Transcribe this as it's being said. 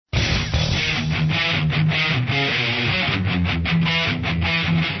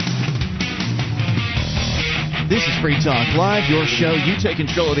This is Free Talk Live, your show. You take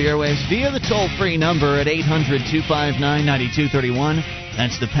control of the airwaves via the toll-free number at 800-259-9231.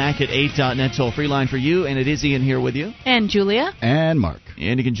 That's the Packet8.net toll-free line for you, and it is Ian here with you. And Julia. And Mark.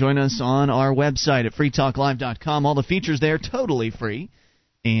 And you can join us on our website at freetalklive.com. All the features there totally free,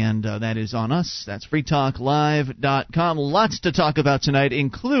 and that is on us. That's freetalklive.com. Lots to talk about tonight,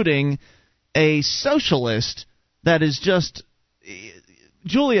 including a socialist that is just...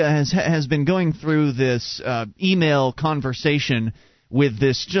 Julia has been going through this email conversation with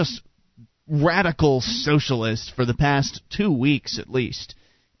this just radical socialist for the past 2 weeks at least.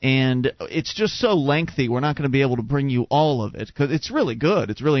 And it's just so lengthy, we're not going to be able to bring you all of it, because it's really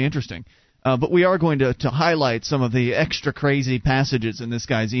good. It's really interesting. But we are going to highlight some of the extra crazy passages in this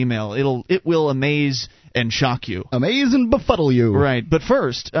guy's email. It will amaze and shock you. Amaze and befuddle you. Right. But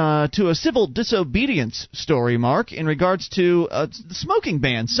first, to a civil disobedience story, Mark, in regards to the smoking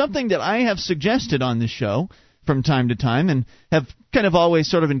ban, something that I have suggested on this show from time to time and have kind of always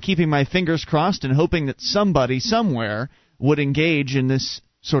sort of been keeping my fingers crossed and hoping that somebody somewhere would engage in this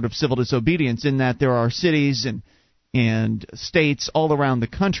sort of civil disobedience, in that there are cities and states all around the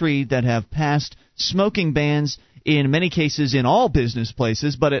country that have passed smoking bans, in many cases in all business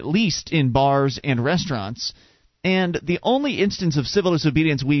places, but at least in bars and restaurants. And the only instance of civil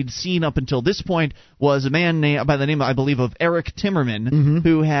disobedience we'd seen up until this point was a man by the name, I believe, of Eric Timmerman,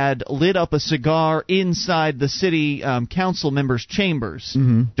 who had lit up a cigar inside the city council members' chambers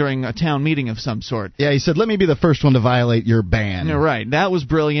during a town meeting of some sort. Yeah, he said, let me be the first one to violate your ban. Right. That was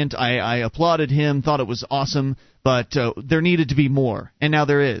brilliant. I applauded him, thought it was awesome, but there needed to be more. And now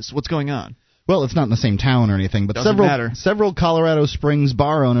there is. What's going on? Well, it's not in the same town or anything, but Doesn't matter. Several Colorado Springs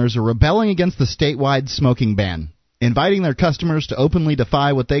bar owners are rebelling against the statewide smoking ban, inviting their customers to openly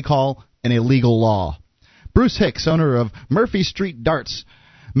defy what they call an illegal law. Bruce Hicks, owner of Murphy Street Darts,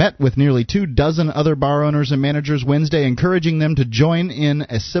 met with nearly 24 other bar owners and managers Wednesday, encouraging them to join in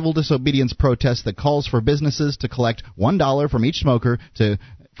a civil disobedience protest that calls for businesses to collect $1 from each smoker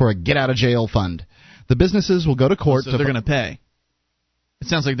for a get-out-of-jail fund. The businesses will go to court. So they're going to pay. It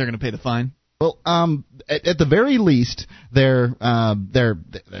sounds like they're going to pay the fine. Well, at the very least, they're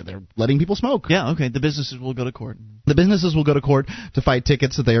letting people smoke. Yeah, okay. The businesses will go to court. The businesses will go to court to fight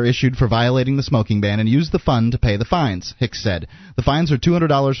tickets that they are issued for violating the smoking ban and use the fund to pay the fines, Hicks said. The fines are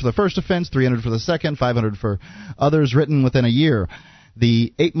 $200 for the first offense, $300 for the second, $500 for others written within a year.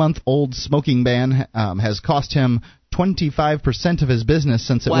 The 8-month-old smoking ban has cost him 25% of his business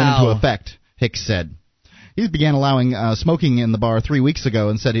since it went into effect, Hicks said. He began allowing smoking in the bar 3 weeks ago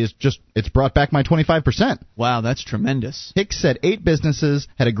and said it's brought back my 25%. Wow, that's tremendous. Hicks said 8 businesses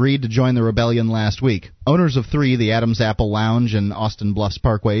had agreed to join the rebellion last week. Owners of 3, the Adams Apple Lounge and Austin Bluffs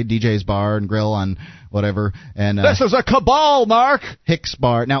Parkway, DJ's Bar and Grill on whatever, and this is a cabal, Mark. Hicks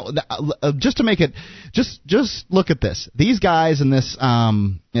Bar. Now, just to make it, just look at this. These guys in this,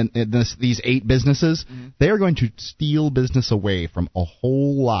 these 8 businesses, they are going to steal business away from a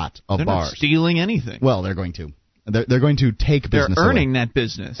whole lot of bars. They're not stealing anything. Well, they're going to. They're going to take business. They're earning away. that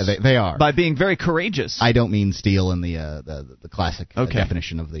business. They are, by being very courageous. I don't mean steal in the classic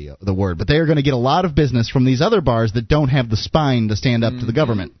definition of the word, but they are going to get a lot of business from these other bars that don't have the spine to stand up to the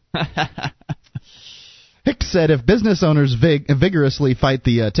government. Hicks said if business owners vigorously fight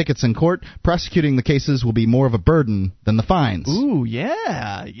the tickets in court, prosecuting the cases will be more of a burden than the fines. Ooh,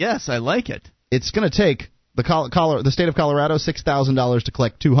 yeah. Yes, I like it. It's going to take the state of Colorado $6,000 to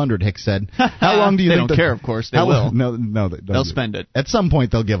collect 200, Hicks said. How long do you think they don't care, of course. They will. No, they'll spend it. At some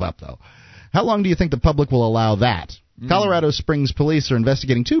point, they'll give up, though. How long do you think the public will allow that? Colorado Springs police are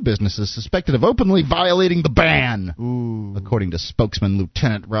investigating 2 businesses suspected of openly violating the ban, according to spokesman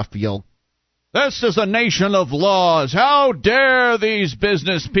Lieutenant Raphael. This is a nation of laws. How dare these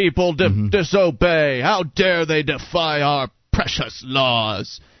business people disobey? How dare they defy our precious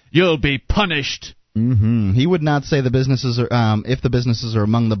laws? You'll be punished. He would not say the businesses are, if the businesses are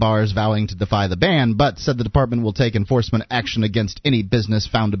among the bars vowing to defy the ban, but said the department will take enforcement action against any business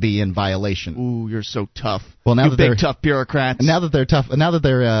found to be in violation. Ooh, you're so tough. Well, now you that big they're tough bureaucrats. Now that they're tough, now that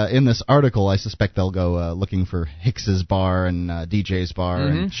they're in this article, I suspect they'll go looking for Hicks's bar and DJ's bar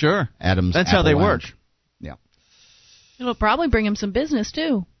and sure. Adams. That's Apple how they Lounge. work. Yeah. It'll probably bring him some business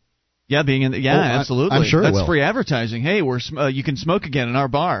too. Yeah, absolutely. I'm sure that's it will. free advertising. Hey, you can smoke again in our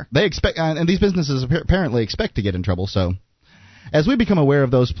bar. They expect, and these businesses apparently expect to get in trouble. So, as we become aware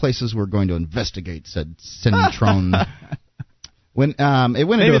of those places, we're going to investigate," said Centron.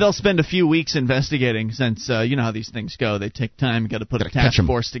 Maybe they'll spend a few weeks investigating, since you know how these things go. They take time. Got to put a task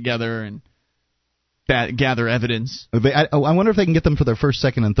force together and gather evidence. I wonder if they can get them for their first,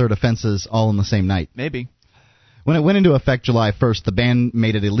 second, and third offenses all in the same night. Maybe. When it went into effect July 1st, the ban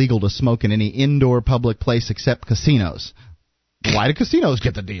made it illegal to smoke in any indoor public place except casinos. Why do casinos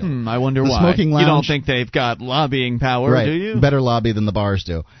get the deal? I wonder the why. Smoking lounge, you don't think they've got lobbying power, right, do you? Better lobby than the bars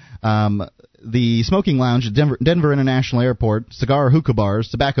do. The smoking lounge at Denver International Airport, cigar hookah bars,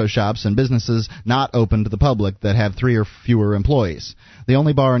 tobacco shops, and businesses not open to the public that have 3 or fewer employees. The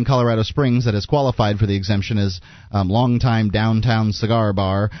only bar in Colorado Springs that has qualified for the exemption is longtime downtown cigar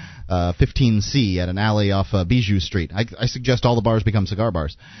bar, 15C, at an alley off Bijou Street. I suggest all the bars become cigar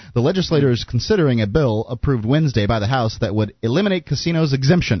bars. The legislator is considering a bill approved Wednesday by the House that would eliminate casinos'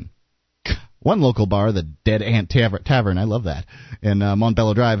 exemption. One local bar, the Dead Ant Tavern, I love that, in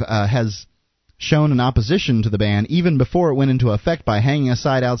Montbello Drive, has shown an opposition to the ban even before it went into effect by hanging a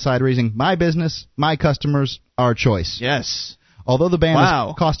sign outside reading, "My business, my customers, our choice." Yes. Although the ban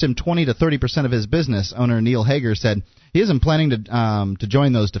has cost him 20 to 30% of his business, owner Neil Hager said he isn't planning to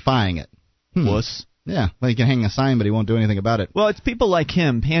join those defying it. Wuss. Yeah, well, he can hang a sign, but he won't do anything about it. Well, it's people like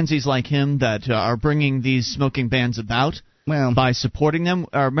him, pansies like him, that are bringing these smoking bans about. Well, by supporting them.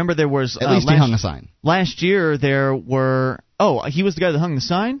 Remember, there was at least he hung a sign. Last year there were. Oh, he was the guy that hung the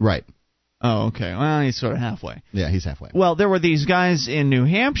sign? Right. Oh, okay. Well, he's sort of halfway. Yeah, he's halfway. Well, there were these guys in New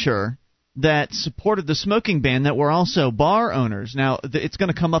Hampshire that supported the smoking ban that were also bar owners. Now, it's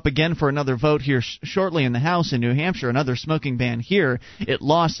going to come up again for another vote here shortly in the House in New Hampshire, another smoking ban here. It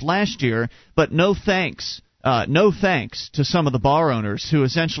lost last year, but no thanks. No thanks to some of the bar owners who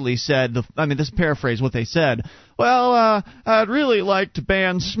essentially said, this paraphrase what they said, well, I'd really like to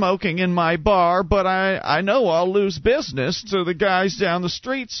ban smoking in my bar, but I know I'll lose business to the guys down the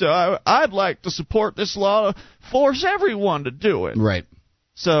street, so I'd like to support this law to force everyone to do it. Right.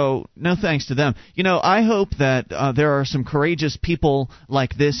 So, no thanks to them. I hope that there are some courageous people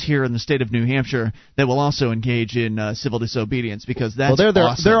like this here in the state of New Hampshire that will also engage in civil disobedience, because that's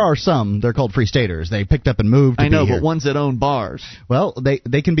awesome. There are some. They're called free staters. They picked up and moved to I know, be here. but ones that own bars. Well,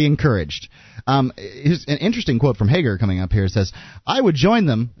 they can be encouraged. Here's an interesting quote from Hager coming up here. It says, "I would join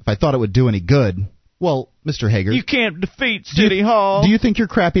them if I thought it would do any good." Well, Mr. Hager, you can't defeat City Hall. Do you think your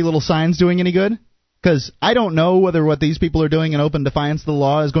crappy little sign's doing any good? Because I don't know whether what these people are doing in open defiance of the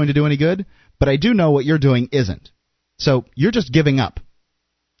law is going to do any good, but I do know what you're doing isn't. So you're just giving up.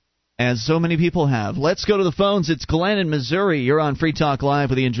 As so many people have. Let's go to the phones. It's Glenn in Missouri. You're on Free Talk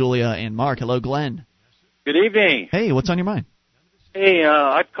Live with Ian, Julia, and Mark. Hello, Glenn. Good evening. Hey, what's on your mind? Hey,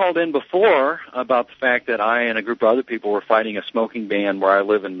 I've called in before about the fact that I and a group of other people were fighting a smoking ban where I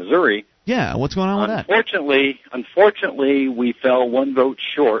live in Missouri. Yeah, what's going on with that? Unfortunately, we fell one vote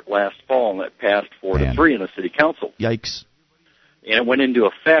short last fall, and it passed 4-3 in the city council. Yikes. And it went into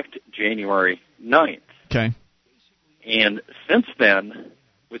effect January 9th. Okay. And since then,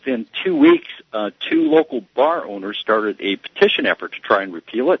 within 2 weeks, 2 local bar owners started a petition effort to try and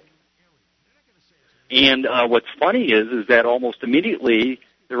repeal it. And what's funny is that almost immediately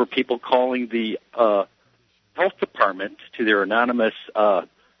there were people calling the health department to their anonymous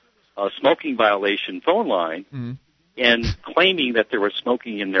smoking violation phone line and claiming that there was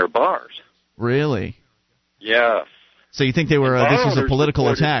smoking in their bars. Really? Yes. So you think this was a political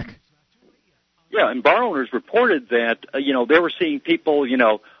attack? Yeah, and bar owners reported that, they were seeing people,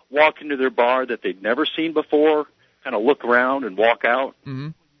 walk into their bar that they'd never seen before, kind of look around and walk out. Mm-hmm.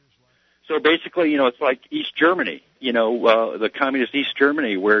 So basically, it's like East Germany, the communist East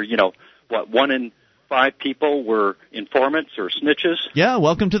Germany, where, 1 in 5 people were informants or snitches. Yeah,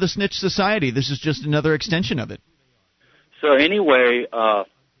 welcome to the snitch society. This is just another extension of it. So anyway,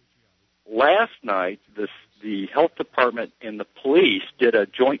 last night, the health department and the police did a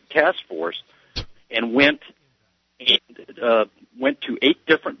joint task force and went to 8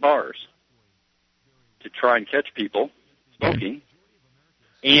 different bars to try and catch people smoking.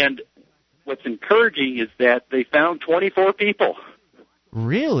 And what's encouraging is that they found 24 people.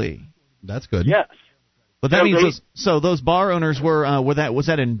 Really? That's good. Yes. But that means those bar owners was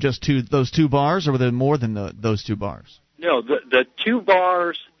that in just those 2 bars, or were there more than those 2 bars? No, the 2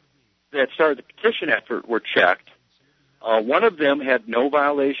 bars that started the petition effort were checked. One of them had no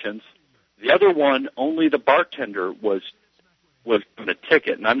violations. The other one, only the bartender was given a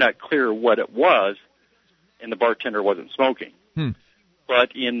ticket, and I'm not clear what it was, and the bartender wasn't smoking.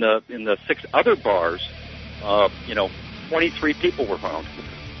 But in the 6 other bars, 23 people were found.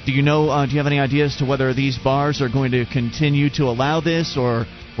 Do you know? Do you have any idea as to whether these bars are going to continue to allow this, or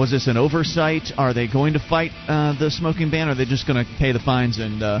was this an oversight? Are they going to fight the smoking ban, or are they just going to pay the fines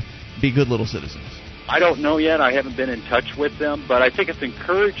and be good little citizens? I don't know yet. I haven't been in touch with them, but I think it's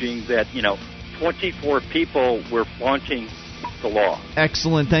encouraging that 24 people were flaunting the law.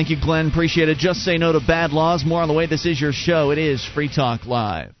 Excellent. Thank you, Glenn. Appreciate it. Just say no to bad laws. More on the way. This is your show. It is Free Talk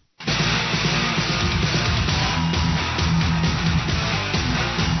Live.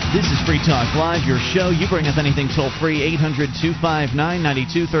 This is Free Talk Live, your show. You bring up anything toll-free,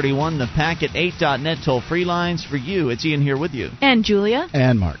 800-259-9231, the Packet8.net toll-free lines for you. It's Ian here with you. And Julia.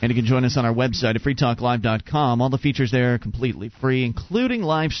 And Mark. And you can join us on our website at freetalklive.com. All the features there are completely free, including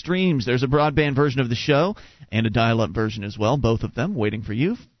live streams. There's a broadband version of the show and a dial-up version as well, both of them waiting for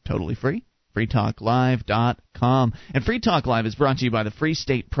you, totally free. freetalklive.com. And Free Talk Live is brought to you by the Free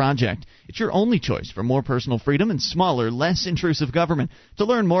State Project. It's your only choice for more personal freedom and smaller, less intrusive government. To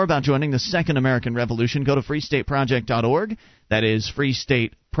learn more about joining the Second American Revolution, go to freestateproject.org. That is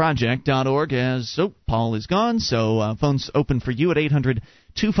freestateproject.org. Paul is gone, so phone's open for you at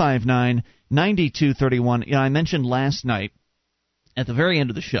 800-259-9231. I mentioned last night at the very end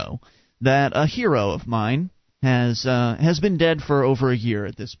of the show that a hero of mine has been dead for over a year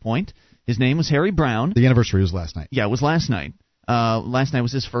at this point. His name was Harry Brown. The anniversary was last night. Yeah, it was last night. Last night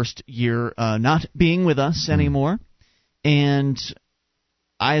was his first year not being with us anymore. And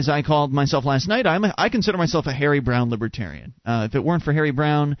as I called myself last night, I consider myself a Harry Brown libertarian. If it weren't for Harry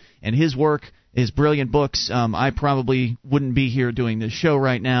Brown and his work, his brilliant books, I probably wouldn't be here doing this show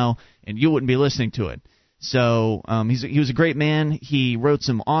right now, and you wouldn't be listening to it. So he was a great man. He wrote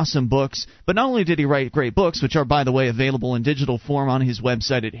some awesome books. But not only did he write great books, which are, by the way, available in digital form on his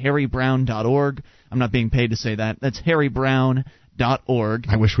website at harrybrown.org. I'm not being paid to say that. That's harrybrown.org.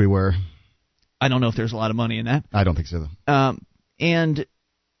 I wish we were. I don't know if there's a lot of money in that. I don't think so, though. And,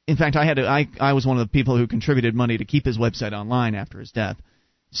 in fact, I was one of the people who contributed money to keep his website online after his death.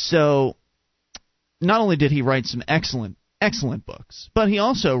 So not only did he write some excellent books, but he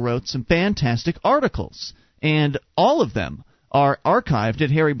also wrote some fantastic articles, and all of them are archived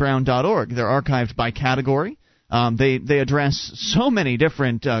at harrybrown.org. They're archived by category. They address so many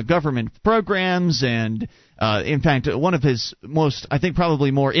different government programs, and in fact, one of his most, I think,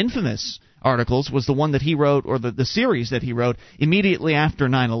 probably more infamous articles was the one that he wrote, or the series that he wrote immediately after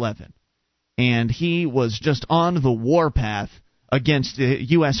 9/11, and he was just on the warpath against the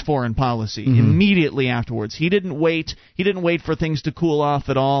U.S. foreign policy immediately afterwards. He didn't wait for things to cool off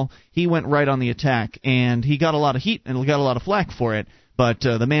at all. He went right on the attack, and he got a lot of heat and got a lot of flack for it. But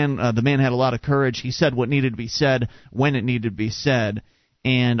the man had a lot of courage. He said what needed to be said when it needed to be said.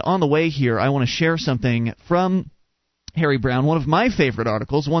 And on the way here, I want to share something from Harry Brown, one of my favorite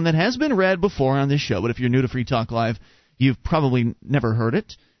articles, one that has been read before on this show. But if you're new to Free Talk Live, you've probably never heard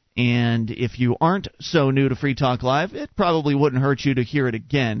it. And if you aren't so new to Free Talk Live, it probably wouldn't hurt you to hear it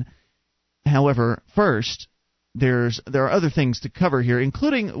again. However, first, there are other things to cover here,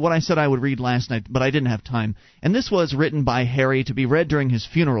 including what I said I would read last night, but I didn't have time. And this was written by Harry to be read during his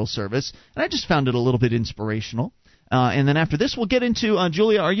funeral service, and I just found it a little bit inspirational. And then after this, we'll get into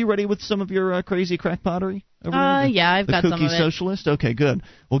Julia. Are you ready with some of your crazy crackpottery? Yeah, I've got some of it. The kooky socialist? Okay, good.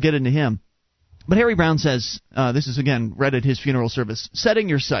 We'll get into him. But Harry Brown says, this is again read at his funeral service, setting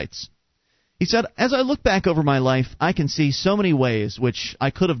your sights. He said, as I look back over my life, I can see so many ways which I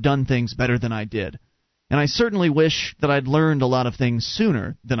could have done things better than I did. And I certainly wish that I'd learned a lot of things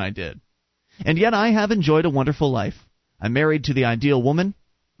sooner than I did. And yet I have enjoyed a wonderful life. I'm married to the ideal woman.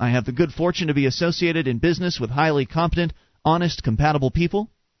 I have the good fortune to be associated in business with highly competent, honest, compatible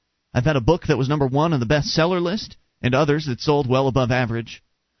people. I've had a book that was #1 on the bestseller list, and others that sold well above average.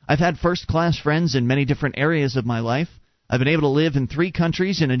 I've had first-class friends in many different areas of my life. I've been able to live in 3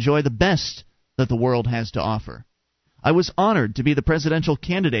 countries and enjoy the best that the world has to offer. I was honored to be the presidential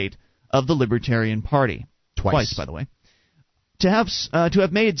candidate of the Libertarian Party. Twice, by the way. To have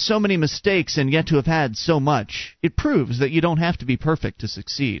made so many mistakes and yet to have had so much, it proves that you don't have to be perfect to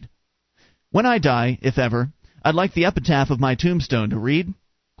succeed. When I die, if ever, I'd like the epitaph of my tombstone to read,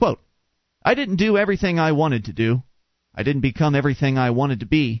 quote, I didn't do everything I wanted to do. I didn't become everything I wanted to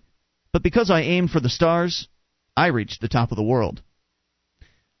be, but because I aimed for the stars, I reached the top of the world.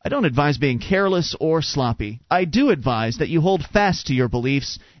 I don't advise being careless or sloppy. I do advise that you hold fast to your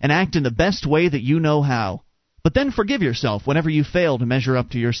beliefs and act in the best way that you know how, but then forgive yourself whenever you fail to measure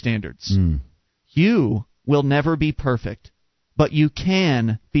up to your standards. You will never be perfect, but you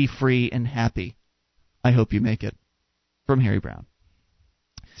can be free and happy. I hope you make it. From Harry Brown.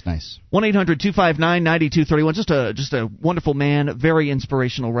 Nice. 1-800-259-9231. Just a wonderful man. Very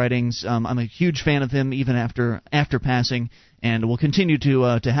inspirational writings. I'm a huge fan of him even after passing, and we'll continue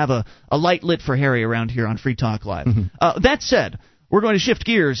to have a light lit for Harry around here on Free Talk Live. That said, we're going to shift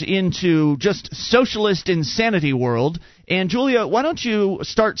gears into just socialist insanity world. And Julia, why don't you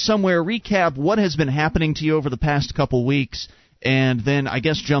start somewhere, recap what has been happening to you over the past couple weeks, and then I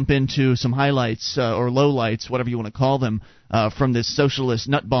guess jump into some highlights or lowlights, whatever you want to call them, from this socialist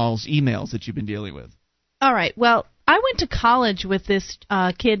nutballs emails that you've been dealing with. All right. Well, I went to college with this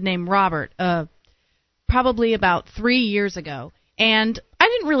kid named Robert probably about 3 years ago, and I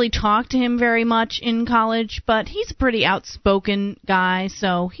didn't really talk to him very much in college, but he's a pretty outspoken guy,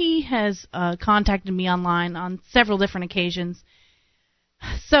 so he has contacted me online on several different occasions.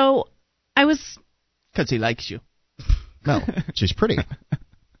 So I was... Because he likes you. No, she's pretty.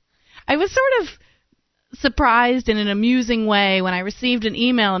 I was sort of surprised in an amusing way when I received an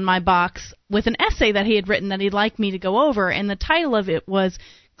email in my box with an essay that he had written that he'd like me to go over, and the title of it was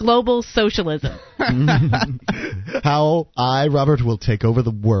Global Socialism. How I, Robert, will take over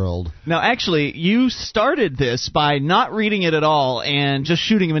the world. Now, actually, you started this by not reading it at all and just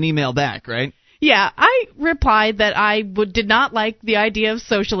shooting him an email back, right? Yeah, I replied that I did not like the idea of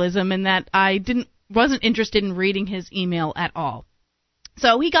socialism and that I wasn't interested in reading his email at all.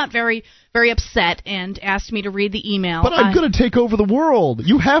 So he got very, very upset and asked me to read the email. But I'm going to take over the world.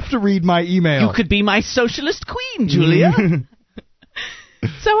 You have to read my email. You could be my socialist queen, Julia.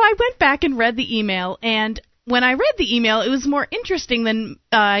 So I went back and read the email, and when I read the email, it was more interesting than,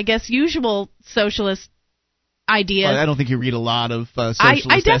 I guess, usual socialist ideas. Well, I don't think you read a lot of socialist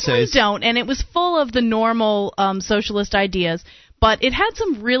I definitely essays. don't, and it was full of the normal socialist ideas, but it had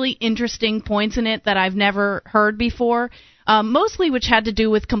some really interesting points in it that I've never heard before, mostly which had to do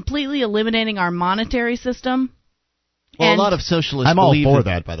with completely eliminating our monetary system. Well, a lot of socialists I'm all believe for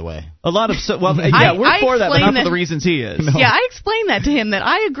that, by the way. A lot of we're for that, but not for the reasons he is. No. Yeah, I explained that to him, that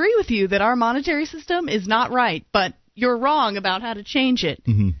I agree with you that our monetary system is not right, but you're wrong about how to change it.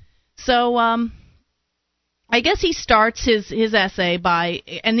 Mm-hmm. So, I guess he starts his essay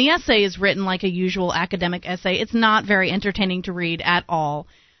and the essay is written like a usual academic essay. It's not very entertaining to read at all.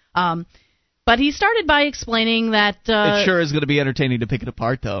 But he started by explaining that... it sure is going to be entertaining to pick it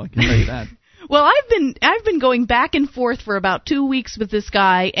apart, though, I can tell you that. Well, I've been going back and forth for about 2 weeks with this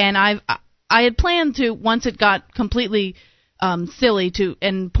guy, and I had planned to, once it got completely silly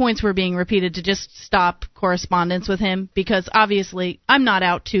and points were being repeated, to just stop correspondence with him, because obviously I'm not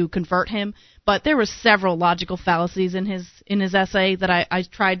out to convert him, but there were several logical fallacies in his essay that I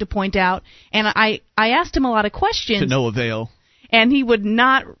tried to point out, and I asked him a lot of questions. To no avail. And he would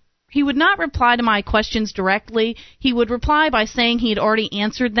not reply to my questions directly. He would reply by saying he had already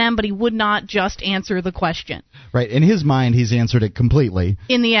answered them, but he would not just answer the question. Right. In his mind, he's answered it completely.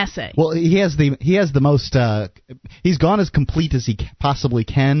 In the essay. Well, he has the most. He's gone as complete as he possibly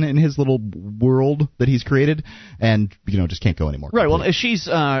can in his little world that he's created, and just can't go anymore. Right. Well, she's.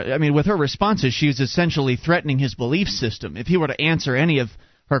 With her responses, she's essentially threatening his belief system. If he were to answer any of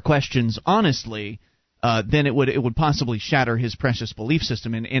her questions honestly, then it would possibly shatter his precious belief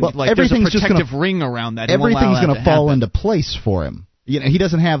system, and there's a protective ring around that. Everything's going to fall into place for him. He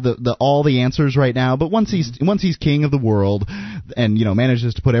doesn't have all the answers right now, but once he's king of the world, and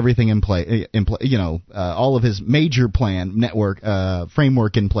manages to put everything in play, all of his major plan network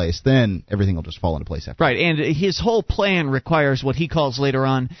framework in place, then everything will just fall into place after. Right, and his whole plan requires what he calls later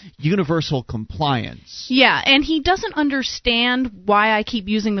on universal compliance. Yeah, and he doesn't understand why I keep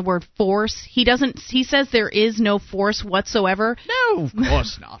using the word force. He says there is no force whatsoever. No, of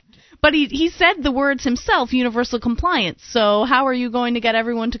course not. But he said the words himself, universal compliance. So how are you going to get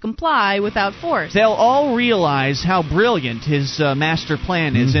everyone to comply without force? They'll all realize how brilliant his master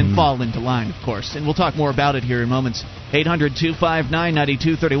plan is and fall into line, of course. And we'll talk more about it here in moments.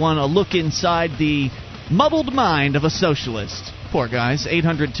 800-259-9231, a look inside the muddled mind of a socialist. Poor guys.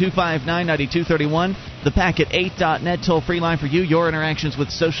 800-259-9231, the packet8.net toll-free line for you. Your interactions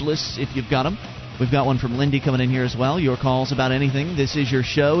with socialists, if you've got them. We've got one from Lindy coming in here as well. Your calls about anything. This is your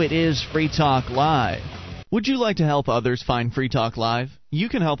show. It is Free Talk Live. Would you like to help others find Free Talk Live? You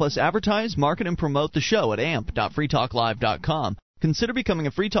can help us advertise, market, and promote the show at amp.freetalklive.com. Consider becoming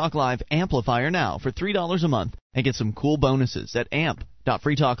a Free Talk Live amplifier now for $3 a month and get some cool bonuses at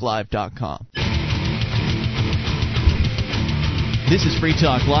amp.freetalklive.com. This is Free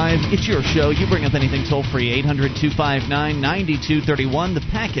Talk Live. It's your show. You bring up anything toll-free. 800-259-9231. The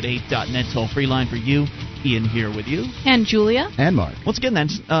packet8.net toll-free line for you. Ian here with you. And Julia. And Mark. Once again,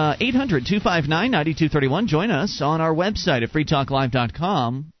 that's 800-259-9231. Join us on our website at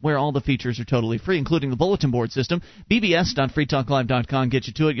freetalklive.com, where all the features are totally free, including the bulletin board system. bbs.freetalklive.com gets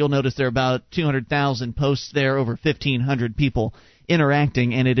you to it. You'll notice there are about 200,000 posts there, over 1,500 people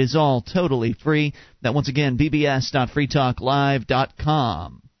interacting, and it is all totally free. That, once again,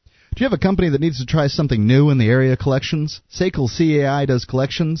 bbs.freetalklive.com. Do you have a company that needs to try something new in the area of collections? SACL CAI does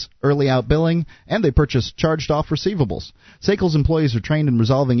collections, early out billing, and they purchase charged-off receivables. SACL's employees are trained in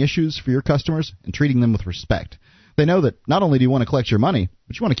resolving issues for your customers and treating them with respect. They know that not only do you want to collect your money,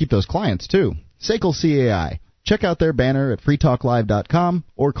 but you want to keep those clients, too. SACL CAI. Check out their banner at freetalklive.com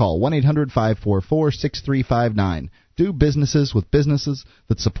or call 1-800-544-6359. Do businesses with businesses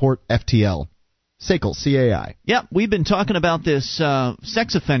that support FTL. SACL, C-A-I. Yep, we've been talking about this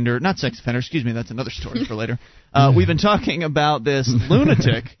sex offender, that's another story for later. We've been talking about this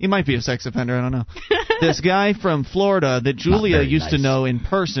lunatic. He might be a sex offender, I don't know. This guy from Florida that Julia used to know in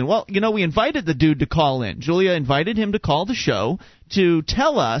person. Well, we invited the dude to call in. Julia invited him to call the show to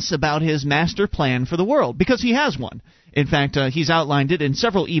tell us about his master plan for the world, because he has one. In fact, he's outlined it in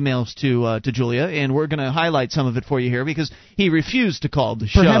several emails to Julia, and we're going to highlight some of it for you here because he refused to call the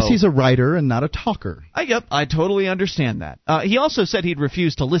show. Perhaps he's a writer and not a talker. Yep, I totally understand that. He also said he'd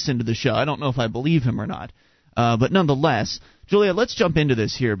refuse to listen to the show. I don't know if I believe him or not. But nonetheless, Julia, let's jump into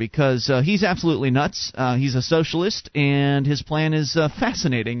this here because he's absolutely nuts. He's a socialist, and his plan is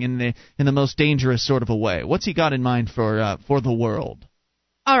fascinating in the most dangerous sort of a way. What's he got in mind for the world?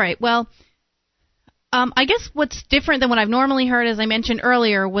 All right, well, I guess what's different than what I've normally heard, as I mentioned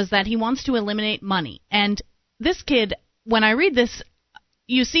earlier, was that he wants to eliminate money. And this kid, when I read this,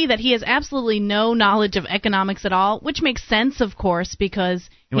 you see that he has absolutely no knowledge of economics at all, which makes sense, of course, because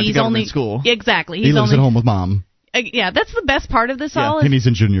he went to government school. Exactly. He lives at home with mom. Yeah, that's the best part of this all. And he's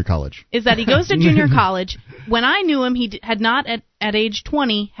in junior college. Is that he goes to junior college. When I knew him, he had not, at age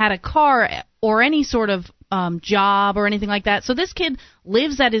 20, had a car or any sort of job or anything like that. So this kid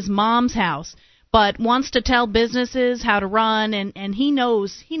lives at his mom's house, but wants to tell businesses how to run, and he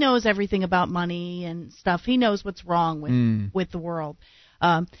knows everything about money and stuff. He knows what's wrong with the world.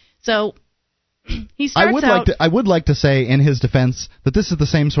 So he starts I would like to say in his defense that this is the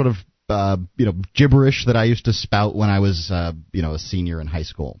same sort of gibberish that I used to spout when I was a senior in high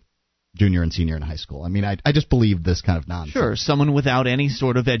school, junior and senior in high school. I mean, I just believed this kind of nonsense. Sure, someone without any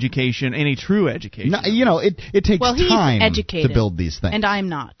sort of education, any true education. No, it takes time to build these things, and I'm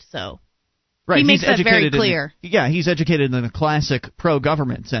not. So right, he makes that very clear. He's educated in a classic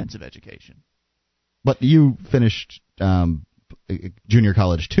pro-government sense of education. But you finished junior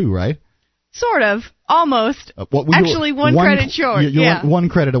college too, right? Sort of, almost. Actually, one credit short. You're one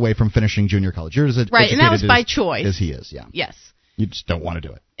credit away from finishing junior college. You're as educated and that was by choice, as he is. Yeah. Yes. You just don't want to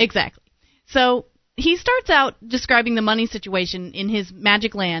do it. Exactly. So he starts out describing the money situation in his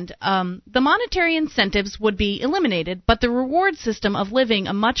magic land. The monetary incentives would be eliminated, but the reward system of living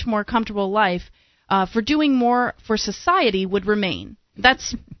a much more comfortable life for doing more for society would remain.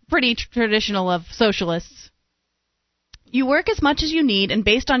 That's pretty traditional of socialists. You work as much as you need, and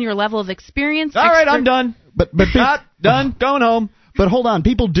based on your level of experience... All right, I'm done. But done, going home. But hold on,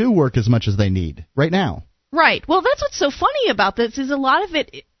 people do work as much as they need right now. Right. Well, that's what's so funny about this, is a lot of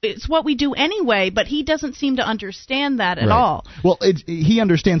it's what we do anyway, but he doesn't seem to understand that at all. Well, he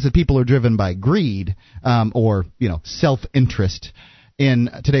understands that people are driven by greed or self-interest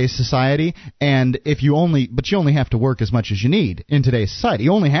in today's society, and you only have to work as much as you need in today's society.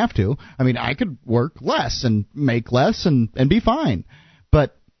 You only have to. I mean, I could work less and make less and be fine,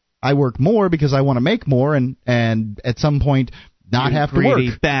 but I work more because I want to make more and at some point not have to work.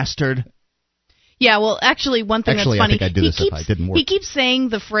 Greedy bastard. Yeah, well, actually, one thing that's funny, I think I'd do this if I didn't work. He keeps saying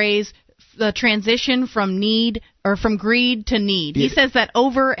the phrase, the transition from from greed to need. He says that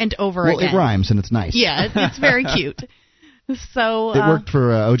over and over again. Well, it rhymes and it's nice. Yeah, it's very cute. So it worked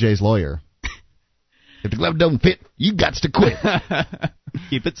for O.J.'s lawyer. If the glove don't fit, you gots to quit.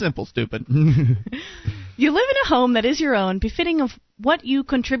 Keep it simple, stupid. You live in a home that is your own, befitting of what you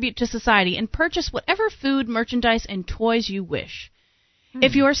contribute to society, and purchase whatever food, merchandise, and toys you wish.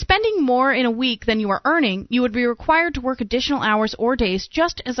 If you are spending more in a week than you are earning, you would be required to work additional hours or days,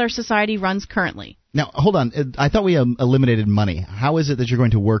 just as our society runs currently. Now, hold on. I thought we eliminated money. How is it that you're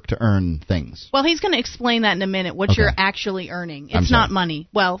going to work to earn things? Well, he's going to explain that in a minute, what you're actually earning. It's not money.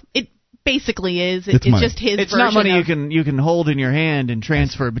 Well, it basically is. It's just his version. It's not money you can hold in your hand and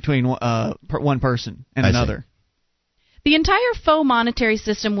transfer between one person and another. The entire faux monetary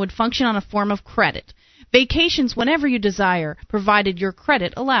system would function on a form of credit. Vacations whenever you desire, provided your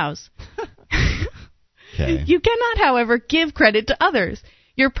credit allows. Okay. You cannot, however, give credit to others.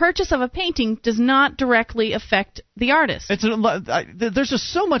 Your purchase of a painting does not directly affect the artist. There's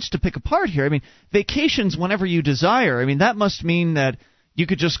just so much to pick apart here. I mean, vacations whenever you desire. I mean, that must mean that you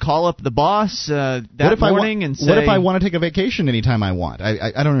could just call up the boss that morning and say... What if I want to take a vacation anytime I want?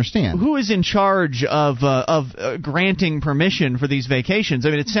 I don't understand. Who is in charge of granting permission for these vacations?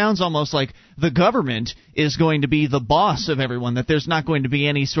 I mean, it sounds almost like the government is going to be the boss of everyone, that there's not going to be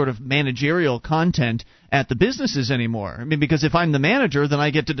any sort of managerial content at the businesses anymore. I mean, because if I'm the manager, then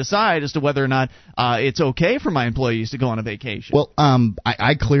I get to decide as to whether or not it's okay for my employees to go on a vacation. Well,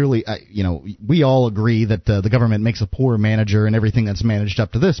 I clearly, we all agree that the government makes a poor manager and everything that's managed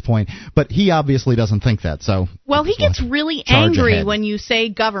up to this point, but he obviously doesn't think that. So, well, he gets really angry when you say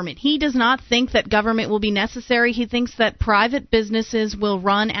government. He does not think that government will be necessary. He thinks that private businesses will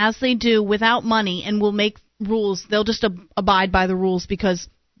run as they do without money and will make rules. They'll just abide by the rules because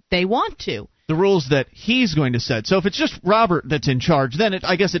they want to. The rules that he's going to set. So if it's just Robert that's in charge, then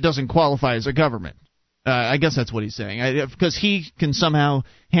I guess it doesn't qualify as a government. I guess that's what he's saying, because he can somehow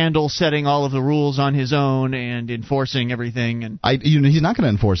handle setting all of the rules on his own and enforcing everything. And he's not going to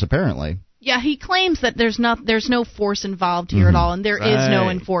enforce, apparently. Yeah, he claims that there's no force involved here at all, and there is no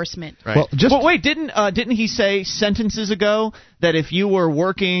enforcement. Right. Well, wait, didn't he say sentences ago that if you were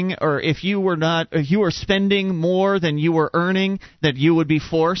working or if you were spending more than you were earning, that you would be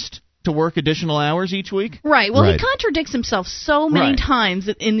forced to work additional hours each week? Right. Well, he contradicts himself so many times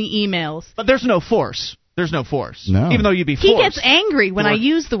in the emails. But there's no force. There's no force. No. Even though you'd be forced. He gets angry when I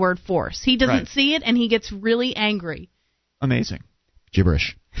use the word force. He doesn't see it, and he gets really angry. Amazing.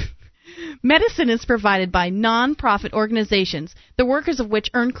 Gibberish. Medicine is provided by non-profit organizations, the workers of which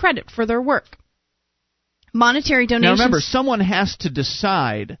earn credit for their work. Monetary donations... Now remember, someone has to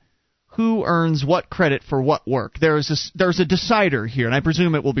decide who earns what credit for what work. There's a decider here, and I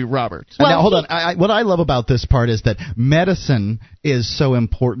presume it will be Robert. Well, now, hold on. What I love about this part is that medicine is so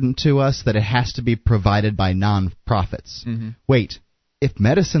important to us that it has to be provided by non-profits. Mm-hmm. Wait. If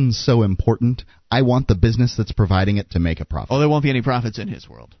medicine's so important, I want the business that's providing it to make a profit. Oh, there won't be any profits in his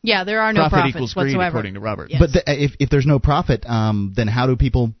world. Yeah, there are no profits equals greed, whatsoever. according to Robert. Yes. But if there's no profit, then how do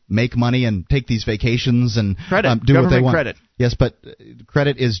people make money and take these vacations and do government what they want? Credit. Yes, but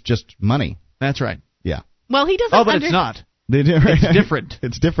credit is just money. That's right. Yeah. Well, he doesn't. Oh, but it's not. It's different.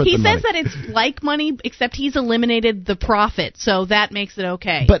 It's different. He than says money. that it's like money, except he's eliminated the profit, so that makes it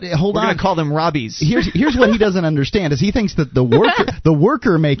okay. But hold on, we're going to call them Robbies. Here's what he doesn't understand: is he thinks that the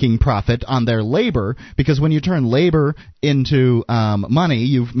worker making profit on their labor, because when you turn labor into money,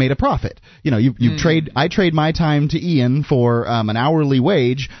 you've made a profit. I trade my time to Ian for an hourly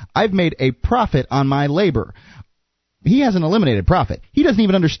wage. I've made a profit on my labor. He hasn't eliminated profit. He doesn't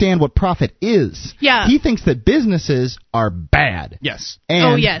even understand what profit is. Yeah. He thinks that businesses are bad. Yes.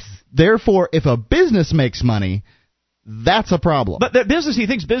 And yes. Therefore, if a business makes money, that's a problem. But he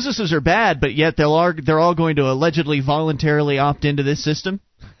thinks businesses are bad, but yet they're all going to allegedly voluntarily opt into this system.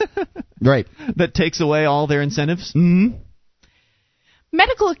 Right. That takes away all their incentives. Mm-hmm.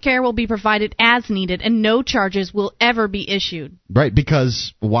 Medical care will be provided as needed, and no charges will ever be issued. Right,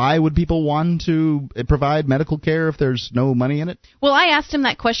 because why would people want to provide medical care if there's no money in it? Well, I asked him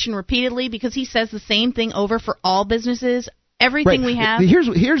that question repeatedly because he says the same thing over for all businesses. Everything we have.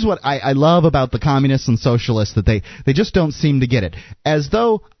 Here's what I love about the communists and socialists, that they just don't seem to get it. As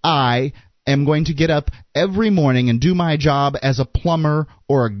though I am going to get up every morning and do my job as a plumber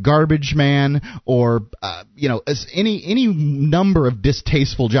or a garbage man or as any number of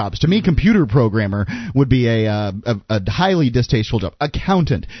distasteful jobs. To me, computer programmer would be a highly distasteful job.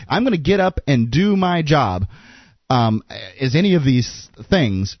 Accountant. I'm going to get up and do my job as any of these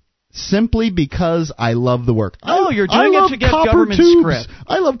things simply because I love the work. You're doing it to get government script.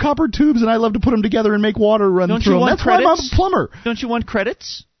 I love copper tubes, and I love to put them together and make water run through them. That's credits? why I'm a plumber. Don't you want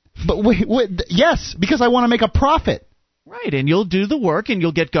credits? But wait, yes, because I want to make a profit. Right, and you'll do the work, and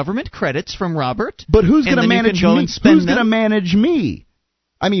you'll get government credits from Robert. But who's going to manage me? Who's going to them? manage me?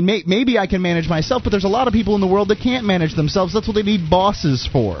 I mean, maybe I can manage myself, but there's a lot of people in the world that can't manage themselves. That's what they need bosses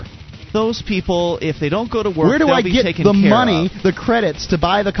for. Those people, if they don't go to work, where do I get the money, of. the credits to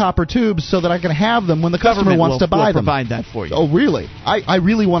buy the copper tubes so that I can have them when the customer wants to buy them? Provide that for you. Oh, really? I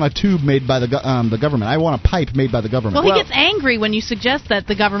really want a tube made by the government. I want a pipe made by the government. Well, he gets angry when you suggest that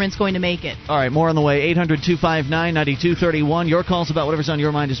the government's going to make it. All right, more on the way. 800-259-9231. Your calls about whatever's on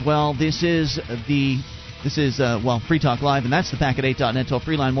your mind as well. This is Free Talk Live, and that's the Packet8.net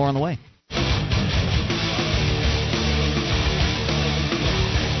toll-free line. More on the way.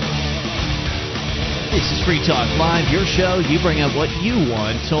 This is Free Talk Live, your show. You bring up what you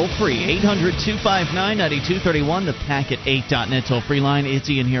want, toll-free. 800-259-9231, the Packet8.net toll-free line. It's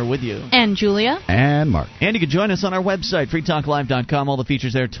Ian here with you. And Julia. And Mark. And you can join us on our website, freetalklive.com. All the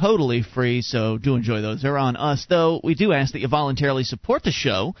features there totally free, so do enjoy those. They're on us, though. We do ask that you voluntarily support the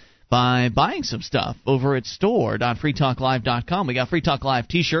show by buying some stuff over at store.freetalklive.com. We got Free Talk Live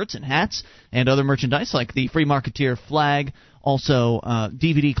t-shirts and hats and other merchandise like the Free Marketeer flag Also,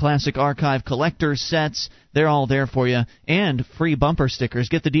 DVD Classic Archive collector sets. They're all there for you. And free bumper stickers.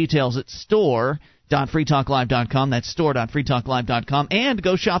 Get the details at store.freetalklive.com. That's store.freetalklive.com. And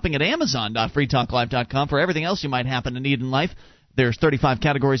go shopping at amazon.freetalklive.com for everything else you might happen to need in life. There's 35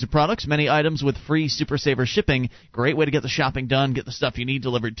 categories of products, many items with free Super Saver shipping. Great way to get the shopping done, get the stuff you need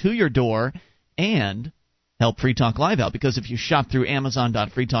delivered to your door, and help Free Talk Live out. Because if you shop through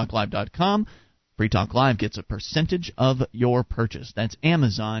amazon.freetalklive.com, Free Talk Live gets a percentage of your purchase. That's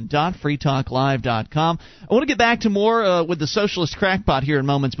amazon.freetalklive.com. I want to get back to more with the socialist crackpot here in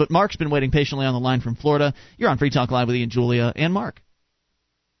moments, but Mark's been waiting patiently on the line from Florida. You're on Free Talk Live with Ian, Julia, and Mark.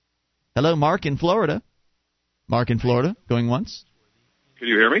 Hello, Mark in Florida. Mark in Florida, going once. Can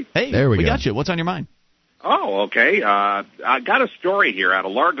you hear me? Hey, there we go. got you. What's on your mind? Oh, okay. I got a story here out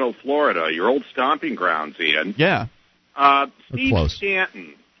of Largo, Florida, your old stomping grounds, Ian. Yeah. Steve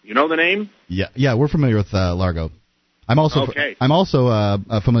Stanton. You know the name? Yeah, we're familiar with Largo. I'm also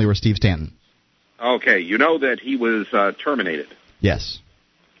familiar with Steve Stanton. Okay, you know that he was terminated. Yes.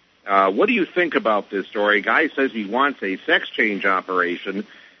 What do you think about this story? Guy says he wants a sex change operation.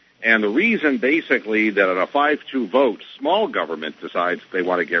 And the reason, basically, that on a 5-2 vote, small government decides they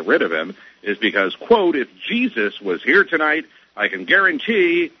want to get rid of him is because, quote, if Jesus was here tonight, I can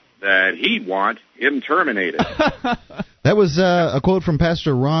guarantee that he'd want him terminated. That was a quote from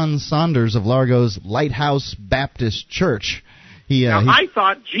Pastor Ron Saunders of Largo's Lighthouse Baptist Church. I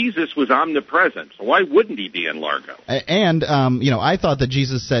thought Jesus was omnipresent, so why wouldn't he be in Largo? And, I thought that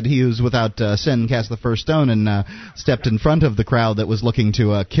Jesus said he was without sin, cast the first stone, and stepped in front of the crowd that was looking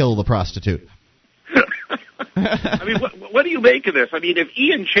to kill the prostitute. I mean, what do you make of this? I mean, if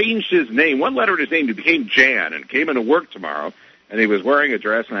Ian changed his name, one letter in his name, he became Jan, and came into work tomorrow, and he was wearing a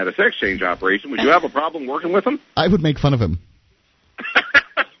dress and had a sex change operation, would you have a problem working with him? I would make fun of him.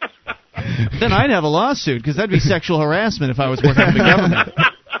 Then I'd have a lawsuit, because that'd be sexual harassment if I was working for the government.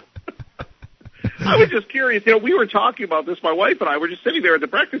 I was just curious. We were talking about this. My wife and I were just sitting there at the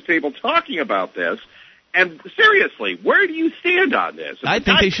breakfast table talking about this. And seriously, where do you stand on this? I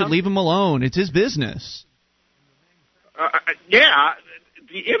think they should leave him alone. It's his business. Yeah.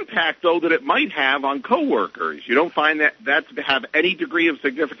 The impact, though, that it might have on coworkers. You don't find that to have any degree of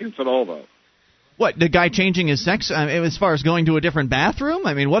significance at all, though? What, the guy changing his sex, as far as going to a different bathroom?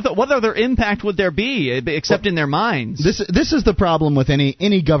 I mean, what other impact would there be, except in their minds? This is the problem with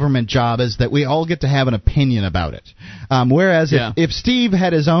any government job, is that we all get to have an opinion about it. Whereas if Steve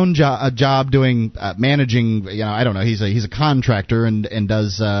had his own job doing managing, I don't know, he's a contractor and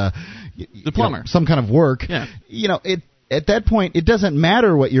does the plumber, some kind of work. Yeah. At that point, it doesn't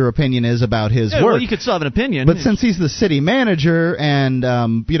matter what your opinion is about his work. Well, you could still have an opinion. But since he's the city manager and,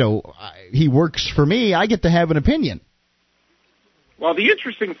 he works for me, I get to have an opinion. Well, the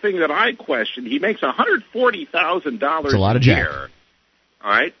interesting thing that I questioned, he makes $140,000 a lot of year. All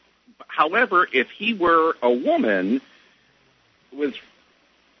right? However, if he were a woman with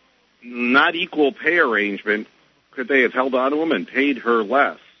not equal pay arrangement, could they have held on to him and paid her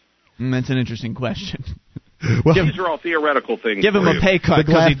less? That's an interesting question. Well, these are all theoretical things. Give him a pay cut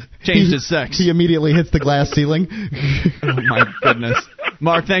because he changed his sex. He immediately hits the glass ceiling. Oh, my goodness.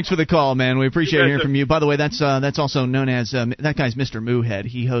 Mark, thanks for the call, man. We appreciate hearing from you. By the way, that's also known as, that guy's Mr. Moohead.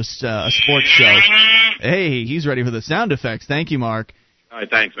 He hosts a sports show. Hey, he's ready for the sound effects. Thank you, Mark. All right,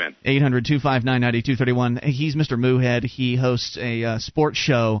 thanks, man. 800-259-9231. He's Mr. Moohead. He hosts a sports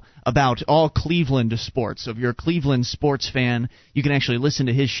show about all Cleveland sports. So if you're a Cleveland sports fan, you can actually listen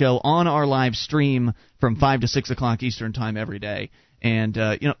to his show on our live stream from 5 to 6 o'clock Eastern Time every day. And,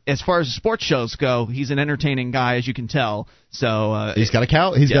 as far as sports shows go, he's an entertaining guy, as you can tell. So he's got a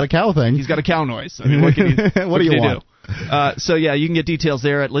cow. He's got a cow thing. He's got a cow noise. I mean, what can what do you want? You can get details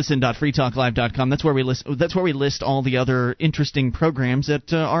there at listen.freetalklive.com. That's where we list all the other interesting programs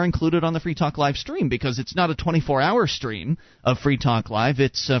that are included on the Free Talk Live stream, because it's not a 24-hour stream of Free Talk Live.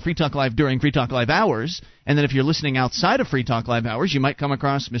 It's Free Talk Live during Free Talk Live hours. And then if you're listening outside of Free Talk Live hours, you might come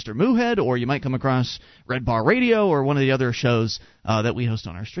across Mr. Moohead, or you might come across Red Bar Radio, or one of the other shows that we host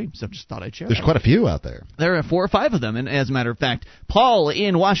on our stream. So just thought I'd share. There's quite a few out there. There are 4 or 5 of them, and as a matter of fact, Paul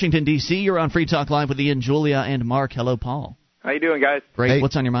in Washington, D.C., you're on Free Talk Live with Ian, Julia, and Mark. Hello, Paul. How you doing, guys? Great. Hey.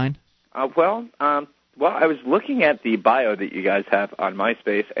 What's on your mind? I was looking at the bio that you guys have on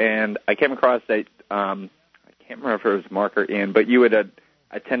MySpace, and I came across that, I can't remember if it was Mark or Ian, but you had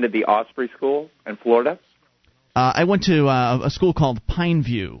attended the Osprey School in Florida? I went to a school called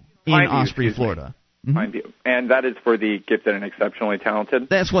Pineview in Osprey, Florida. Mm-hmm. Pineview. And that is for the gifted and exceptionally talented?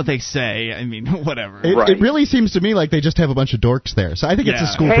 That's what they say. I mean, whatever. It really seems to me like they just have a bunch of dorks there. So I think it's a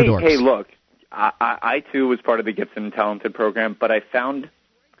school for dorks. Hey, look. I, too, was part of the Gifted and Talented program, but I found,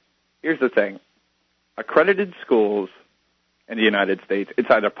 here's the thing, accredited schools in the United States. It's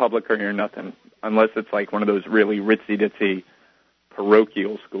either public or you're nothing, unless it's like one of those really ritzy-ditzy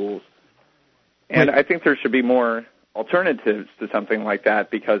parochial schools. And I think there should be more alternatives to something like that,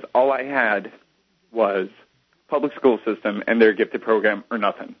 because all I had was public school system and their gifted program or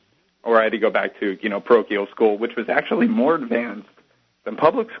nothing. Or I had to go back to, parochial school, which was actually more advanced than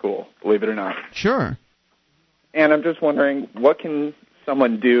public school, believe it or not. Sure. And I'm just wondering, what can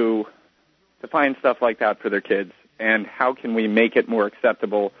someone do to find stuff like that for their kids, and how can we make it more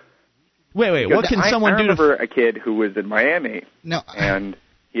acceptable? Wait, what can someone do? I remember a kid who was in Miami, No. and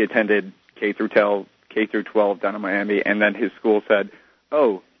he attended K through 12 down in Miami, and then his school said,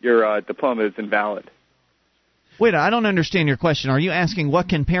 "Oh, your diploma is invalid." Wait, I don't understand your question. Are you asking what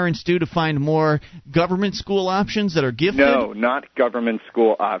can parents do to find more government school options that are gifted? No, not government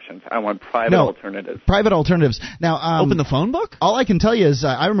school options. I want private alternatives. Private alternatives. Now, open the phone book? All I can tell you is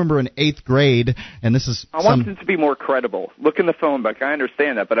I remember in 8th grade, and this is I want it to be more credible. Look in the phone book. I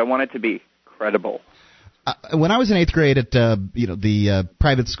understand that, but I want it to be credible. When I was in 8th grade at the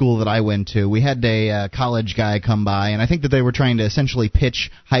private school that I went to, we had a college guy come by, and I think that they were trying to essentially pitch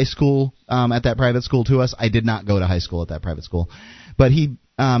high school at that private school to us. I did not go to high school at that private school, but he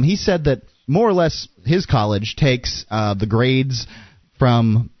said that more or less his college takes the grades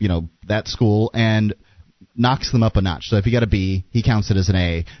from that school and knocks them up a notch. So if you got a B, he counts it as an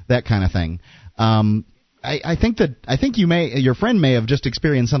A, that kind of thing. I think your friend may have just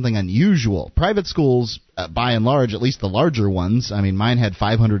experienced something unusual. Private schools, by and large, at least the larger ones, I mean, mine had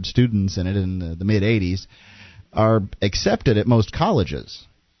 500 students in it in the mid-'80s, are accepted at most colleges.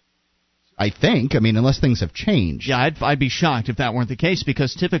 I think. I mean, unless things have changed. Yeah, I'd be shocked if that weren't the case,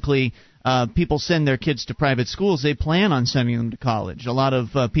 because typically people send their kids to private schools. They plan on sending them to college. A lot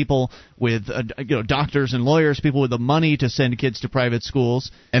of people with doctors and lawyers, people with the money to send kids to private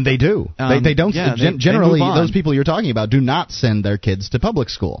schools, and they do. They don't. Generally, those people you're talking about do not send their kids to public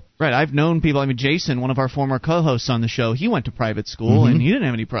school. Right. I've known people. I mean, Jason, one of our former co-hosts on the show, he went to private school and he didn't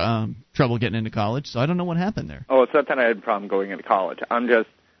have any trouble getting into college. So I don't know what happened there. Oh, it's not that I had a problem going into college.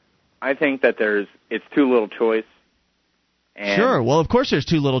 I think that it's too little choice. And sure. Well, of course there's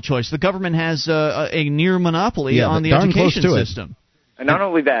too little choice. The government has a near monopoly on the education system. And not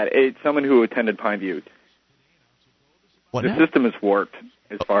only that, it's someone who attended Pineview. The system is warped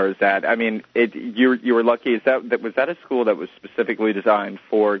as far as that. I mean, you were lucky. Was that a school that was specifically designed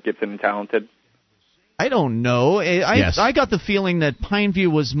for gifted and talented? I don't know. Yes. I got the feeling that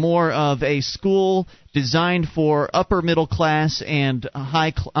Pineview was more of a school designed for upper middle class and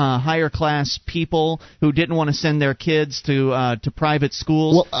higher class people who didn't want to send their kids to private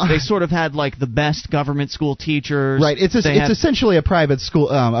schools. Well, they sort of had like the best government school teachers. Right. It's essentially a private school,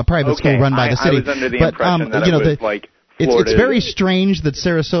 school run by the city. I was under the impression that it was like. It's very strange that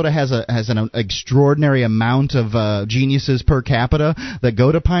Sarasota has an extraordinary amount of geniuses per capita that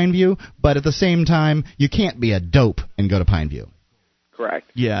go to Pineview, but at the same time, you can't be a dope and go to Pineview.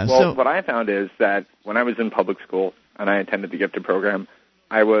 Correct. Yeah. Well, what I found is that when I was in public school and I attended the gifted program,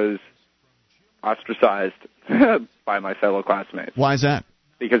 I was ostracized by my fellow classmates. Why is that?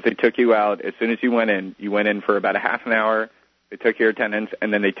 Because they took you out as soon as you went in. You went in for about a half an hour. They took your attendance,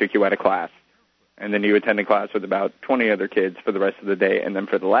 and then they took you out of class. And then you attended class with about 20 other kids for the rest of the day. And then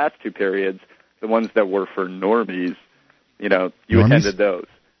for the last two periods, the ones that were for normies, you attended those.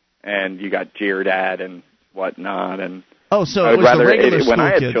 And you got jeered at and whatnot. And so it was the regular school when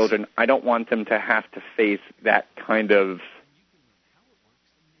I had kids. children, I don't want them to have to face that kind of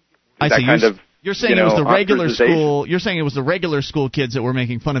You're saying it was the regular school. You're saying it was the regular school kids that were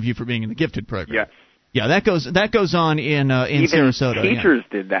making fun of you for being in the gifted program. Yes. Yeah, that goes on in Even Sarasota. Teachers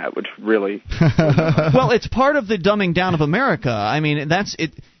did that, which really. Well, it's part of the dumbing down of America. I mean, that's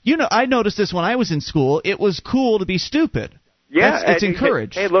it. I noticed this when I was in school. It was cool to be stupid. Yeah, it's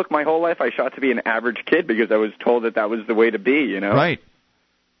encouraged. Hey, look, my whole life I shot to be an average kid because I was told that was the way to be. Right.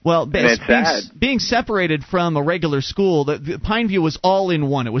 Well, being separated from a regular school, the Pineview was all in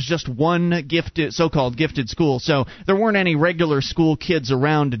one. It was just one so-called gifted school, so there weren't any regular school kids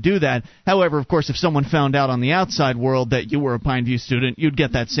around to do that. However, of course, if someone found out on the outside world that you were a Pineview student, you'd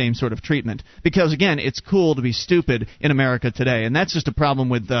get that same sort of treatment. Because, again, it's cool to be stupid in America today, and that's just a problem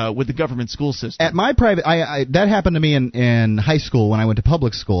with the government school system. At my private, that happened to me in high school when I went to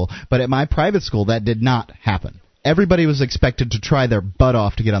public school, but at my private school, that did not happen. Everybody was expected to try their butt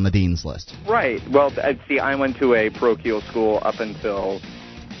off to get on the dean's list. Right. Well, see, I went to a parochial school up until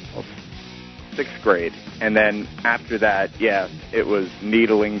 6th grade. And then after that, it was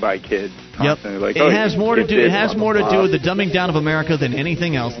needling by kids constantly like, it has more to do. It has more to do with the blah. dumbing down of America than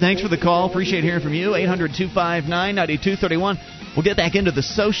anything else. Thanks for the call. Appreciate hearing from you. 800-259-9231. We'll get back into the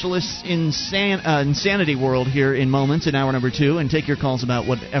socialist insanity world here in moments in hour number 2 and take your calls about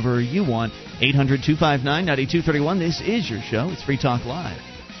whatever you want. 800-259-9231. This is your show. It's Free Talk Live.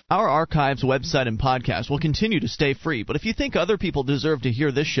 Our archives, website, and podcast will continue to stay free, but if you think other people deserve to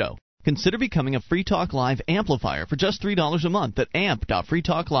hear this show, consider becoming a Free Talk Live amplifier for just $3 a month at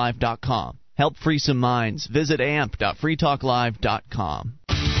amp.freetalklive.com. Help free some minds. Visit amp.freetalklive.com.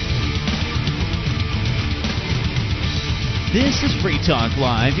 This is Free Talk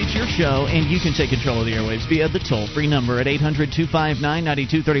Live. It's your show, and you can take control of the airwaves via the toll-free number at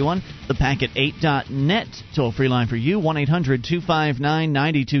 800-259-9231, the packet8.net toll-free line for you,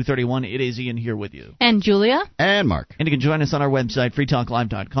 1-800-259-9231. It is Ian here with you. And Julia. And Mark. And you can join us on our website,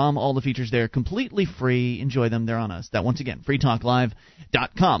 freetalklive.com. All the features there completely free. Enjoy them. They're on us. That, once again,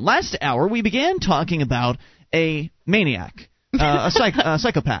 freetalklive.com. Last hour, we began talking about a maniac. A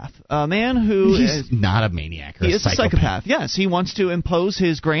psychopath, a man who he's not a maniac or he a is psychopath. a psychopath. Yes, he wants to impose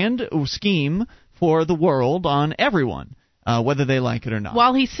his grand scheme for the world on everyone, whether they like it or not.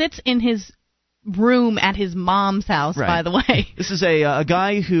 While he sits in his room at his mom's house, right. By the way. This is a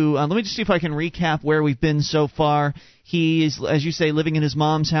guy who, let me just see if I can recap where we've been so far. He is, as you say, living in his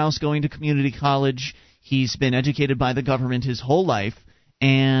mom's house, going to community college. He's been educated by the government his whole life,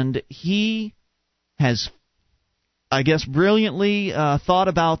 and he has, I guess, brilliantly thought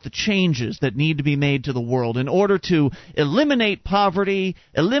about the changes that need to be made to the world in order to eliminate poverty,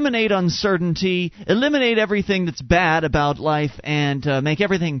 eliminate uncertainty, eliminate everything that's bad about life, and make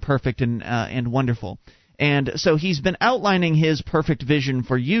everything perfect and wonderful. And so he's been outlining his perfect vision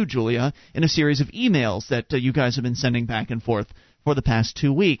for you, Julia, in a series of emails that you guys have been sending back and forth for the past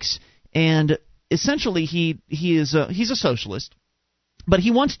 2 weeks. And essentially, he's a socialist. But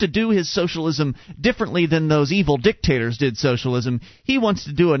he wants to do his socialism differently than those evil dictators did socialism. He wants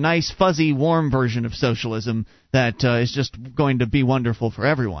to do a nice, fuzzy, warm version of socialism that is just going to be wonderful for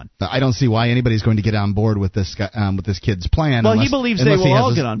everyone. I don't see why anybody's going to get on board with this kid's plan. Well, he believes they will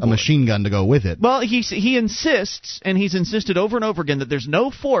all get on board. A machine gun to go with it. Well, he insists, and he's insisted over and over again, that there's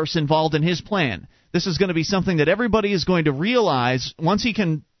no force involved in his plan. This is going to be something that everybody is going to realize once he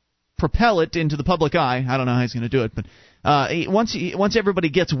can propel it into the public eye. I don't know how he's going to do it, but once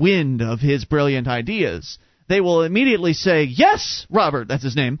everybody gets wind of his brilliant ideas, they will immediately say, yes, Robert, that's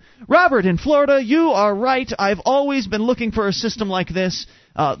his name, Robert in Florida, you are right. I've always been looking for a system like this.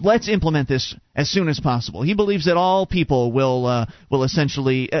 Let's implement this as soon as possible. He believes that all people will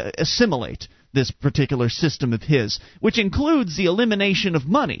essentially assimilate this particular system of his, which includes the elimination of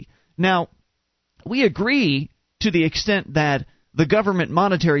money. Now, we agree to the extent that the government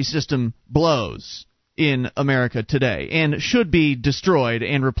monetary system blows in America today and should be destroyed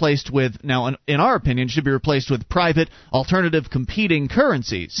and replaced with, now in our opinion, should be replaced with private, alternative, competing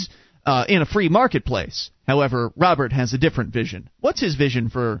currencies in a free marketplace. However, Robert has a different vision. What's his vision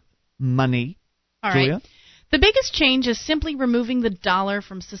for money, All Julia? right. The biggest change is simply removing the dollar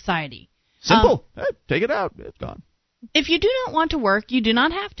from society. Simple. Hey, take it out. It's gone. If you do not want to work, you do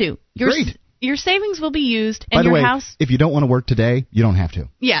not have to. Great. Your savings will be used, and By the your way, house... if you don't want to work today, you don't have to.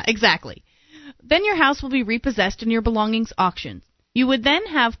 Yeah, exactly. Then your house will be repossessed and your belongings auctioned. You would then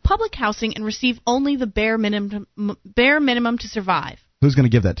have public housing and receive only the bare minimum to survive. Who's going to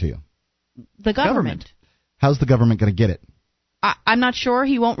give that to you? The government. How's the government going to get it? I'm not sure.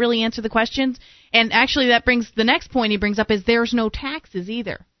 He won't really answer the questions. And actually, that brings the next point he brings up is there's no taxes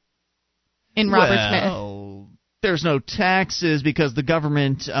either in Robert Smith. There's no taxes because the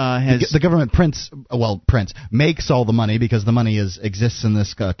government has... The government makes all the money because the money exists in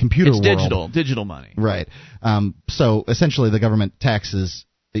this computer world. It's digital money. Right. So essentially the government taxes...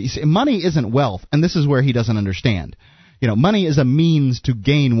 You see, money isn't wealth, and this is where he doesn't understand. Money is a means to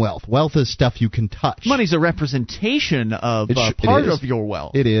gain wealth. Wealth is stuff you can touch. Money's a representation of part of your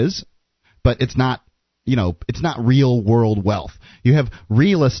wealth. It is, but it's not... it's not real world wealth. You have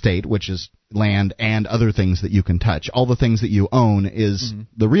real estate, which is land and other things that you can touch. All the things that you own is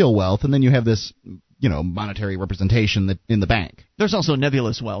the real wealth, and then you have this, monetary representation that in the bank. There's also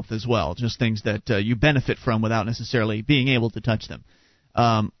nebulous wealth as well, just things that you benefit from without necessarily being able to touch them.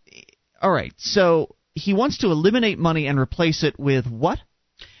 All right, so he wants to eliminate money and replace it with what?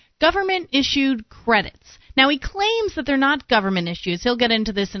 Government-issued credits. Now, he claims that they're not government issues. He'll get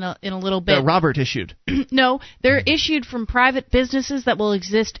into this in a little bit. They're Robert issued. No, they're issued from private businesses that will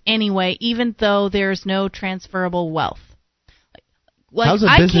exist anyway, even though there's no transferable wealth. How's a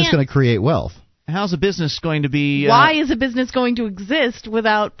business going to create wealth? How's a business going to be... Why is a business going to exist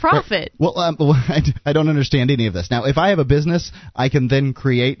without profit? Well, I don't understand any of this. Now, if I have a business, I can then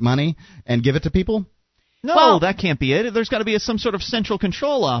create money and give it to people? No, that can't be it. There's got to be some sort of central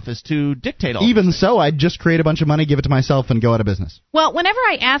control office to dictate all Even so, I'd just create a bunch of money, give it to myself, and go out of business. Well, whenever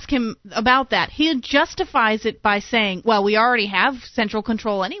I ask him about that, he justifies it by saying, well, we already have central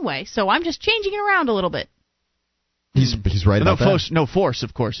control anyway, so I'm just changing it around a little bit. He's right about that. No force,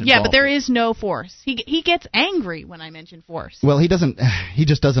 of course, involved. Yeah, but there is no force. He gets angry when I mention force. Well, he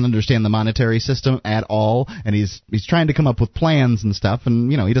just doesn't understand the monetary system at all, and he's trying to come up with plans and stuff, and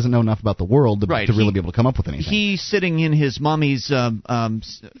he doesn't know enough about the world to really be able to come up with anything. He's sitting in his mommy's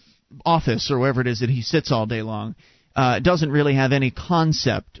office or wherever it is that he sits all day long. Doesn't really have any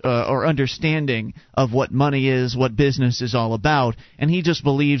concept or understanding of what money is, what business is all about, and he just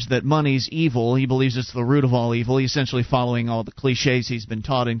believes that money's evil. He believes it's the root of all evil. He's essentially following all the cliches he's been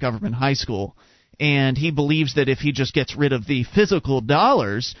taught in government high school, and he believes that if he just gets rid of the physical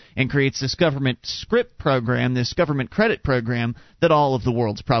dollars and creates this government script program, this government credit program, that all of the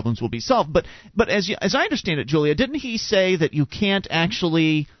world's problems will be solved. But as I understand it, Julia, didn't he say that you can't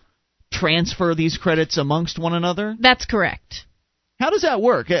actually transfer these credits amongst one another? That's correct. How does that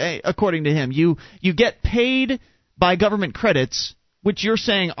work? According to him, you get paid by government credits, which you're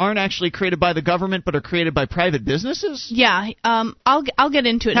saying aren't actually created by the government but are created by private businesses? Yeah, I'll get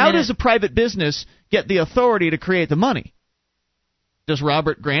into it. How does a private business get the authority to create the money? Does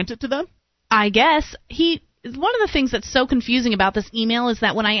Robert grant it to them? I guess one of the things that's so confusing about this email is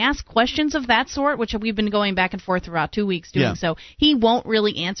that when I ask questions of that sort, which we've been going back and forth throughout 2 weeks doing so, he won't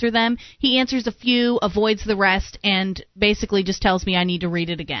really answer them. He answers a few, avoids the rest, and basically just tells me I need to read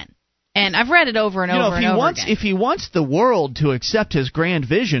it again. And I've read it over and over and over again. If he wants the world to accept his grand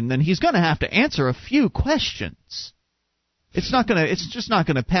vision, then he's going to have to answer a few questions. It's just not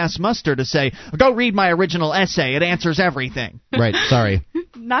going to pass muster to say, go read my original essay. It answers everything. Right, sorry.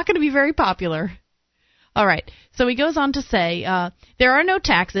 Not going to be very popular. All right, so he goes on to say, there are no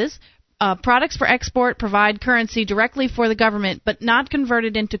taxes. Products for export provide currency directly for the government, but not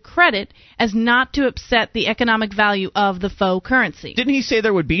converted into credit as not to upset the economic value of the faux currency. Didn't he say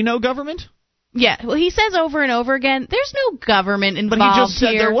there would be no government? Yeah, well, he says over and over again, there's no government involved here. But he just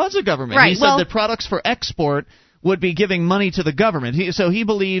said here. There was a government. Right, he said that products for export would be giving money to the government. So he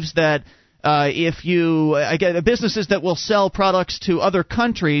believes that businesses that will sell products to other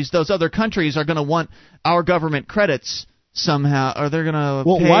countries, those other countries are going to want our government credits somehow, or they're going to.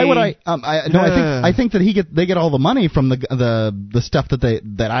 Well, why would I? I think that they get all the money from the stuff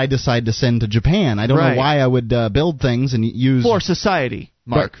that I decide to send to Japan. I don't know why I would build things and use for society.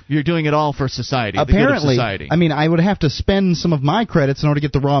 Mark, you're doing it all for society. Apparently, the good of society. I mean, I would have to spend some of my credits in order to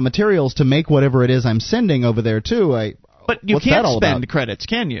get the raw materials to make whatever it is I'm sending over there too. But you can't spend credits,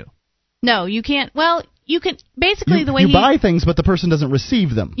 can you? No, you can't. Well, you can basically the way you buy things, but the person doesn't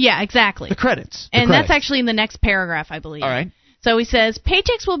receive them. Yeah, exactly. The credits. That's actually in the next paragraph, I believe. All right. So he says,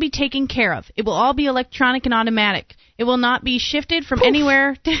 paychecks will be taken care of. It will all be electronic and automatic. It will not be shifted from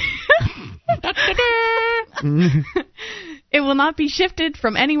anywhere. It will not be shifted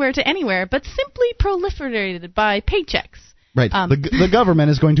from anywhere to anywhere, but simply proliferated by paychecks. Right. The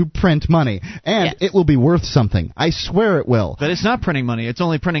government is going to print money, and it will be worth something. I swear it will. But it's not printing money. It's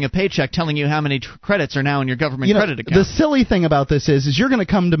only printing a paycheck telling you how many credits are now in your government credit account. The silly thing about this is you're going to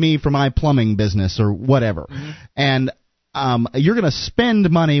come to me for my plumbing business or whatever, and you're going to spend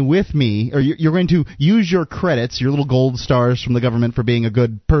money with me, or you're going to use your credits, your little gold stars from the government for being a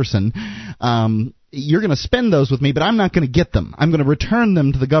good person. You're going to spend those with me, but I'm not going to get them. I'm going to return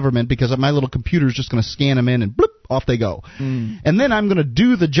them to the government because my little computer's just going to scan them in and bloop, off they go. And then I'm going to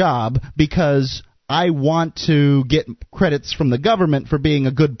do the job because I want to get credits from the government for being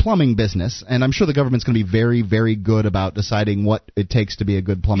a good plumbing business, and I'm sure the government's going to be very, very good about deciding what it takes to be a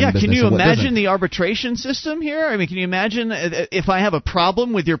good plumbing business. Yeah, can you imagine the arbitration system here? I mean, can you imagine if I have a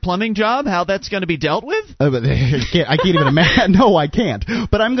problem with your plumbing job, how that's going to be dealt with? I can't even imagine. No, I can't.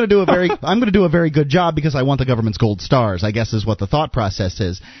 But I'm going to do a very good job because I want the government's gold stars, I guess is what the thought process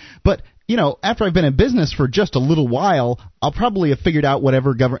is. But after I've been in business for just a little while, I'll probably have figured out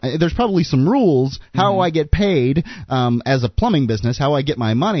whatever there's probably some rules, how I get paid as a plumbing business, how I get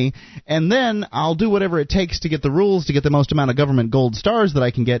my money, and then I'll do whatever it takes to get the rules to get the most amount of government gold stars that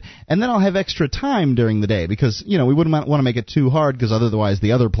I can get, and then I'll have extra time during the day because, we wouldn't want to make it too hard because otherwise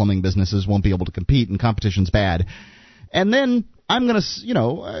the other plumbing businesses won't be able to compete and competition's bad. And then I'm going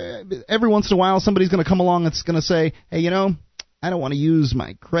to, every once in a while somebody's going to come along that's going to say, hey, I don't want to use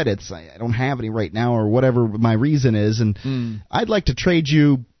my credits. I don't have any right now or whatever my reason is, and I'd like to trade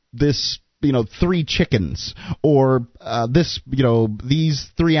you this 3 chickens, or these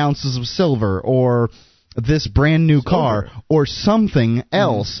 3 ounces of silver, or this brand new car, or something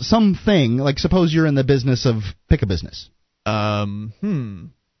else, something, like suppose you're in the business of, pick a business.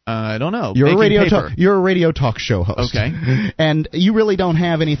 I don't know. You're a radio talk show host. Okay. And you really don't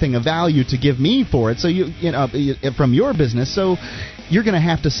have anything of value to give me for it. So from your business, so you're going to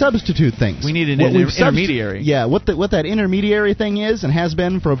have to substitute things. We need an intermediary. Yeah, what that intermediary thing is and has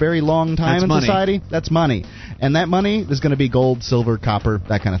been for a very long time in society, that's money. And that money is going to be gold, silver, copper,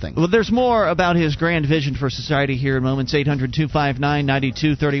 that kind of thing. Well, there's more about his grand vision for society here in moments.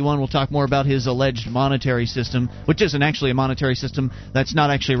 800-259-9231. We'll talk more about his alleged monetary system, which isn't actually a monetary system. That's not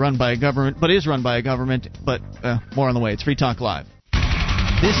actually run by a government, but is run by a government. But more on the way. It's Free Talk Live.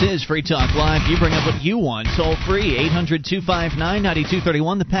 This is Free Talk Live. You bring up what you want. Toll free,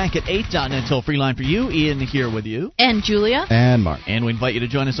 800-259-9231. The Packet 8.net toll free line for you. Ian here with you. And Julia. And Mark. And we invite you to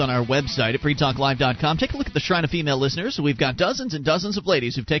join us on our website at freetalklive.com. Take a look at the Shrine of Female Listeners. We've got dozens and dozens of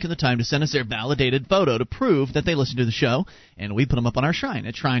ladies who've taken the time to send us their validated photo to prove that they listen to the show. And we put them up on our shrine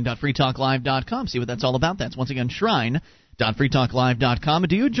at shrine.freetalklive.com. See what that's all about. That's once again shrine.freetalklive.com. And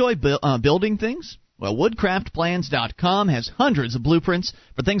do you enjoy building things? Well, woodcraftplans.com has hundreds of blueprints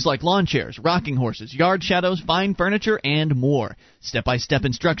for things like lawn chairs, rocking horses, yard shadows, fine furniture, and more. Step-by-step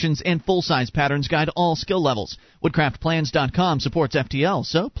instructions and full-size patterns guide all skill levels. Woodcraftplans.com supports FTL,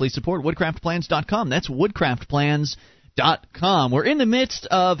 so please support woodcraftplans.com. That's woodcraftplans.com. We're in the midst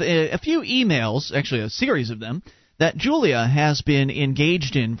of a few emails, actually a series of them, that Julia has been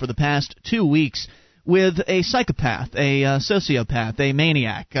engaged in for the past 2 weeks with a psychopath, a sociopath, a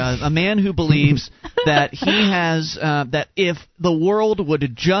maniac, a man who believes that he has that if the world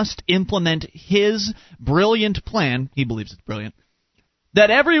would just implement his brilliant plan, he believes it's brilliant,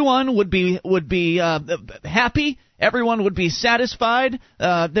 that everyone would be happy, everyone would be satisfied,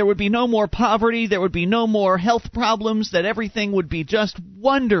 there would be no more poverty, there would be no more health problems, that everything would be just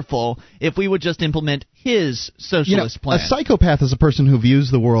wonderful if we would just implement his socialist plan. A psychopath is a person who views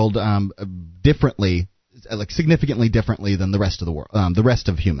the world differently, like significantly differently than the rest of the world, the rest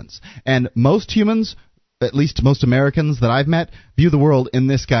of humans. And most humans, at least most Americans that I've met, view the world in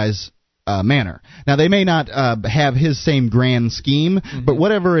this guy's manner. Now, they may not have his same grand scheme, but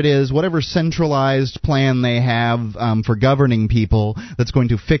whatever it is, whatever centralized plan they have for governing people that's going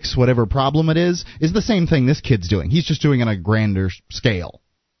to fix whatever problem it is the same thing this kid's doing. He's just doing it on a grander scale.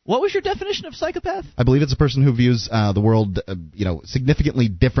 What was your definition of psychopath? I believe it's a person who views the world, significantly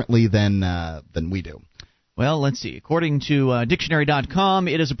differently than we do. Well, let's see. According to Dictionary.com,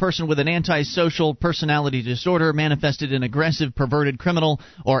 it is a person with an antisocial personality disorder manifested in aggressive, perverted, criminal,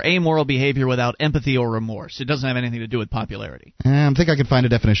 or amoral behavior without empathy or remorse. It doesn't have anything to do with popularity. I think I could find a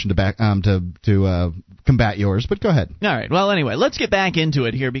definition to combat yours, but go ahead. All right. Well, anyway, let's get back into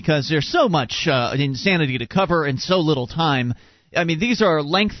it here because there's so much insanity to cover and so little time. I mean, these are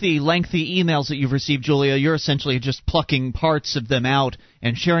lengthy emails that you've received, Julia. You're essentially just plucking parts of them out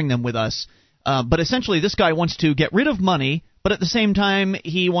and sharing them with us. But essentially, this guy wants to get rid of money, but at the same time,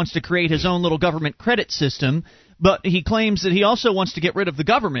 he wants to create his own little government credit system. But he claims that he also wants to get rid of the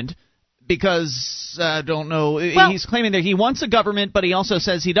government because, I don't know, he's claiming that he wants a government, but he also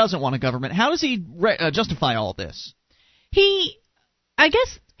says he doesn't want a government. How does he justify all of this?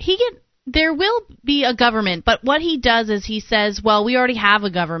 There will be a government, but what he does is he says, well, we already have a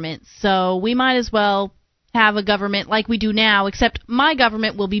government, so we might as well have a government like we do now, except my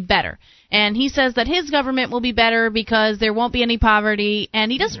government will be better. And he says that his government will be better because there won't be any poverty,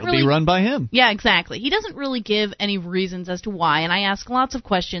 and he doesn't It'll be run by him. Yeah, exactly. He doesn't really give any reasons as to why, and I ask lots of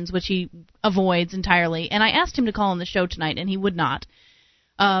questions, which he avoids entirely. And I asked him to call on the show tonight, and he would not.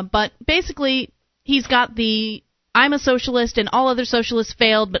 But basically, he's got the I'm a socialist and all other socialists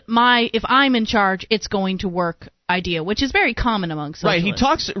failed, but if I'm in charge, it's going to work idea, which is very common among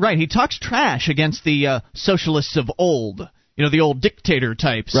socialists. He talks trash against the socialists of old. The old dictator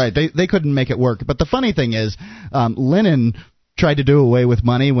types. Right, they couldn't make it work. But the funny thing is, Lenin tried to do away with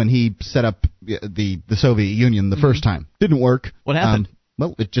money when he set up the Soviet Union the first time. Didn't work. What happened?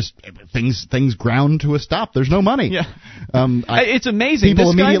 Well, it just things ground to a stop. There's no money. Yeah, it's amazing.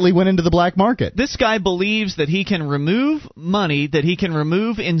 People immediately went into the black market. This guy believes that he can remove money, that he can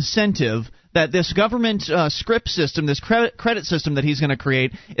remove incentive, that this government script system, this credit system that he's going to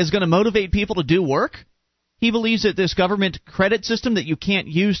create, is going to motivate people to do work. He believes that this government credit system that you can't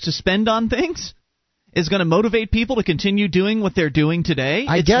use to spend on things is going to motivate people to continue doing what they're doing today.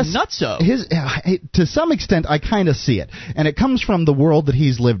 I guess nutso. To some extent, I kind of see it, and it comes from the world that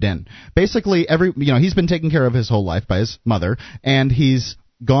he's lived in. Basically, he's been taken care of his whole life by his mother, and he's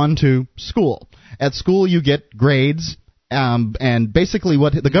gone to school. At school, you get grades, And basically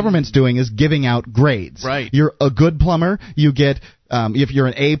what the government's doing is giving out grades. Right. You're a good plumber, you get, if you're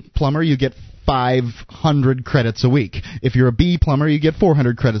an A plumber, you get 500 credits a week. If you're a B plumber, you get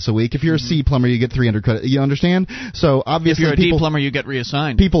 400 credits a week. If you're a C plumber, you get 300 credits. You understand? So obviously, if you're a D plumber, you get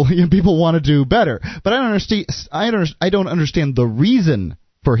reassigned. People want to do better, but I don't understand the reason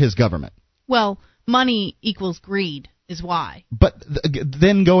for his government. Well, money equals greed is why. But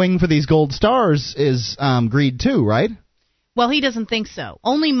then going for these gold stars is greed too, right? Well, he doesn't think so.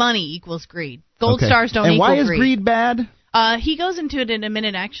 Only money equals greed. Gold stars don't equal equal greed. And why is greed. greed bad? He goes into it in a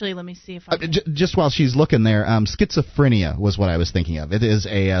minute, actually. Let me see if I can... Just while she's looking there, schizophrenia was what I was thinking of. It is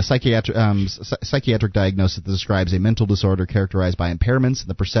a psychiatric diagnosis that describes a mental disorder characterized by impairments in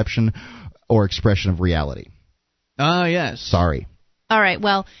the perception or expression of reality. Ah, yes. Sorry. All right,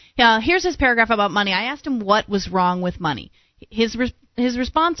 well, here's his paragraph about money. I asked him what was wrong with money. His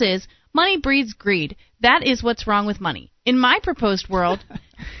response is, money breeds greed. That is what's wrong with money. In my proposed world...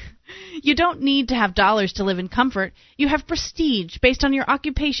 You don't need to have dollars to live in comfort. You have prestige based on your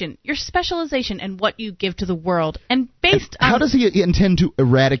occupation, your specialization, and what you give to the world. And based on... How does he intend to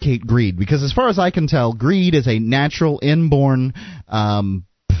eradicate greed? Because as far as I can tell, greed is a natural, inborn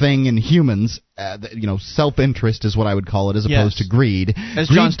thing in humans. Self-interest is what I would call it, as opposed to greed. As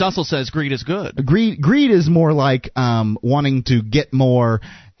John Stossel says, greed is good. Greed is more like wanting to get more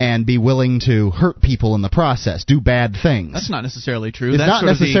and be willing to hurt people in the process, do bad things. That's not necessarily true. It's not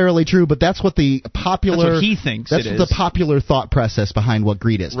necessarily true, but that's what the popular... That's what he thinks That's the popular thought process behind what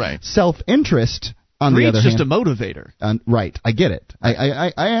greed is. Right. Self-interest, on the other hand... Greed's just a motivator. Right, I get it.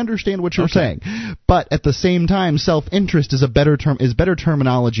 I understand what you're saying. But at the same time, self-interest is better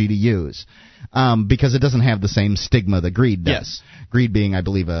terminology to use. Because it doesn't have the same stigma that greed does. Yes. Greed being, I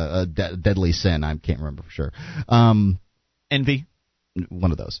believe, a deadly sin. I can't remember for sure. Envy.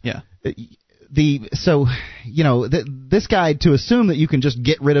 One of those. Yeah. This guy, to assume that you can just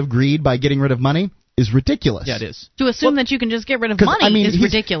get rid of greed by getting rid of money is ridiculous. Yeah, it is. To assume that you can just get rid of money is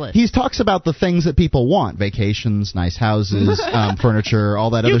ridiculous. He talks about the things that people want: vacations, nice houses, furniture,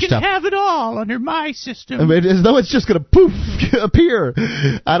 all that other stuff. You can have it all under my system. I mean, as though it's just going to poof appear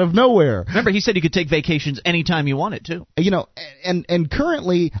out of nowhere. Remember, he said you could take vacations anytime you wanted to. And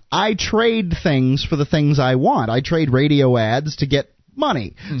currently I trade things for the things I want. I trade radio ads to get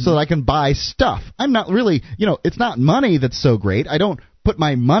money so that I can buy stuff. I'm not really, it's not money that's so great. I don't put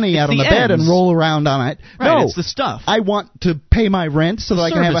my money out on the bed and roll around on it. Right, no, it's the stuff. I want to pay my rent so that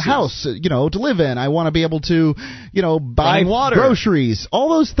I can have a house, to live in. I want to be able to, buy groceries. All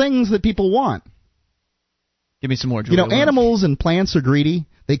those things that people want. Give me some more, Julia. Animals and plants are greedy.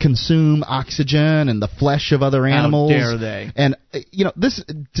 They consume oxygen and the flesh of other animals. How dare they? And, this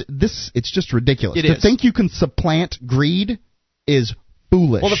it's just ridiculous. To think you can supplant greed is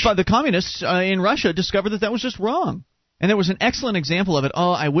foolish. Well, the communists in Russia discovered that was just wrong. And there was an excellent example of it.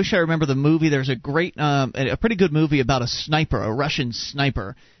 Oh, I wish I remember the movie. There's a great, a pretty good movie about a sniper, a Russian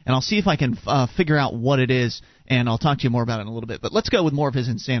sniper. And I'll see if I can figure out what it is, and I'll talk to you more about it in a little bit. But let's go with more of his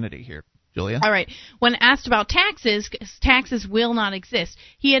insanity here. Julia? All right. When asked about taxes, taxes will not exist.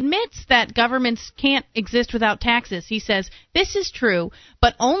 He admits that governments can't exist without taxes. He says, this is true,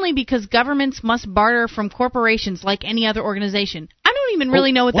 but only because governments must barter from corporations like any other organization. I don't even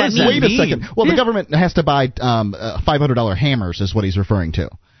really know what that means. Wait a second. Well, the government has to buy $500 hammers is what he's referring to.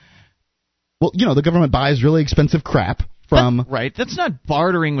 Well, the government buys really expensive crap. Right, that's not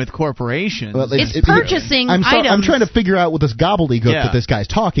bartering with corporations. Well, it's purchasing items. I'm trying to figure out what this gobbledygook that this guy's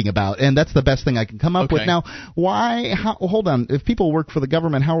talking about, and that's the best thing I can come up with. Now, hold on, if people work for the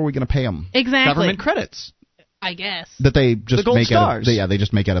government, how are we going to pay them? Exactly. Government credits. I guess. That they just gold make stars. they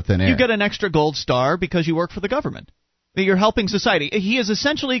just make out of thin air. You get an extra gold star because you work for the government. You're helping society. He is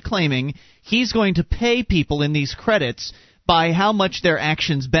essentially claiming he's going to pay people in these credits by how much their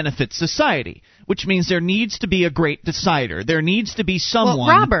actions benefit society, which means there needs to be a great decider. There needs to be someone,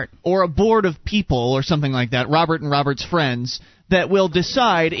 Robert, or a board of people or something like that, Robert and Robert's friends, that will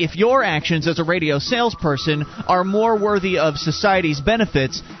decide if your actions as a radio salesperson are more worthy of society's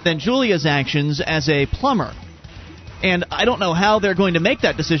benefits than Julia's actions as a plumber. And I don't know how they're going to make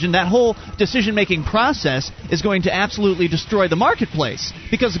that decision. That whole decision-making process is going to absolutely destroy the marketplace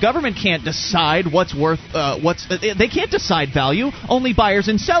because the government can't decide what's worth. They can't decide value. Only buyers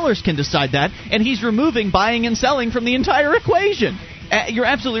and sellers can decide that. And he's removing buying and selling from the entire equation. You're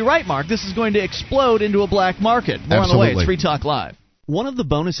absolutely right, Mark. This is going to explode into a black market. More on the way. It's Free Talk Live. One of the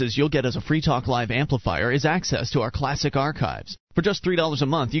bonuses you'll get as a Free Talk Live amplifier is access to our classic archives. For just $3 a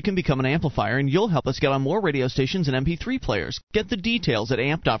month, you can become an amplifier, and you'll help us get on more radio stations and MP3 players. Get the details at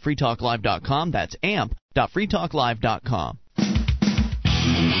amp.freetalklive.com. That's amp.freetalklive.com.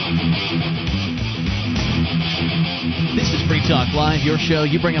 This Free Talk Live, your show.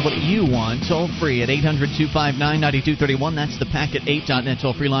 You bring up what you want. Toll free at 800-259-9231. That's the packet8.net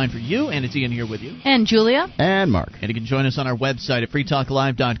toll free line for you. And it's Ian here with you. And Julia. And Mark. And you can join us on our website at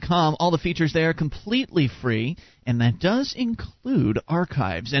freetalklive.com. All the features there are completely free. And that does include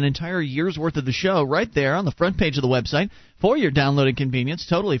archives, an entire year's worth of the show right there on the front page of the website for your downloading convenience,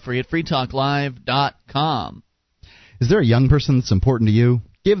 totally free at freetalklive.com. Is there a young person that's important to you?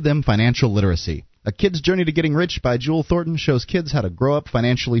 Give them financial literacy. A Kid's Journey to Getting Rich by Jewel Thornton shows kids how to grow up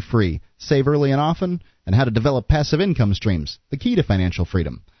financially free, save early and often, and how to develop passive income streams, the key to financial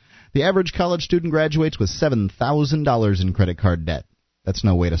freedom. The average college student graduates with $7,000 in credit card debt. That's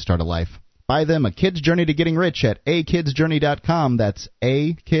no way to start a life. Buy them A Kid's Journey to Getting Rich at akidsjourney.com. That's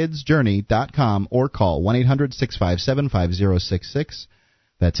akidsjourney.com, or call 1-800-657-5066.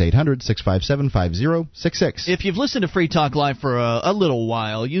 That's 800-657-5066. If you've listened to Free Talk Live for a little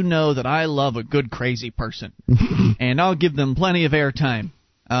while, you know that I love a good crazy person. And I'll give them plenty of airtime.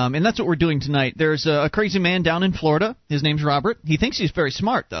 And that's what we're doing tonight. There's a crazy man down in Florida. His name's Robert. He thinks he's very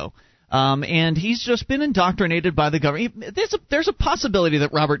smart, though. And he's just been indoctrinated by the government. There's a possibility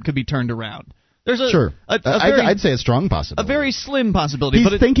that Robert could be turned around. Sure. I'd say a strong possibility. A very slim possibility.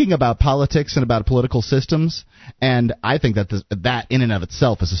 He's thinking about politics and about political systems, and I think that that in and of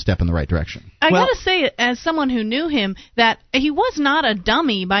itself is a step in the right direction. I gotta say, as someone who knew him, that he was not a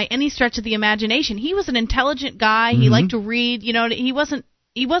dummy by any stretch of the imagination. He was an intelligent guy. He liked to read. You know, he wasn't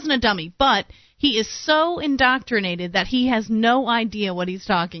a dummy, but he is so indoctrinated that he has no idea what he's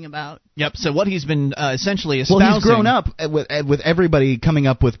talking about. Yep. So what he's been essentially espousing. Well, he's grown up with everybody coming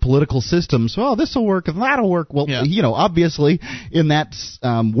up with political systems. Well, this will work and that'll work. Well, you know, obviously in that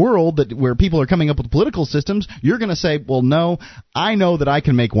world where people are coming up with political systems, you're going to say, well, no, I know that I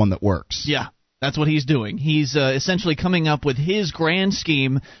can make one that works. Yeah. That's what he's doing. He's essentially coming up with his grand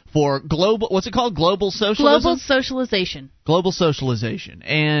scheme for global. What's it called? Global socialism. Global socialization. Global socialization,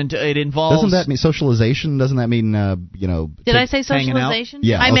 and it involves. Doesn't that mean socialization? Doesn't that mean Did I say socialization?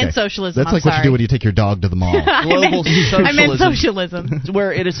 Yeah, I meant socialism. That's like what you do when you take your dog to the mall. Global socialism. I meant socialism.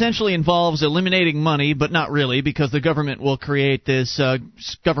 Where it essentially involves eliminating money, but not really, because the government will create this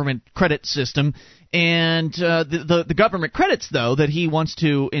government credit system. And the government credits, though, that he wants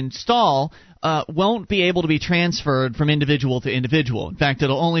to install won't be able to be transferred from individual to individual. In fact,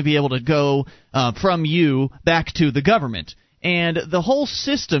 it'll only be able to go from you back to the government. And the whole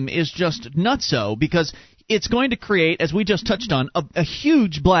system is just nutso because it's going to create, as we just touched on, a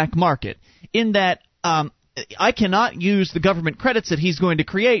huge black market in that I cannot use the government credits that he's going to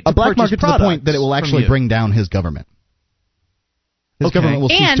create to black market to the point that it will actually bring down his government. His government will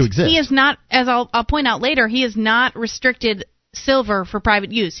cease to exist. And he is not, as I'll point out later, he is not restricted silver for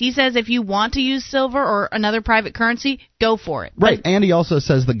private use. He says if you want to use silver or another private currency, go for it. Right, and he also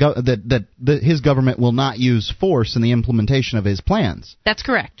says that his government will not use force in the implementation of his plans. That's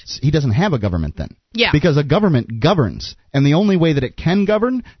correct. He doesn't have a government then. Yeah. Because a government governs, and the only way that it can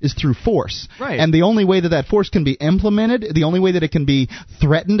govern is through force. Right. And the only way that force can be implemented, the only way that it can be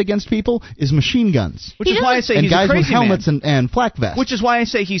threatened against people is machine guns. Which is why I say he's guys a crazy with helmets man. and flak vests. Which is why I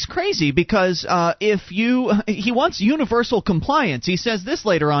say he's crazy, because he wants universal compliance. He says this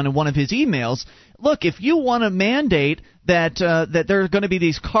later on in one of his emails. Look, if you want to mandate that there are going to be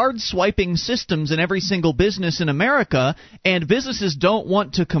these card swiping systems in every single business in America, and businesses don't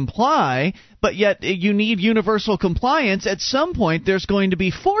want to comply, but yet you need universal compliance, at some point there's going to be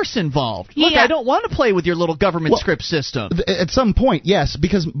force involved. Look, I don't want to play with your little government script system. At some point, yes,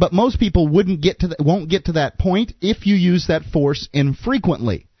 but most people won't get to that point if you use that force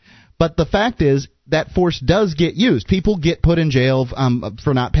infrequently. But the fact is, that force does get used. People get put in jail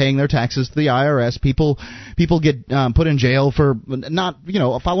for not paying their taxes to the IRS. People get put in jail for not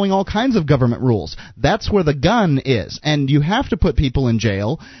following all kinds of government rules. That's where the gun is, and you have to put people in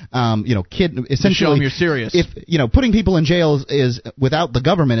jail. Essentially, to show them you're serious. If putting people in jail is without the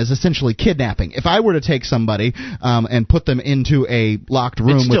government is essentially kidnapping. If I were to take somebody and put them into a locked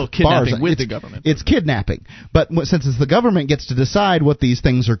room it's still with kidnapping bars, with the government. It's kidnapping. But since it's the government gets to decide what these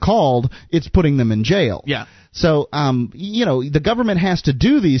things are called, it's putting them in jail. Yeah. So, the government has to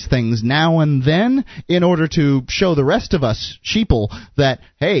do these things now and then in order to show the rest of us sheeple that,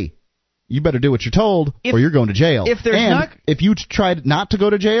 hey, you better do what you're told or you're going to jail. If you try not to go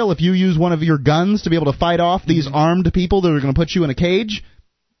to jail, if you use one of your guns to be able to fight off these armed people that are going to put you in a cage,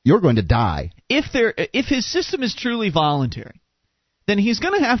 you're going to die. If his system is truly voluntary, then he's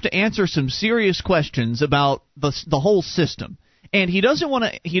going to have to answer some serious questions about the whole system. and he doesn't want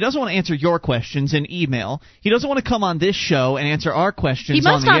to answer your questions in email. He doesn't want to come on this show and answer our questions on the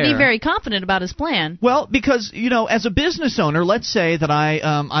air. He must not be very confident about his plan. Well, because as a business owner, let's say that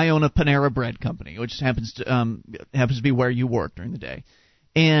I own a Panera Bread company, which happens to be where you work during the day.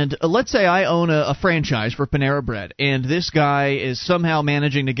 And let's say I own a franchise for Panera Bread, and this guy is somehow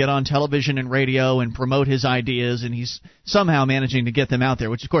managing to get on television and radio and promote his ideas, and he's somehow managing to get them out there,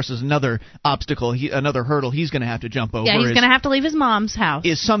 which, of course, is another obstacle, another hurdle he's going to have to jump over. Yeah, he's going to have to leave his mom's house.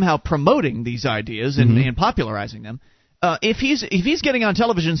 Is somehow promoting these ideas and popularizing them. If he's getting on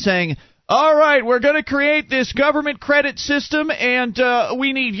television saying, all right, we're going to create this government credit system, and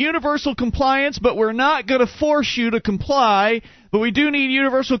we need universal compliance, but we're not going to force you to comply, but we do need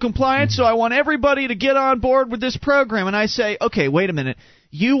universal compliance, so I want everybody to get on board with this program. And I say, okay, wait a minute.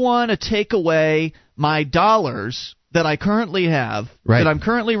 You want to take away my dollars that I currently have, that I'm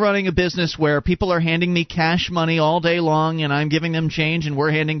currently running a business where people are handing me cash money all day long, and I'm giving them change, and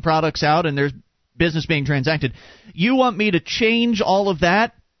we're handing products out, and there's business being transacted. You want me to change all of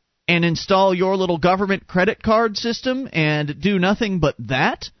that and install your little government credit card system and do nothing but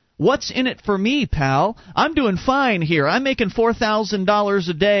that? What's in it for me, pal? I'm doing fine here. I'm making $4,000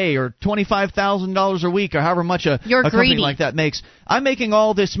 a day or $25,000 a week or however much a company like that makes. I'm making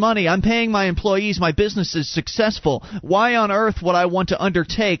all this money. I'm paying my employees. My business is successful. Why on earth would I want to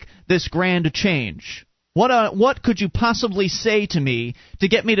undertake this grand change? What could you possibly say to me to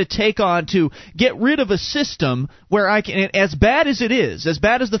get me to get rid of a system where I can, as bad as it is, as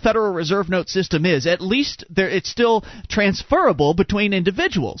bad as the Federal Reserve Note system is, at least it's still transferable between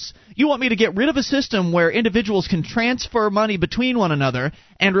individuals. You want me to get rid of a system where individuals can transfer money between one another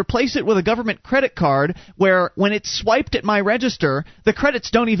and replace it with a government credit card where when it's swiped at my register, the credits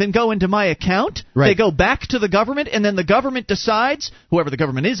don't even go into my account. Right. They go back to the government, and then the government decides, whoever the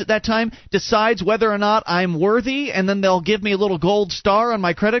government is at that time, decides whether or not I'm worthy, and then they'll give me a little gold star on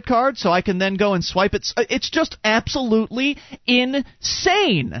my credit card so I can then go and swipe it. It's just absolutely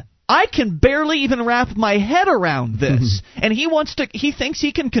insane. I can barely even wrap my head around this. And he thinks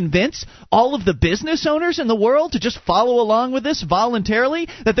he can convince all of the business owners in the world to just follow along with this voluntarily,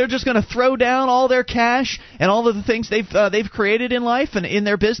 that they're just going to throw down all their cash and all of the things they've created in life and in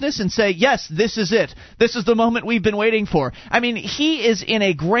their business and say, yes, this is it. This is the moment we've been waiting for. I mean, he is in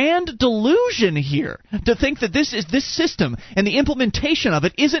a grand delusion here to think that this system and the implementation of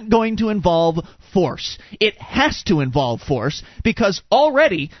it isn't going to involve force. It has to involve force because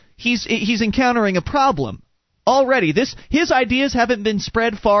already he's encountering a problem. Already, his ideas haven't been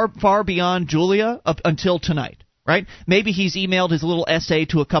spread far beyond Julia up until tonight, right? Maybe he's emailed his little essay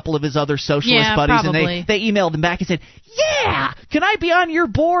to a couple of his other socialist buddies, probably. And they emailed him back and said, yeah, can I be on your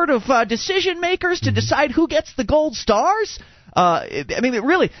board of decision makers to decide who gets the gold stars? I mean,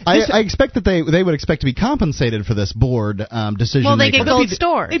 really. I expect that they would expect to be compensated for this board decision. Well, they maker. get gold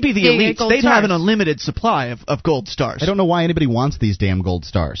stars. They'd be the elites. They'd have an unlimited supply of gold stars. I don't know why anybody wants these damn gold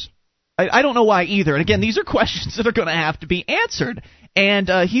stars. I don't know why either. And again, these are questions that are going to have to be answered. And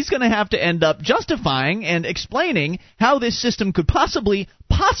he's going to have to end up justifying and explaining how this system could possibly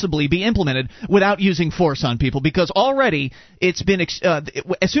be implemented without using force on people, because already it's been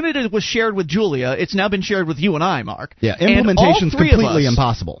as soon as it was shared with Julia, it's now been shared with you and I, Mark. Yeah, implementation's completely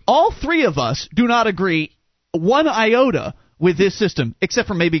impossible. All three of us do not agree one iota with this system, except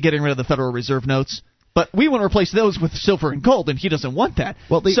for maybe getting rid of the Federal Reserve notes. But we want to replace those with silver and gold, and he doesn't want that.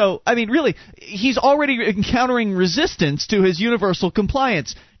 Well, so, I mean, really, he's already encountering resistance to his universal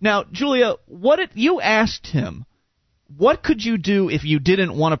compliance. Now, Julia, you asked him, what could you do if you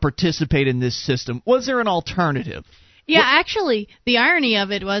didn't want to participate in this system? Was there an alternative? Yeah, actually, the irony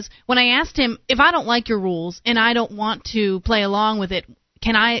of it was when I asked him, if I don't like your rules and I don't want to play along with it,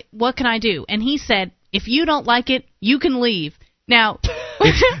 what can I do? And he said, if you don't like it, you can leave. Now,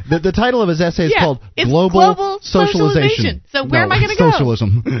 the title of his essay is called Global Socialization. So where am I going to go?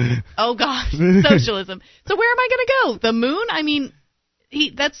 Socialism. Oh, gosh, socialism. So where am I going to go? The moon? I mean,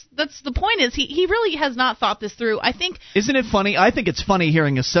 that's the point is he really has not thought this through. I think. Isn't it funny? I think it's funny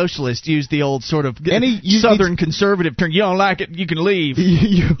hearing a socialist use the old sort of Southern conservative term. You don't like it, you can leave.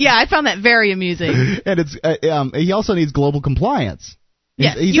 Yeah, I found that very amusing. And he also needs global compliance.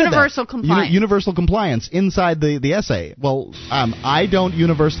 Yes, universal compliance. Universal compliance inside the essay. Well, I don't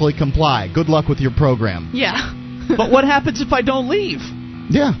universally comply. Good luck with your program. Yeah. But what happens if I don't leave?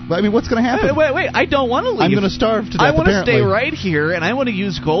 Yeah, I mean, what's going to happen? Wait, I don't want to leave. I'm going to starve to death, I want to stay right here, and I want to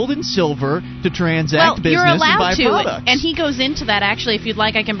use gold and silver to transact business and buy products. You're allowed to, and he goes into that, actually. If you'd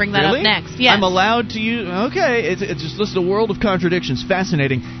like, I can bring that up next. Yes. I'm allowed to use... Okay, it's just a world of contradictions.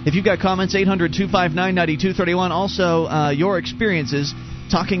 Fascinating. If you've got comments, 800-259-9231. Also, your experiences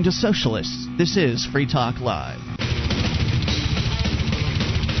talking to socialists. This is Free Talk Live.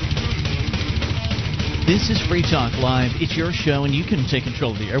 This is Free Talk Live. It's your show, and you can take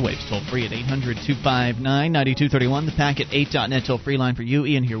control of the airwaves toll-free at 800-259-9231. The Packet 8.net toll-free line for you.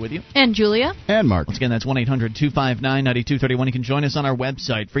 Ian here with you. And Julia. And Mark. Once again, that's 1-800-259-9231. You can join us on our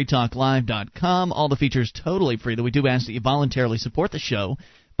website, freetalklive.com. All the features totally free, though we do ask that you voluntarily support the show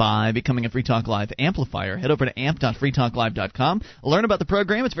by becoming a Free Talk Live amplifier. Head over to amp.freetalklive.com. Learn about the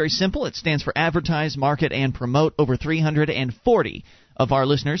program. It's very simple. It stands for Advertise, Market, and Promote. Over 340 of our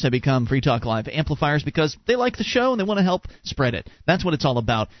listeners have become Free Talk Live amplifiers because they like the show and they want to help spread it. That's what it's all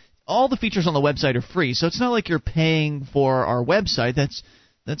about. All the features on the website are free, so it's not like you're paying for our website. That's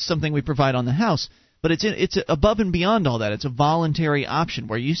something we provide on the house. But it's above and beyond all that. It's a voluntary option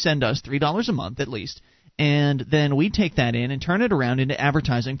where you send us $3 a month at least, and then we take that in and turn it around into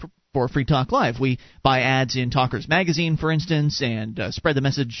advertising for Free Talk Live. We buy ads in Talkers Magazine, for instance, and spread the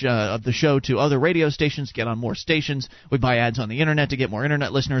message of the show to other radio stations, get on more stations. We buy ads on the Internet to get more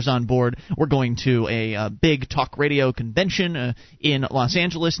Internet listeners on board. We're going to a big talk radio convention in Los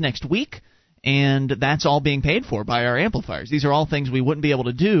Angeles next week, and that's all being paid for by our amplifiers. These are all things we wouldn't be able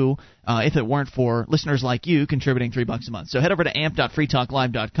to do if it weren't for listeners like you contributing $3 a month. So head over to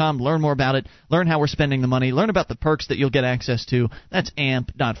amp.freetalklive.com, learn more about it, learn how we're spending the money, learn about the perks that you'll get access to. That's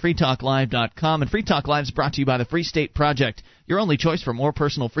amp.freetalklive.com. And Free Talk Live is brought to you by the Free State Project, your only choice for more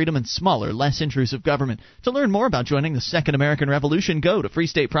personal freedom and smaller, less intrusive government. To learn more about joining the Second American Revolution, go to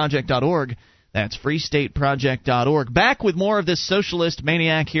freestateproject.org. That's freestateproject.org. Back with more of this socialist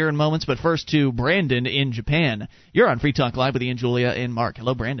maniac here in moments, but first to Brandon in Japan. You're on Free Talk Live with Ian, Julia, and Mark.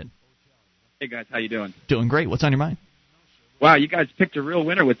 Hello, Brandon. Hey, guys. How you doing? Doing great. What's on your mind? Wow, you guys picked a real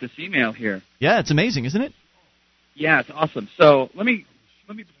winner with this email here. Yeah, it's amazing, isn't it? Yeah, it's awesome. So let me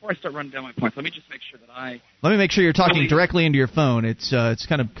before I start running down my points, let me just make sure that Let me make sure you're talking directly into your phone. It's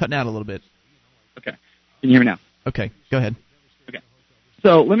kind of cutting out a little bit. Okay. Can you hear me now? Okay, go ahead. Okay.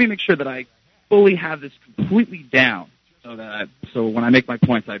 So let me make sure that I fully have this completely down, so when I make my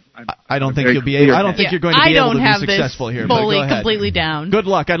points, I don't think you'll be able. I don't think you're going to be able to be successful here. Fully, but go ahead. completely down. Good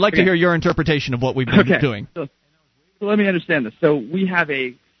luck. I'd like to hear your interpretation of what we've been doing. So let me understand this. So we have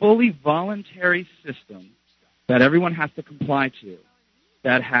a fully voluntary system that everyone has to comply to,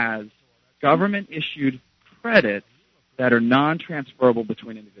 that has government-issued credits that are non-transferable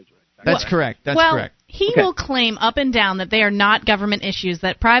between individuals. That's correct. That's correct. He will claim up and down that they are not government issues,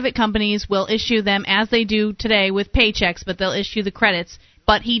 that private companies will issue them as they do today with paychecks, but they'll issue the credits.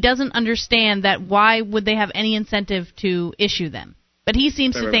 But he doesn't understand that why would they have any incentive to issue them. But he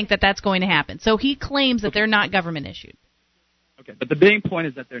seems to think that that's going to happen. So he claims that they're not government issued. Okay, but the main point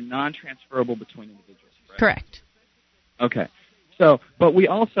is that they're non-transferable between individuals, correct? Correct. Okay. So, but we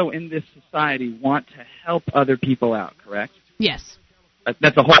also in this society want to help other people out, correct? Yes.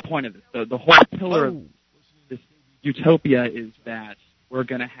 That's the whole point of this. The whole pillar of this utopia is that we're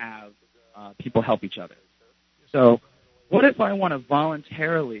going to have people help each other. So what if I want to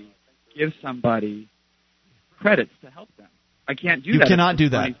voluntarily give somebody credits to help them? I can't do that. You cannot do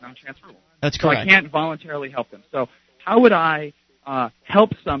that. Non-transferable. That's correct. So I can't voluntarily help them. So how would I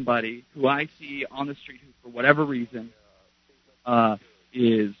help somebody who I see on the street who, for whatever reason,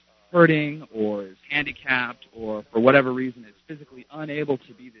 is hurting or is handicapped or for whatever reason is physically unable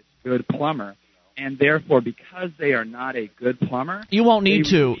to be this good plumber, and therefore because they are not a good plumber, you won't need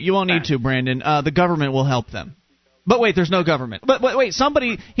to. You won't need to, Brandon. The government will help them. But wait, there's no government. But wait,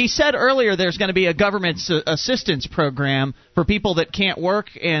 he said earlier there's going to be a government assistance program for people that can't work,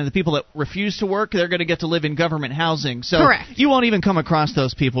 and the people that refuse to work, they're going to get to live in government housing. So correct. You won't even come across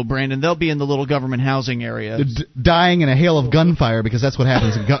those people, Brandon. They'll be in the little government housing area. Dying in a hail of gunfire because that's what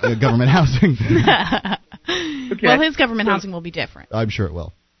happens in government housing. Okay. Well, his government housing will be different. I'm sure it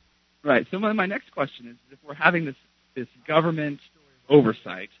will. Right. So my next question is, if we're having this government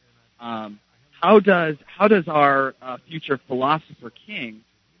oversight, how does our future philosopher king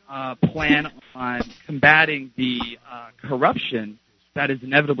plan on combating the corruption that is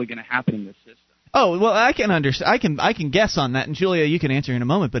inevitably going to happen in this system? Oh, well, I can understand. I can guess on that, and Julia, you can answer in a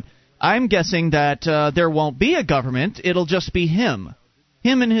moment. But I'm guessing that there won't be a government. It'll just be him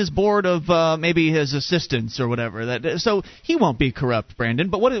and his board of maybe his assistants or whatever. So he won't be corrupt,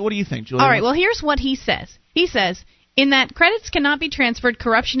 Brandon. But what do you think, Julia? All right. Well, here's what he says. He says, in that credits cannot be transferred,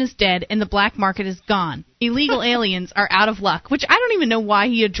 corruption is dead, and the black market is gone. Illegal aliens are out of luck, which I don't even know why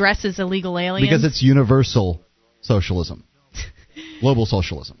he addresses illegal aliens. Because it's universal socialism, global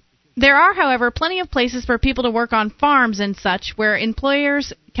socialism. There are, however, plenty of places for people to work on farms and such where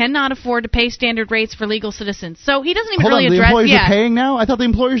employers cannot afford to pay standard rates for legal citizens. So he doesn't even really address... Hold on, the employers are paying now? I thought the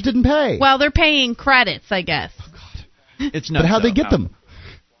employers didn't pay. Well, they're paying credits, I guess. Oh, God. It's nuts, but how'd they get them?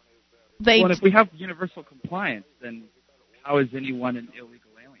 Well, if we have universal compliance, then how is anyone an illegal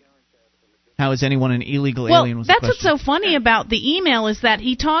alien? How is anyone an illegal alien? Was that's what's so funny about the email is that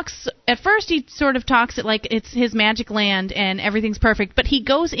he talks. At first, he sort of talks it like it's his magic land and everything's perfect, but he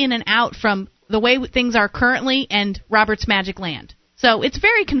goes in and out from the way things are currently and Robert's magic land. So it's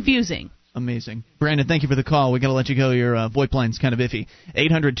very confusing. Amazing. Brandon, thank you for the call. We got to let you go. Your VoIP line's kind of iffy.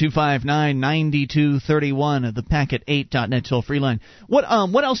 800-259-9231, the packet8.net toll-free line.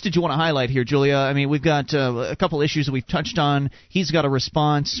 What else did you want to highlight here, Julia? I mean, we've got a couple issues that we've touched on. He's got a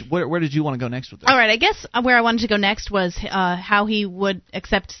response. Where did you want to go next with this? All right, I guess where I wanted to go next was how he would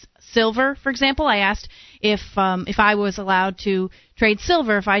accept silver, for example. I asked if I was allowed to trade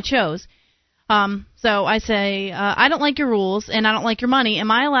silver if I chose. So I say, I don't like your rules and I don't like your money.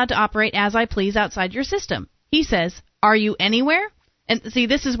 Am I allowed to operate as I please outside your system? He says, are you anywhere? And see,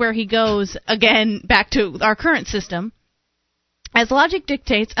 this is where he goes again back to our current system. As logic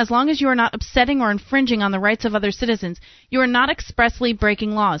dictates, as long as you are not upsetting or infringing on the rights of other citizens, you are not expressly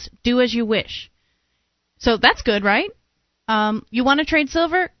breaking laws. Do as you wish. So that's good, right? You want to trade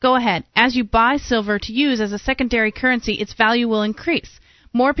silver? Go ahead. As you buy silver to use as a secondary currency, its value will increase.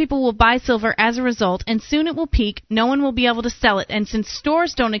 More people will buy silver as a result, and soon it will peak. No one will be able to sell it, and since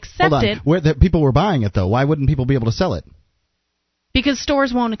stores don't accept it... Where the people were buying it, though, why wouldn't people be able to sell it? Because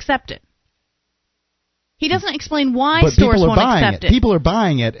stores won't accept it. He doesn't explain why stores won't accept it. People are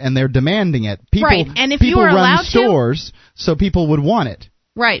buying it, and they're demanding it. Right, and if you are allowed to... People run stores, so people would want it.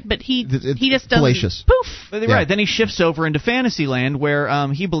 Right, but he just doesn't... Fallacious. Poof! Right, then he shifts over into Fantasyland, where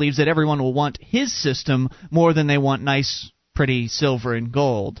he believes that everyone will want his system more than they want nice... pretty silver and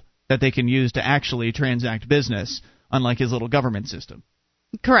gold that they can use to actually transact business, unlike his little government system.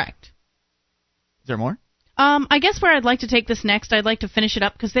 Correct. Is there more? I guess where I'd like to take this next, I'd like to finish it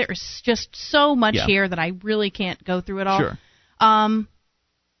up because there is just so much here that I really can't go through it all. Sure.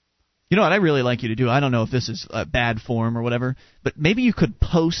 You know what I'd really like you to do? I don't know if this is bad form or whatever, but maybe you could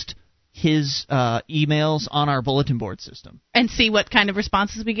post his emails on our bulletin board system. And see what kind of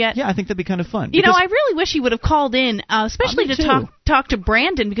responses we get? Yeah, I think that'd be kind of fun. You know, I really wish he would have called in, especially to talk to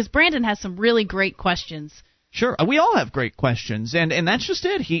Brandon, because Brandon has some really great questions. Sure. We all have great questions, and that's just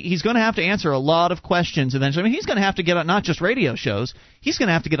it. He's going to have to answer a lot of questions eventually. I mean, he's going to have to get on not just radio shows. He's going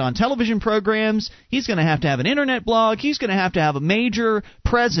to have to get on television programs. He's going to have an internet blog. He's going to have a major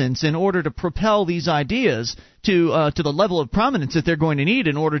presence in order to propel these ideas to the level of prominence that they're going to need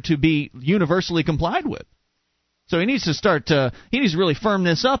in order to be universally complied with. So he needs to he needs to really firm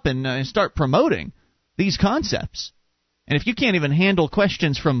this up and start promoting these concepts. And if you can't even handle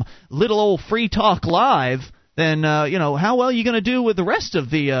questions from little old Free Talk Live, then how well are you going to do with the rest of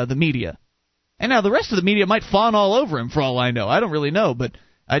the media? And now the rest of the media might fawn all over him for all I know. I don't really know, but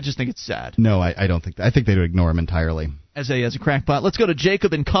I just think it's sad. No, I don't think that. I think they'd ignore him entirely. As a crackpot. Let's go to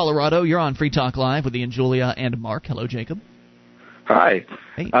Jacob in Colorado. You're on Free Talk Live with Ian, Julia, and Mark. Hello, Jacob. Hi.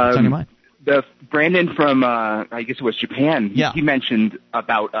 Hey, what's on your mind? Brandon from, I guess it was Japan, he mentioned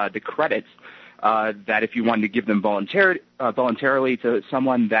about the credits, that if you wanted to give them voluntarily to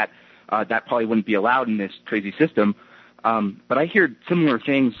someone that probably wouldn't be allowed in this crazy system. But I hear similar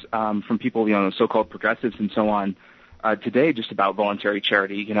things from people, so-called progressives and so on today just about voluntary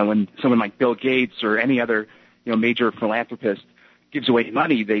charity. When someone like Bill Gates or any other major philanthropist gives away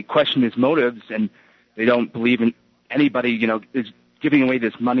money, they question his motives and they don't believe in anybody is giving away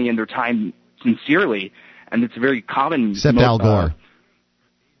this money and their time sincerely. And it's a very common... Except Al Gore.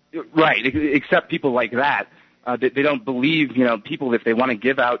 Right, except people like that. They don't believe, people, if they want to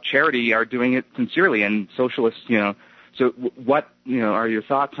give out charity, are doing it sincerely. And socialists, so what, are your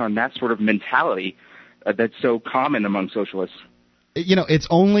thoughts on that sort of mentality that's so common among socialists? It's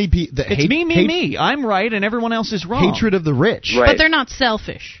only it's me. I'm right and everyone else is wrong. Hatred of the rich. Right. But they're not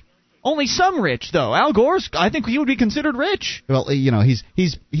selfish. Only some rich, though. Al Gore's, I think he would be considered rich. Well, he's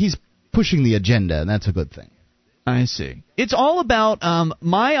pushing the agenda, and that's a good thing. I see. It's all about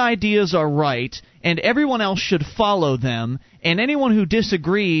my ideas are right, and everyone else should follow them, and anyone who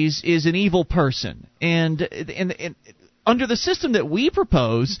disagrees is an evil person. And under the system that we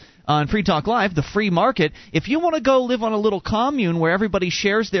propose on Free Talk Live, the free market, if you want to go live on a little commune where everybody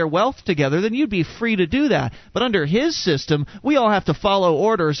shares their wealth together, then you'd be free to do that. But under his system, we all have to follow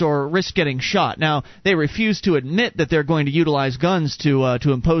orders or risk getting shot. Now, they refuse to admit that they're going to utilize guns to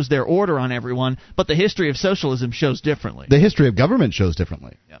impose their order on everyone, but the history of socialism shows differently. The history of government shows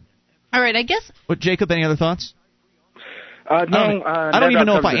differently. Yeah. All right, I guess... What, Jacob, any other thoughts? No. I don't even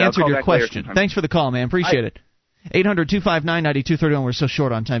know if I answered your question. Thanks for the call, man. Appreciate it. 800-259-9231. We're so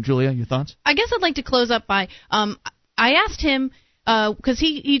short on time. Julia, your thoughts? I guess I'd like to close up by I asked him, because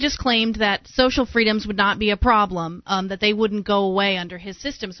he just claimed that social freedoms would not be a problem, that they wouldn't go away under his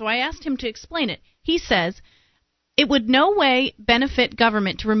system. So I asked him to explain it. He says, It would no way benefit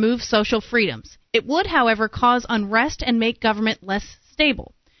government to remove social freedoms. It would, however, cause unrest and make government less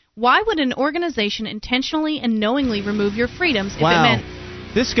stable. Why would an organization intentionally and knowingly remove your freedoms if it meant...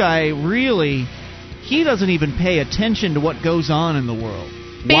 This guy really, he doesn't even pay attention to what goes on in the world.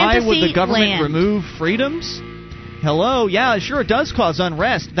 Why would the government remove freedoms? Hello, yeah, sure, it does cause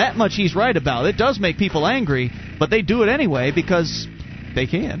unrest. That much he's right about. It does make people angry, but they do it anyway because they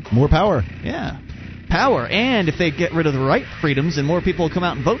can. More power. Yeah. Power. And if they get rid of the right freedoms, then more people will come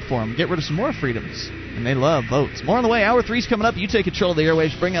out and vote for them. Get rid of some more freedoms. And they love votes. More on the way. Hour 3's coming up. You take control of the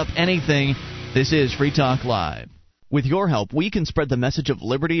airwaves. Bring up anything. This is Free Talk Live. With your help, we can spread the message of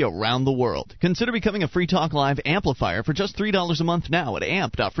liberty around the world. Consider becoming a Free Talk Live amplifier for just $3 a month now at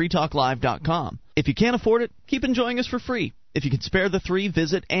amp.freetalklive.com. If you can't afford it, keep enjoying us for free. If you can spare the $3,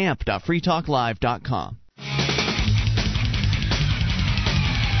 visit amp.freetalklive.com.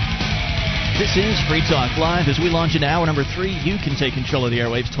 This is Free Talk Live. As we launch into hour number 3, you can take control of the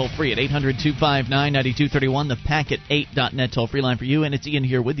airwaves toll-free at 800-259-9231, the packet8.net toll-free line for you, and it's Ian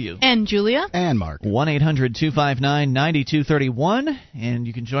here with you. And Julia. And Mark. 1-800-259-9231, and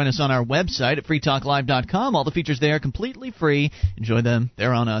you can join us on our website at freetalklive.com. All the features there are completely free. Enjoy them.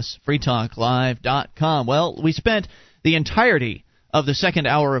 They're on us, freetalklive.com. Well, we spent the entirety of the second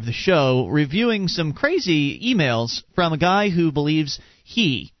hour of the show reviewing some crazy emails from a guy who believes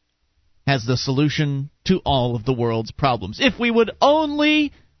he has the solution to all of the world's problems. If we would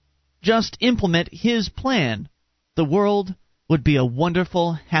only just implement his plan, the world would be a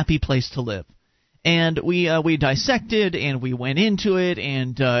wonderful, happy place to live. And we dissected and we went into it,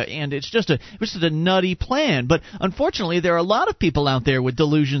 and it's just a nutty plan. But unfortunately, there are a lot of people out there with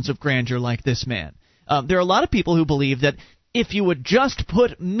delusions of grandeur like this man. There are a lot of people who believe that if you would just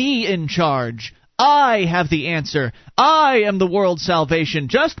put me in charge, I have the answer. I am the world's salvation.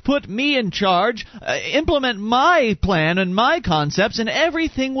 Just put me in charge, implement my plan and my concepts, and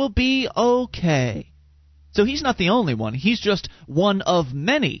everything will be okay. So he's not the only one. He's just one of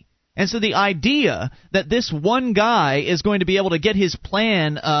many. And so the idea that this one guy is going to be able to get his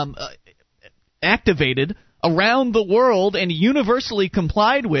plan activated around the world and universally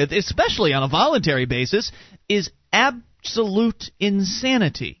complied with, especially on a voluntary basis, is absolute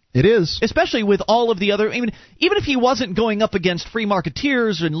insanity. It is. Especially with all of the other... even if he wasn't going up against free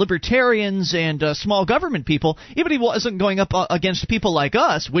marketeers and libertarians and small government people, even if he wasn't going up against people like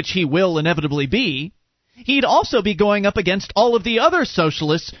us, which he will inevitably be, he'd also be going up against all of the other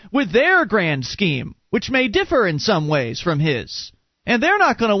socialists with their grand scheme, which may differ in some ways from his. And they're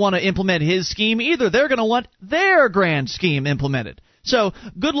not going to want to implement his scheme either. They're going to want their grand scheme implemented. So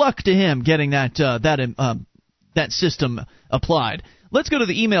good luck to him getting that system applied. Let's go to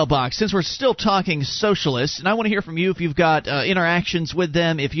the email box, since we're still talking socialists, and I want to hear from you if you've got interactions with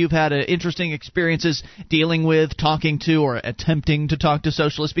them, if you've had interesting experiences dealing with, talking to, or attempting to talk to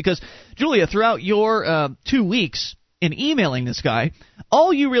socialists. Because, Julia, throughout your 2 weeks in emailing this guy,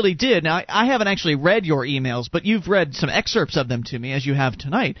 all you really did, now I haven't actually read your emails, but you've read some excerpts of them to me, as you have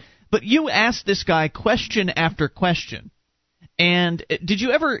tonight, but you asked this guy question after question. And did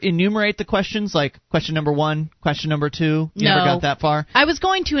you ever enumerate the questions, like question number 1, question number 2? You never got that far? I was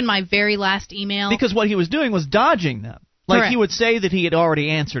going to in my very last email. Because what he was doing was dodging them. Like, correct. He would say that he had already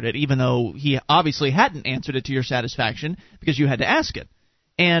answered it, even though he obviously hadn't answered it to your satisfaction, because you had to ask it.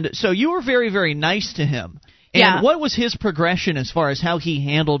 And so you were very, very nice to him. And what was his progression as far as how he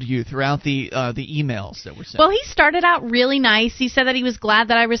handled you throughout the emails that were sent? Well, he started out really nice. He said that he was glad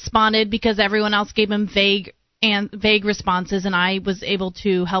that I responded because everyone else gave him vague responses, and I was able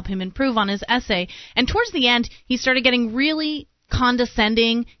to help him improve on his essay. And towards the end, he started getting really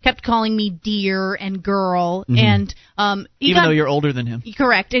condescending, kept calling me dear and girl, and even though you're older than him.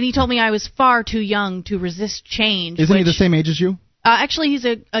 Correct, and he told me I was far too young to resist change. Isn't he the same age as you? Actually, he's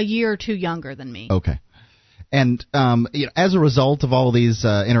a year or two younger than me. Okay. And as a result of all these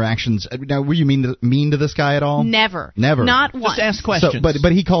interactions, now were you mean to this guy at all? Never. Not once. Just ask questions. So,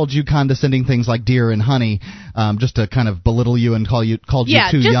 but he called you condescending things like dear and honey, just to kind of belittle you and called you too young.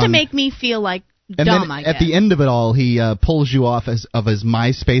 Yeah, just to make me feel like and dumb. Then I guess. At the end of it all, he pulls you off as his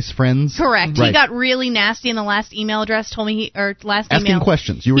MySpace friends. Correct. Right. He got really nasty in the last email address. Told me asking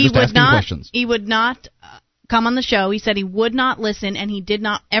questions. You were just asking questions. He would not come on the show. He said he would not listen, and he did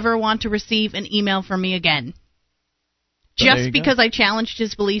not ever want to receive an email from me again. Just because I challenged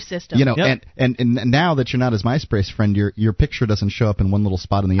his belief system. And now that you're not his MySpace friend, your picture doesn't show up in one little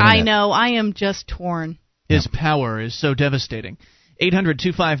spot on the internet. I know. I am just torn. His power is so devastating.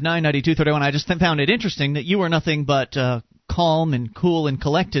 800-259-9231. I just found it interesting that you were nothing but calm and cool and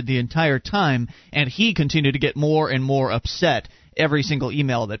collected the entire time, and he continued to get more and more upset every single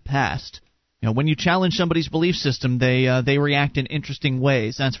email that passed. when you challenge somebody's belief system, they react in interesting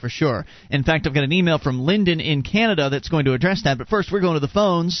ways, that's for sure. In fact, I've got an email from Lyndon in Canada that's going to address that. But first, we're going to the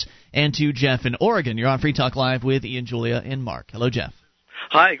phones and to Jeff in Oregon. You're on Free Talk Live with Ian, Julia, and Mark. Hello, Jeff.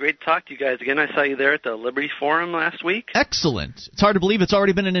 Hi, great to talk to you guys again. I saw you there at the Liberty Forum last week. Excellent. It's hard to believe it's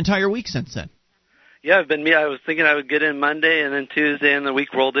already been an entire week since then. Yeah, I was thinking I would get in Monday, and then Tuesday, and the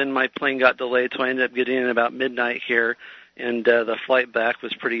week rolled in. My plane got delayed, so I ended up getting in about midnight here. And the flight back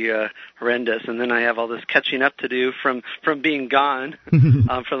was pretty horrendous. And then I have all this catching up to do from being gone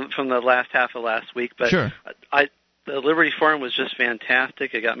from the last half of last week. But sure. The Liberty Forum was just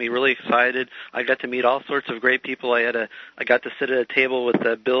fantastic. It got me really excited. I got to meet all sorts of great people. I got to sit at a table with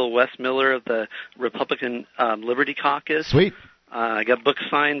Bill Westmiller of the Republican Liberty Caucus. Sweet. I got books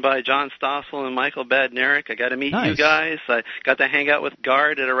signed by John Stossel and Michael Badnarik. I got to meet you guys. I got to hang out with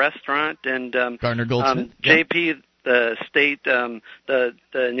Gard at a restaurant, and Gardner Goldsmith. JP, the state, the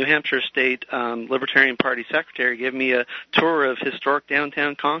New Hampshire State Libertarian Party secretary, gave me a tour of historic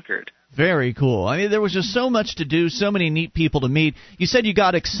downtown Concord. Very cool. I mean, there was just so much to do, so many neat people to meet. You said you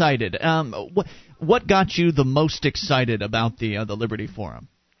got excited. What got you the most excited about the Liberty Forum?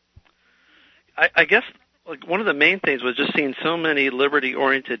 I guess one of the main things was just seeing so many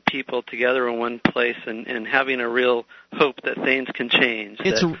liberty-oriented people together in one place and having a real hope that things can change.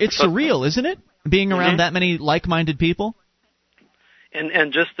 It's surreal, isn't it? Being around that many like-minded people?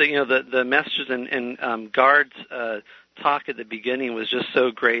 And just the messages and Gard's talk at the beginning was just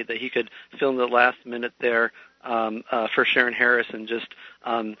so great that he could film the last minute there for Sharon Harris, and just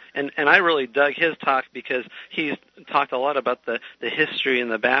and I really dug his talk because he's talked a lot about the history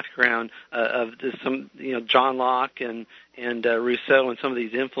and the background of some John Locke and Rousseau and some of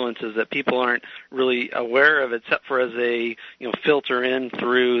these influences that people aren't really aware of, except for as they filter in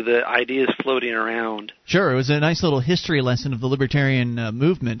through the ideas floating around. Sure, it was a nice little history lesson of the libertarian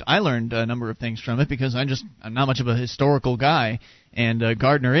movement. I learned a number of things from it because I'm not much of a historical guy, and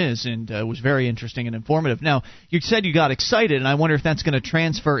Gardner is, and it was very interesting and informative. Now, you said you got excited, and I wonder if that's going to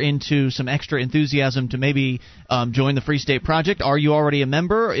transfer into some extra enthusiasm to maybe join the Free State Project. Are you already a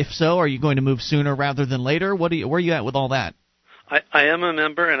member? If so, are you going to move sooner rather than later? Where are you at with all that? I am a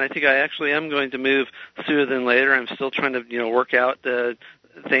member, and I think I actually am going to move sooner than later. I'm still trying to work out the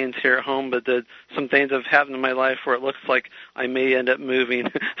things here at home, but some things have happened in my life where it looks like I may end up moving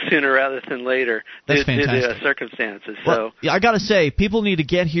sooner rather than later due to circumstances. Well, yeah, I got to say, people need to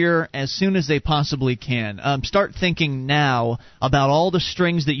get here as soon as they possibly can. Start thinking now about all the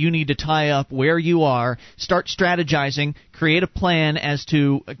strings that you need to tie up where you are. Start strategizing. Create a plan as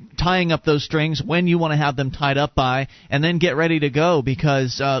to tying up those strings when you want to have them tied up by, and then get ready to go,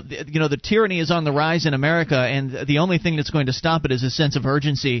 because the tyranny is on the rise in America, and the only thing that's going to stop it is a sense of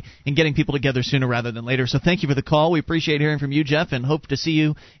urgency in getting people together sooner rather than later. So thank you for the call. We appreciate hearing from you, Jeff, and hope to see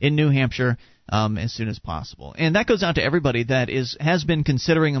you in New Hampshire as soon as possible. And that goes out to everybody that has been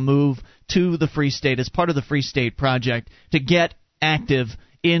considering a move to the Free State as part of the Free State Project to get active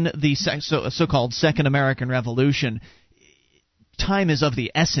in the so-called Second American Revolution. Time is of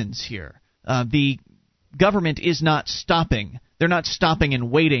the essence here. The government is not stopping. They're not stopping and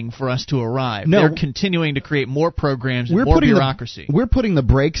waiting for us to arrive. No. They're continuing to create more programs and more bureaucracy. We're putting the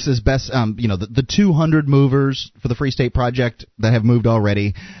brakes as best. The 200 movers for the Free State Project that have moved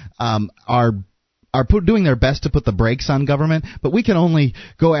already are doing their best to put the brakes on government, but we can only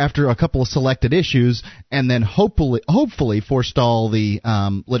go after a couple of selected issues and then hopefully forestall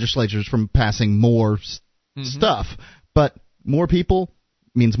the legislatures from passing more stuff. But more people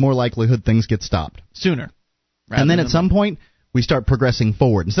means more likelihood things get stopped sooner. And then at some point, we start progressing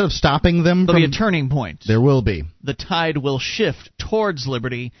forward. Instead of stopping them, there'll be a turning point. There will be. The tide will shift towards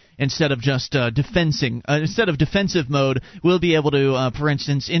liberty instead of just instead of defensive mode. We'll be able to, for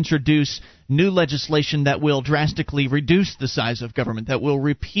instance, introduce new legislation that will drastically reduce the size of government, that will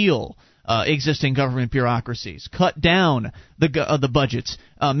repeal existing government bureaucracies, cut down the budgets,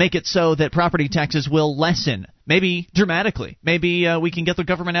 make it so that property taxes will lessen, maybe dramatically. Maybe we can get the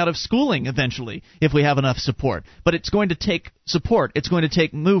government out of schooling eventually if we have enough support. But it's going to take support. It's going to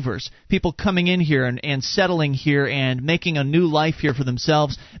take movers, people coming in here and settling here and making a new life here for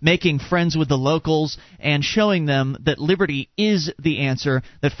themselves, making friends with the locals, and showing them that liberty is the answer,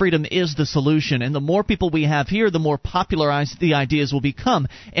 that freedom is the solution. And the more people we have here, the more popularized the ideas will become.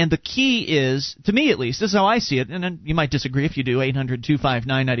 And the key is, to me at least, this is how I see it, and you might disagree if you do,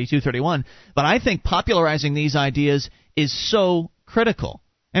 800-259-9231, but I think popularizing these ideas is so critical.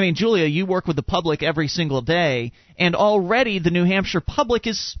 I mean, Julia, you work with the public every single day, and already the New Hampshire public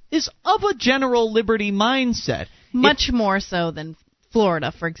is of a general liberty mindset. Much more so than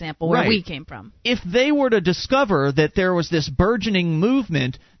Florida, for example, where we came from. If they were to discover that there was this burgeoning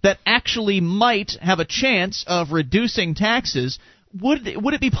movement that actually might have a chance of reducing taxes, would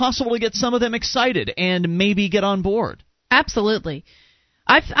it be possible to get some of them excited and maybe get on board? Absolutely.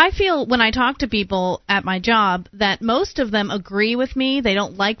 I feel when I talk to people at my job that most of them agree with me. They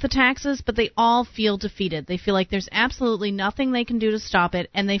don't like the taxes, but they all feel defeated. They feel like there's absolutely nothing they can do to stop it,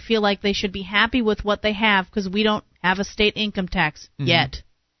 and they feel like they should be happy with what they have because we don't have a state income tax yet.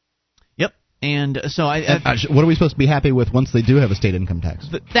 Yep. And so what are we supposed to be happy with once they do have a state income tax?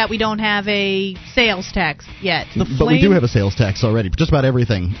 That we don't have a sales tax yet. But we do have a sales tax already, just about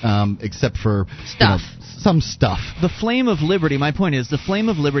everything except for stuff. Some stuff. The flame of liberty, my point is, the flame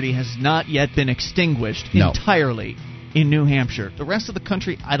of liberty has not yet been extinguished entirely in New Hampshire. The rest of the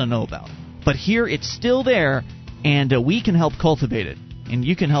country, I don't know about. But here, it's still there, and we can help cultivate it. And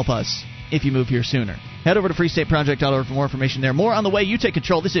you can help us if you move here sooner. Head over to freestateproject.org for more information there. More on the way. You take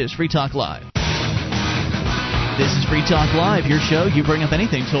control. This is Free Talk Live. This is Free Talk Live, your show. You bring up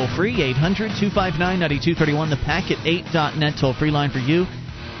anything toll-free, 800-259-9231, the packet8.net toll-free line for you.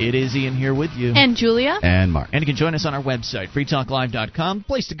 It is Ian here with you. And Julia. And Mark. And you can join us on our website, freetalklive.com.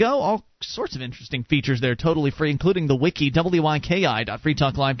 Place to go. All sorts of interesting features there, totally free, including the wiki,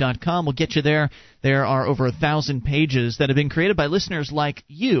 wyki.freetalklive.com. We'll get you there. There are over 1,000 pages that have been created by listeners like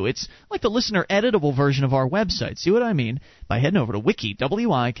you. It's like the listener-editable version of our website. See what I mean? By heading over to wiki,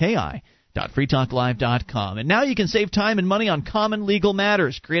 wyki.freetalklive.com. And now you can save time and money on common legal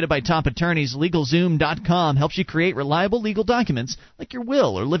matters. Created by top attorneys, LegalZoom.com helps you create reliable legal documents like your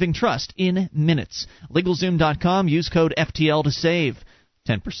will or living trust in minutes. LegalZoom.com, use code FTL to save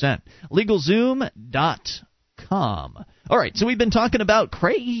 10%. LegalZoom.com. All right, so we've been talking about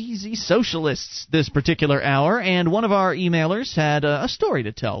crazy socialists this particular hour, and one of our emailers had a story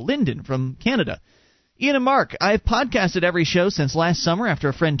to tell. Lyndon from Canada. Ian and Mark, I've podcasted every show since last summer after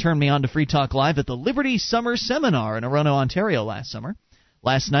a friend turned me on to Free Talk Live at the Liberty Summer Seminar in Orono, Ontario last summer.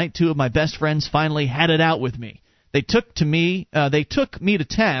 Last night, two of my best friends finally had it out with me. They took me to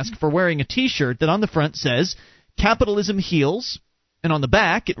task for wearing a T-shirt that on the front says, "Capitalism heals," and on the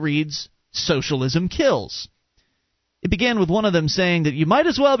back it reads, "Socialism kills." It began with one of them saying that you might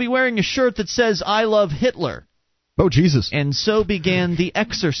as well be wearing a shirt that says, "I love Hitler." Oh, Jesus. And so began the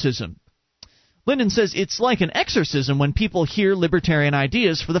exorcism. Lyndon says it's like an exorcism when people hear libertarian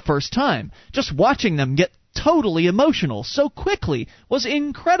ideas for the first time. Just watching them get totally emotional so quickly was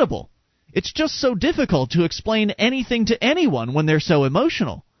incredible. It's just so difficult to explain anything to anyone when they're so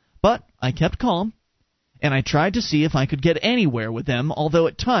emotional. But I kept calm, and I tried to see if I could get anywhere with them, although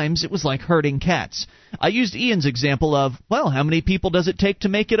at times it was like herding cats. I used Ian's example of, well, how many people does it take to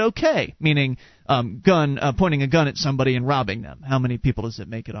make it okay? Meaning pointing a gun at somebody and robbing them. How many people does it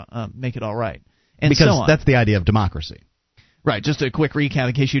make it all right? And because so on. That's the idea of democracy. Right, just a quick recap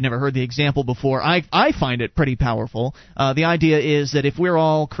in case you've never heard the example before. I find it pretty powerful. The idea is that if we're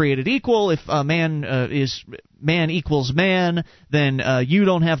all created equal, if man equals man, then you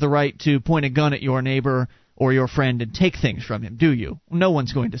don't have the right to point a gun at your neighbor or your friend and take things from him, do you? No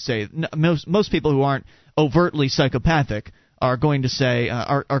one's going to say. Most people who aren't overtly psychopathic are going to say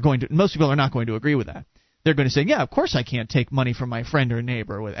most people are not going to agree with that. They're going to say, yeah, of course I can't take money from my friend or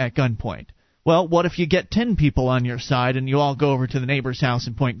neighbor at gunpoint. Well, what if you get 10 people on your side and you all go over to the neighbor's house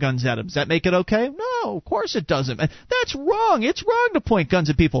and point guns at them? Does that make it okay? No, of course it doesn't. That's wrong. It's wrong to point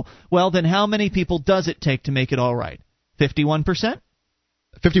guns at people. Well, then how many people does it take to make it all right? 51%?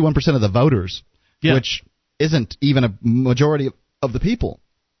 51% of the voters, which isn't even a majority of the people.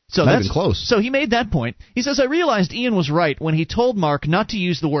 So not even close. So he made that point. He says, I realized Ian was right when he told Mark not to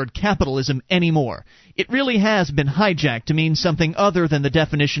use the word capitalism anymore. It really has been hijacked to mean something other than the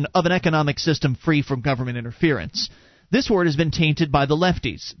definition of an economic system free from government interference. This word has been tainted by the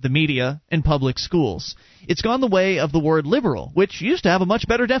lefties, the media, and public schools. It's gone the way of the word liberal, which used to have a much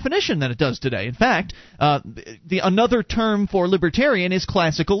better definition than it does today. In fact, another term for libertarian is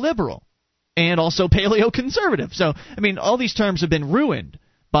classical liberal, and also paleoconservative. So, I mean, all these terms have been ruined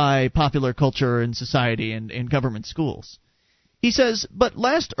by popular culture and society and government schools. He says,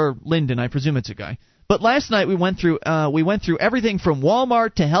 Lyndon, I presume it's a guy. But last night we went through everything from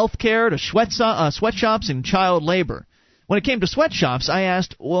Walmart to healthcare to sweatshops and child labor. When it came to sweatshops, I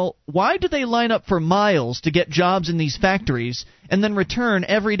asked, well, why do they line up for miles to get jobs in these factories and then return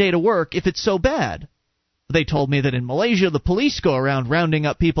every day to work if it's so bad? They told me that in Malaysia the police go around rounding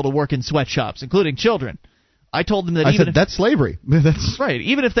up people to work in sweatshops, including children. I told them that that's slavery. That's right.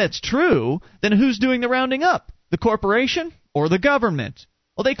 Even if that's true, then who's doing the rounding up? The corporation or the government?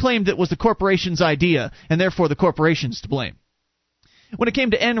 Well, they claimed it was the corporation's idea, and therefore the corporation's to blame. When it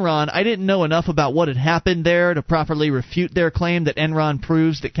came to Enron, I didn't know enough about what had happened there to properly refute their claim that Enron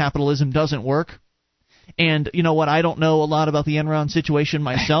proves that capitalism doesn't work. And you know what? I don't know a lot about the Enron situation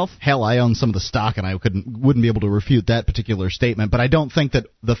myself. Hell, I own some of the stock, and I wouldn't be able to refute that particular statement. But I don't think that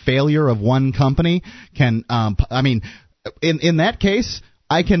the failure of one company can. In that case,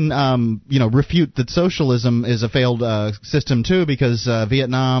 I can refute that socialism is a failed system too, because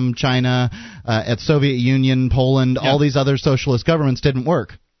Vietnam, China, at Soviet Union, Poland, all these other socialist governments didn't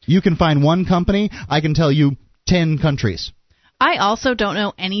work. You can find one company. I can tell you 10 countries. I also don't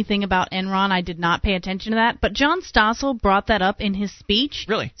know anything about Enron. I did not pay attention to that. But John Stossel brought that up in his speech.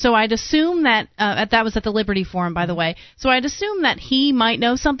 Really? So I'd assume that that was at the Liberty Forum, by the way. So I'd assume that he might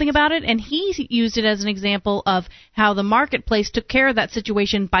know something about it, and he used it as an example of how the marketplace took care of that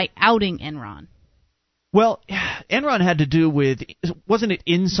situation by outing Enron. Well, Enron had to do with, wasn't it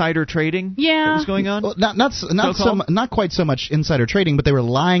insider trading that was going on? Well, not quite so much insider trading, but they were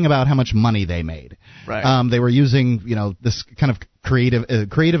lying about how much money they made. Right. They were using, this kind of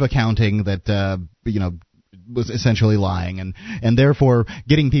creative accounting that, was essentially lying, and therefore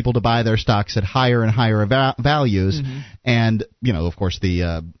getting people to buy their stocks at higher and higher values. Mm-hmm. And, of course,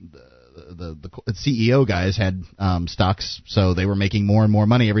 the CEO guys had stocks, so they were making more and more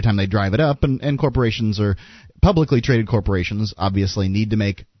money every time they drive it up, and corporations, or publicly traded corporations, obviously need to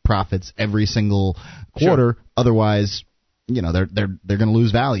make profits every single quarter. Sure. Otherwise, they're going to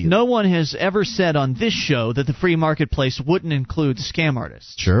lose value. No one has ever said on this show that the free marketplace wouldn't include scam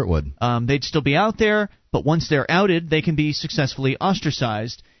artists. Sure it would. They'd still be out there, but once they're outed, they can be successfully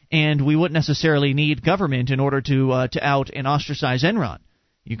ostracized, and we wouldn't necessarily need government in order to out and ostracize Enron.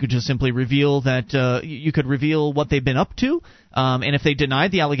 You could just simply reveal that you could reveal what they've been up to, and if they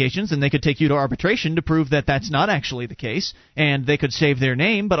denied the allegations, then they could take you to arbitration to prove that that's not actually the case, and they could save their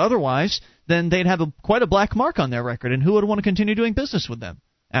name. But otherwise, then they'd have quite a black mark on their record, and who would want to continue doing business with them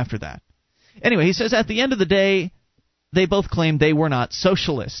after that? Anyway, he says at the end of the day, they both claimed they were not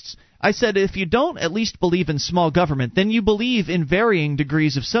socialists. I said, if you don't at least believe in small government, then you believe in varying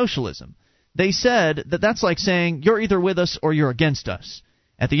degrees of socialism. They said that that's like saying you're either with us or you're against us.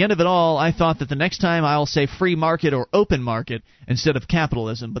 At the end of it all, I thought that the next time I'll say free market or open market instead of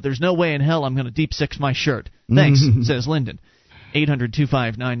capitalism, but there's no way in hell I'm going to deep six my shirt. Thanks, says Lyndon.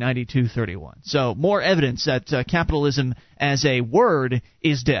 800-259-9231. So more evidence that capitalism as a word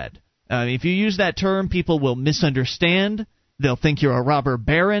is dead. If you use that term, people will misunderstand. They'll think you're a robber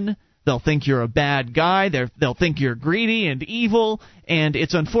baron. They'll think you're a bad guy. They'll think you're greedy and evil, and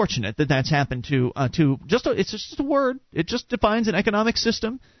it's unfortunate that that's happened to it's just a word. It just defines an economic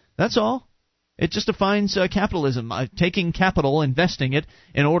system. That's all. It just defines capitalism, taking capital, investing it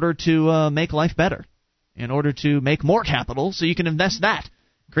in order to make life better, in order to make more capital so you can invest that,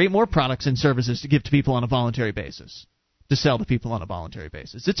 create more products and services to give to people on a voluntary basis, to sell to people on a voluntary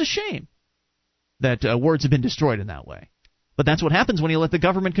basis. It's a shame that words have been destroyed in that way. But that's what happens when you let the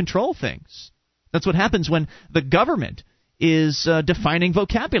government control things. That's what happens when the government is defining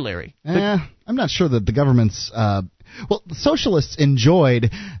vocabulary. I'm not sure that the government's... the socialists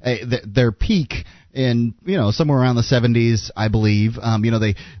enjoyed their peak in somewhere around the 70s, I believe.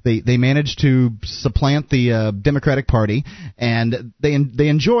 They managed to supplant the Democratic Party, and they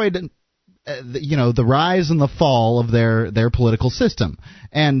enjoyed the rise and the fall of their political system.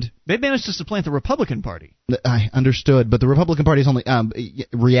 And they managed to supplant the Republican Party. I understood, but the Republican Party's only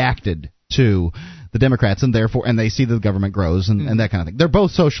reacted to the Democrats, and therefore, and they see that the government grows and that kind of thing. They're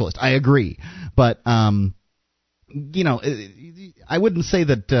both socialist, I agree, but I wouldn't say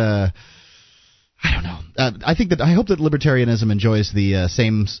that. I don't know. I hope that libertarianism enjoys the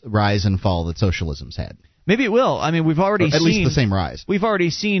same rise and fall that socialism's had. Maybe it will. I mean, we've already seen... At least the same rise. We've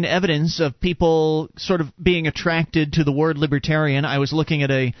already seen evidence of people sort of being attracted to the word libertarian. I was looking at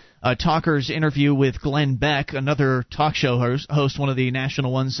a talker's interview with Glenn Beck, another talk show host, one of the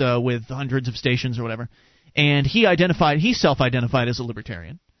national ones with hundreds of stations or whatever. And he self-identified as a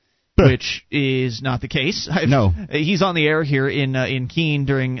libertarian, which is not the case. No. He's on the air here in Keene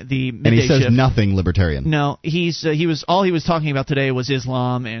during the midday shift. And he says shift. Nothing libertarian. No, he was talking about today was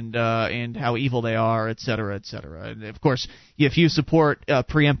Islam and how evil they are, et cetera, et cetera. And of course, if you support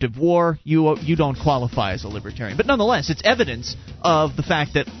preemptive war, you don't qualify as a libertarian. But nonetheless, it's evidence of the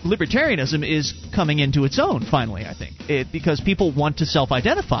fact that libertarianism is coming into its own. Finally, I think because people want to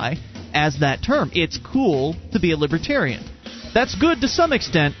self-identify as that term. It's cool to be a libertarian. That's good to some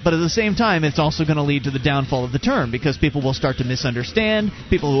extent, but at the same time, it's also going to lead to the downfall of the term because people will start to misunderstand.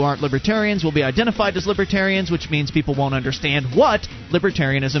 People who aren't libertarians will be identified as libertarians, which means people won't understand what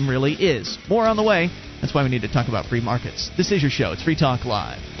libertarianism really is. More on the way. That's why we need to talk about free markets. This is your show. It's Free Talk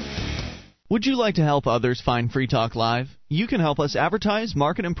Live. Would you like to help others find Free Talk Live? You can help us advertise,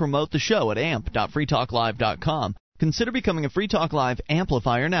 market, and promote the show at amp.freetalklive.com. Consider becoming a Free Talk Live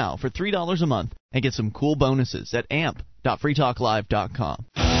amplifier now for $3 a month and get some cool bonuses at amp.freetalklive.com.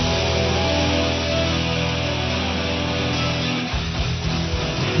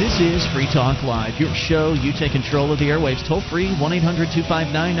 This is Free Talk Live, your show. You take control of the airwaves. Toll free,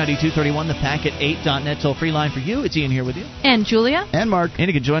 1-800-259-9231, the packet8.net toll free line for you. It's Ian here with you. And Julia. And Mark. And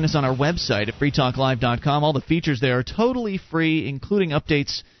you can join us on our website at freetalklive.com. All the features there are totally free, including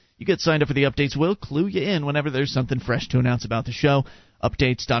updates. You get signed up for the updates. We'll clue you in whenever there's something fresh to announce about the show.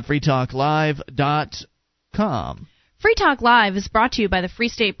 Updates.freetalklive.com. Free Talk Live is brought to you by the Free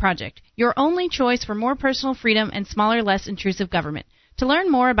State Project, your only choice for more personal freedom and smaller, less intrusive government. To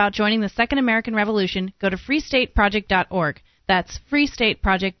learn more about joining the Second American Revolution, go to freestateproject.org. That's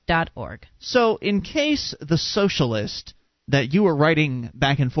freestateproject.org. So, in case the socialist that you were writing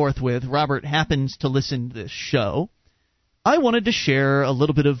back and forth with, Robert, happens to listen to this show, I wanted to share a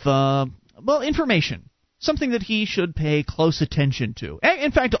little bit of, information, something that he should pay close attention to.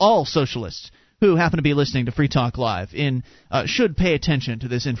 In fact, all socialists who happen to be listening to Free Talk Live should pay attention to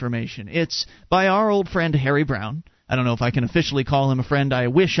this information. It's by our old friend Harry Brown. I don't know if I can officially call him a friend. I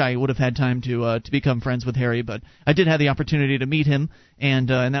wish I would have had time to become friends with Harry, but I did have the opportunity to meet him, and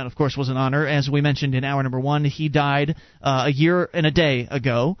that, of course, was an honor. As we mentioned in hour number 1, he died a year and a day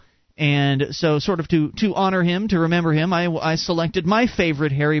ago, and so sort of to honor him, to remember him, I selected my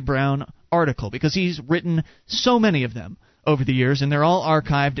favorite Harry Brown article, because he's written so many of them over the years, and they're all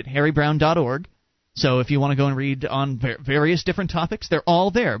archived at harrybrown.org. So if you want to go and read on various different topics, they're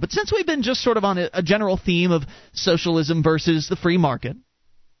all there. But since we've been just sort of on a general theme of socialism versus the free market,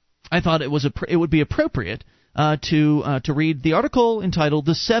 I thought it would be appropriate to read the article entitled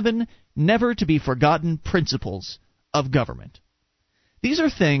 "The 7 Never to Be Forgotten Principles of Government." These are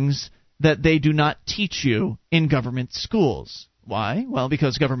things that they do not teach you in government schools. Why? Well,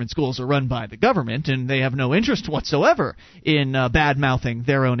 because government schools are run by the government, and they have no interest whatsoever in bad-mouthing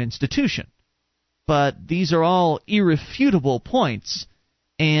their own institution. But these are all irrefutable points,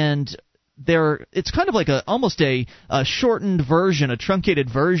 and it's kind of like almost a shortened version, a truncated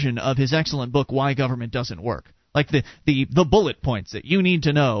version of his excellent book, Why Government Doesn't Work, like the bullet points that you need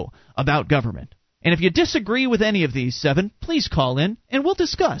to know about government. And if you disagree with any of these 7, please call in, and we'll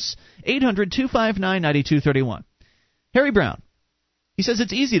discuss. 800-259-9231. Harry Brown. He says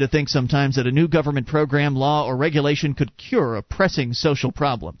it's easy to think sometimes that a new government program, law, or regulation could cure a pressing social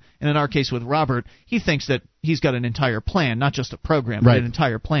problem. And in our case with Robert, he thinks that he's got an entire plan, not just a program, but an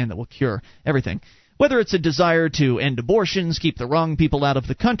entire plan that will cure everything. Whether it's a desire to end abortions, keep the wrong people out of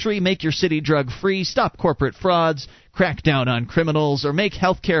the country, make your city drug-free, stop corporate frauds, crack down on criminals, or make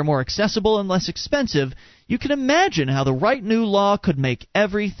health care more accessible and less expensive, you can imagine how the right new law could make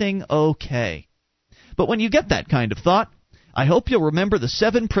everything okay. But when you get that kind of thought, I hope you'll remember the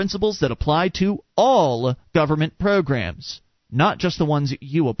 7 principles that apply to all government programs, not just the ones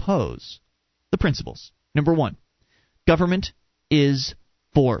you oppose. The principles. Number 1, government is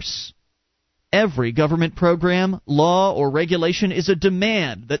force. Every government program, law, or regulation is a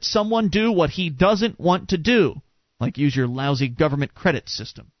demand that someone do what he doesn't want to do, like use your lousy government credit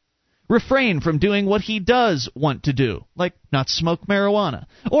system. Refrain from doing what he does want to do, like not smoke marijuana,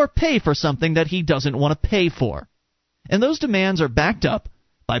 or pay for something that he doesn't want to pay for. And those demands are backed up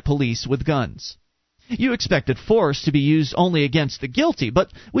by police with guns. You expected force to be used only against the guilty,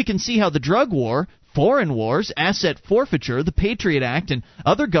 but we can see how the drug war, foreign wars, asset forfeiture, the Patriot Act, and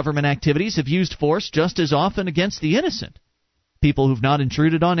other government activities have used force just as often against the innocent, people who've not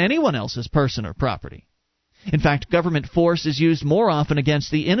intruded on anyone else's person or property. In fact, government force is used more often against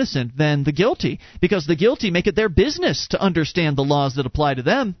the innocent than the guilty, because the guilty make it their business to understand the laws that apply to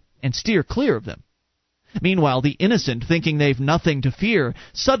them and steer clear of them. Meanwhile, the innocent, thinking they've nothing to fear,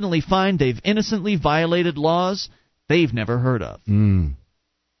 suddenly find they've innocently violated laws they've never heard of.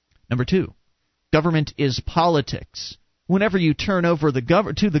 Number 2, government is politics. Whenever you turn over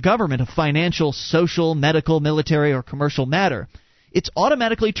to the government a financial, social, medical, military, or commercial matter, it's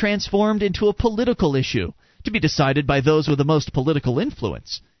automatically transformed into a political issue to be decided by those with the most political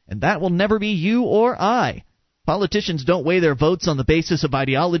influence, and that will never be you or I. Politicians don't weigh their votes on the basis of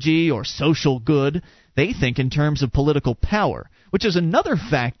ideology or social good. They think in terms of political power, which is another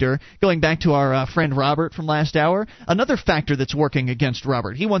factor, going back to our friend Robert from last hour, another factor that's working against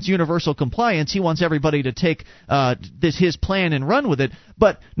Robert. He wants universal compliance. He wants everybody to take his plan and run with it.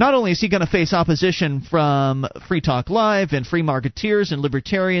 But not only is he going to face opposition from Free Talk Live and free marketeers and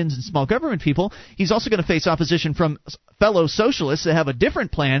libertarians and small government people, he's also going to face opposition from fellow socialists that have a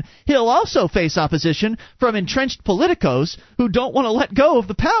different plan. He'll also face opposition from entrenched politicos who don't want to let go of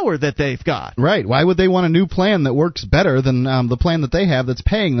the power that they've got. Right. Why would they want a new plan that works better than the plan that they have that's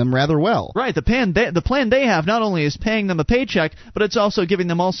paying them rather well? Right. The plan they have not only is paying them a paycheck, but it's also giving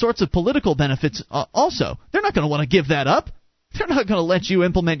them all sorts of political benefits also. They're not going to want to give that up. They're not going to let you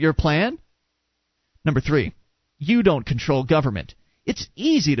implement your plan. Number 3, you don't control government. It's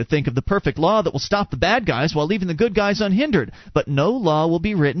easy to think of the perfect law that will stop the bad guys while leaving the good guys unhindered, but no law will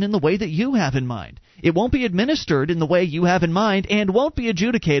be written in the way that you have in mind. It won't be administered in the way you have in mind and won't be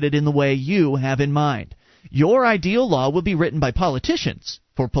adjudicated in the way you have in mind. Your ideal law will be written by politicians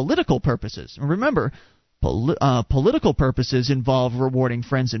for political purposes. And remember, political purposes involve rewarding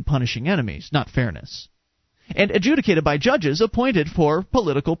friends and punishing enemies, not fairness. And adjudicated by judges appointed for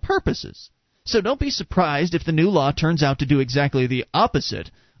political purposes. So don't be surprised if the new law turns out to do exactly the opposite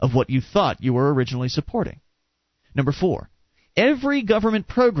of what you thought you were originally supporting. Number 4, every government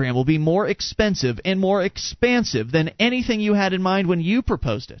program will be more expensive and more expansive than anything you had in mind when you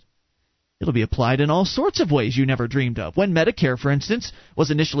proposed it. It'll be applied in all sorts of ways you never dreamed of. When Medicare, for instance,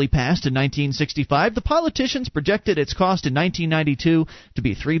 was initially passed in 1965, the politicians projected its cost in 1992 to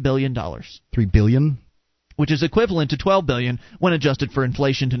be $3 billion. $3 billion? Which is equivalent to $12 billion when adjusted for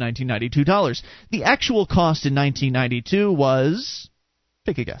inflation to $1992. The actual cost in 1992 was,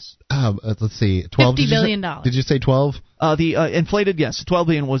 take a guess. Let's see, 12. $50 billion. Did you say 12? The inflated, yes, $12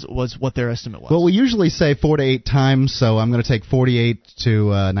 billion was what their estimate was. Well, we usually say 4 to 8 times, so I'm going to take 48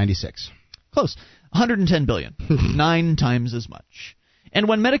 to 96. Close. $110 billion. 9 times as much. And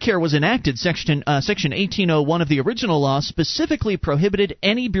when Medicare was enacted, Section 1801 of the original law specifically prohibited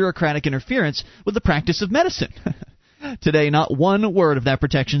any bureaucratic interference with the practice of medicine. Today, not one word of that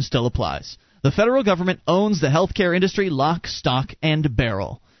protection still applies. The federal government owns the healthcare industry lock, stock, and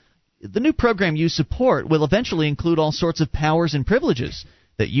barrel. The new program you support will eventually include all sorts of powers and privileges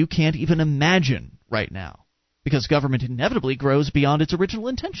that you can't even imagine right now, because government inevitably grows beyond its original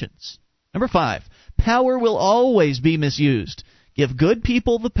intentions. Number 5, power will always be misused. Give good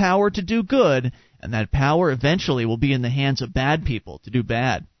people the power to do good, and that power eventually will be in the hands of bad people to do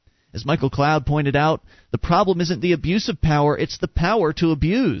bad. As Michael Cloud pointed out, the problem isn't the abuse of power, it's the power to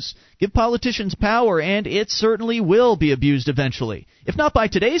abuse. Give politicians power, and it certainly will be abused eventually. If not by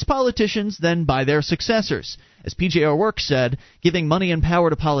today's politicians, then by their successors. As P.J. O'Rourke said, giving money and power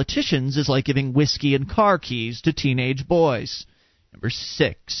to politicians is like giving whiskey and car keys to teenage boys. Number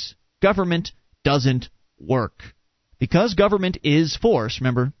 6, government doesn't work. Because government is force,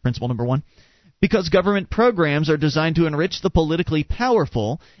 remember principle number 1, because government programs are designed to enrich the politically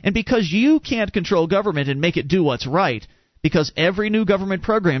powerful, and because you can't control government and make it do what's right, because every new government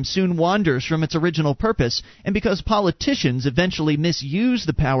program soon wanders from its original purpose, and because politicians eventually misuse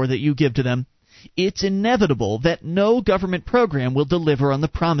the power that you give to them, it's inevitable that no government program will deliver on the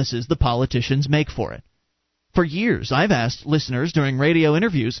promises the politicians make for it. For years, I've asked listeners during radio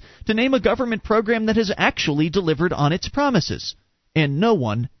interviews to name a government program that has actually delivered on its promises, and no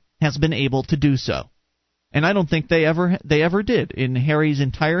one has been able to do so. And I don't think they ever did in Harry's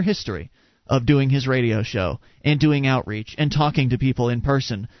entire history of doing his radio show and doing outreach and talking to people in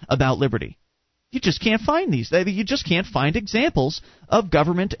person about liberty. You just can't find these. You just can't find examples of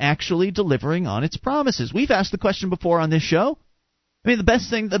government actually delivering on its promises. We've asked the question before on this show. I mean,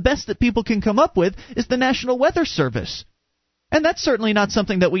 the best that people can come up with is the National Weather Service. And that's certainly not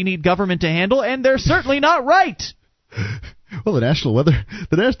something that we need government to handle, and they're certainly not right. Well,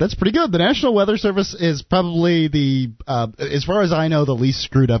 that's pretty good. The National Weather Service is probably as far as I know, the least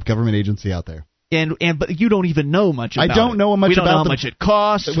screwed up government agency out there. But you don't even know much about it. I don't know much about it. We don't know how much it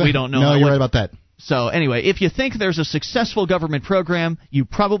costs. We don't know. No, you're right about that. So anyway, if you think there's a successful government program, you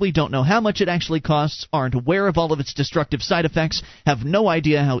probably don't know how much it actually costs, aren't aware of all of its destructive side effects, have no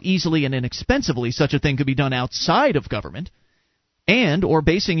idea how easily and inexpensively such a thing could be done outside of government, or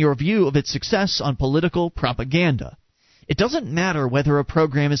basing your view of its success on political propaganda. It doesn't matter whether a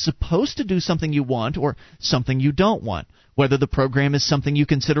program is supposed to do something you want or something you don't want, whether the program is something you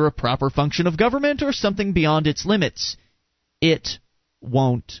consider a proper function of government or something beyond its limits. It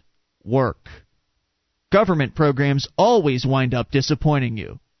won't work. Government programs always wind up disappointing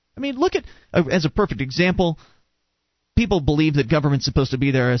you. I mean, look at, as a perfect example, people believe that government's supposed to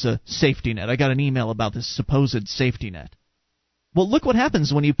be there as a safety net. I got an email about this supposed safety net. Well, look what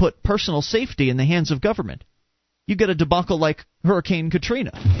happens when you put personal safety in the hands of government. You get a debacle like Hurricane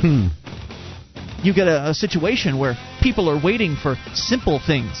Katrina. You get a situation where people are waiting for simple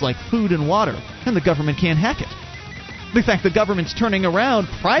things like food and water, and the government can't hack it. In fact, the government's turning around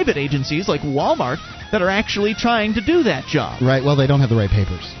private agencies like Walmart that are actually trying to do that job. Right, well, they don't have the right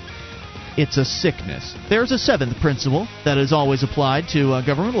papers. It's a sickness. There's a seventh principle that is always applied to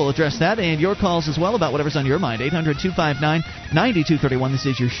government. We'll address that and your calls as well about whatever's on your mind. 800-259-9231. This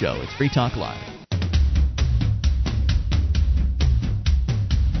is your show. It's Free Talk Live.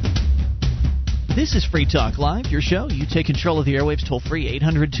 This is Free Talk Live, your show. You take control of the airwaves toll-free,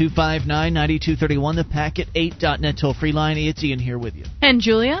 800-259-9231, the packet8.net toll-free line. It's Ian here with you. And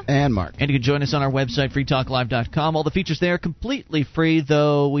Julia. And Mark. And you can join us on our website, freetalklive.com. All the features there are completely free,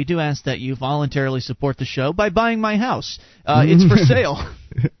 though we do ask that you voluntarily support the show by buying my house. It's for sale.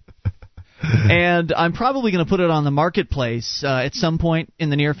 And I'm probably going to put it on the marketplace at some point in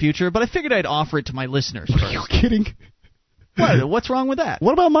the near future, but I figured I'd offer it to my listeners first. Are you kidding? What? What's wrong with that?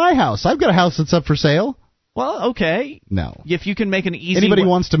 What about my house? I've got a house that's up for sale. Well, okay. No. If you can make an easy... Anybody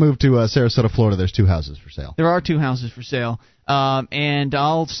wants to move to Sarasota, Florida, there's 2 houses for sale. There are 2 houses for sale, and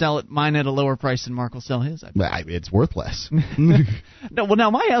I'll sell mine at a lower price than Mark will sell his. It's worth less. No, well,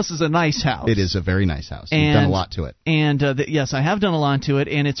 now my house is a nice house. It is a very nice house. You've done a lot to it. And yes, I have done a lot to it,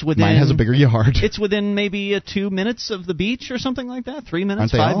 and it's within... Mine has a bigger yard. It's within maybe 2 minutes of the beach or something like that. 3 minutes,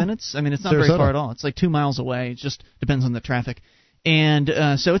 Aren't they 5 all? minutes. I mean, it's not Sarasota. very far at all. It's like 2 miles away. It just depends on the traffic. And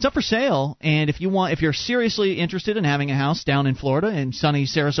so it's up for sale, and if you're seriously interested in having a house down in Florida, in sunny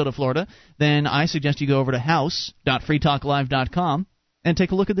Sarasota, Florida, then I suggest you go over to house.freetalklive.com and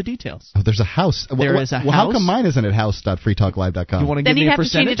take a look at the details. Oh, there's a house. There is a house. How come mine isn't at house.freetalklive.com? You want to Then give you'd me a have to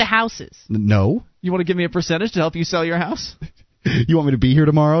change percentage? it to houses. No. You want to give me a percentage to help you sell your house? You want me to be here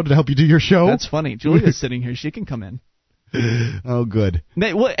tomorrow to help you do your show? That's funny. Julia's sitting here. She can come in. Oh, good.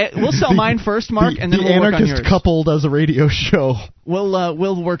 We'll sell mine first, Mark, and then we'll work on yours. The anarchist couple does a radio show.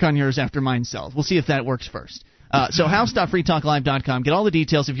 We'll work on yours after mine sells. We'll see if that works first. So house.freetalklive.com. Get all the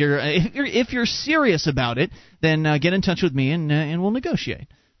details. If you're serious about it, then get in touch with me and we'll negotiate.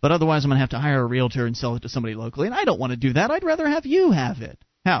 But otherwise, I'm going to have to hire a realtor and sell it to somebody locally, and I don't want to do that. I'd rather have you have it.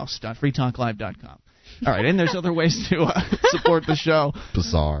 House.freetalklive.com. All right, and there's other ways to support the show.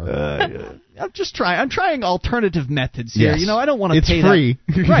 Bizarre. I'm trying alternative methods here. Yes. I don't want to pay free.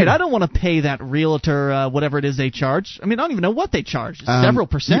 that. Right, I don't want to pay that realtor whatever it is they charge. I mean, I don't even know what they charge. It's several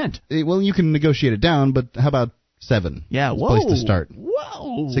percent. You can negotiate it down, but how about 7? Yeah, whoa. Place to start.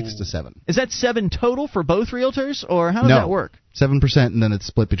 Whoa. 6 to 7. Is that 7 total for both realtors, or how does that work? 7%, and then it's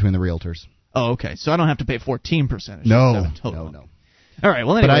split between the realtors. Oh, okay. So I don't have to pay 14%. No. All right.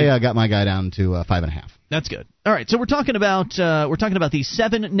 Well, anyway. But I got my guy down to 5.5. That's good. All right. So we're talking about the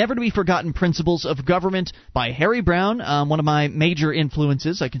 7 never to be forgotten principles of government by Harry Browne, one of my major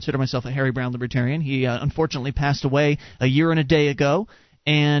influences. I consider myself a Harry Browne libertarian. He unfortunately passed away a year and a day ago.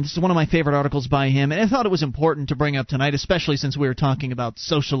 And it's one of my favorite articles by him, and I thought it was important to bring up tonight, especially since we were talking about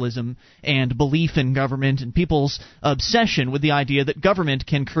socialism and belief in government and people's obsession with the idea that government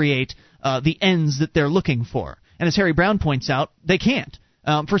can create the ends that they're looking for. And as Harry Browne points out, they can't,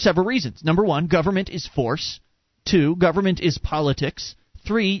 for several reasons. Number 1, government is force. 2, government is politics.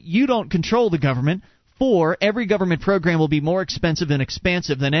 3, you don't control the government. 4, every government program will be more expensive and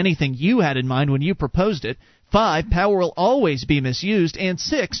expansive than anything you had in mind when you proposed it. 5, power will always be misused. And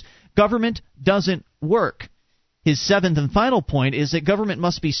 6, government doesn't work. His 7th and final point is that government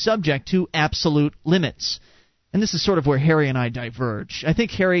must be subject to absolute limits. And this is sort of where Harry and I diverge. I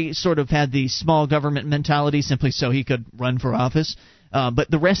think Harry sort of had the small government mentality simply so he could run for office.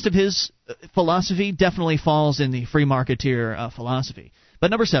 But the rest of his philosophy definitely falls in the free marketeer philosophy. But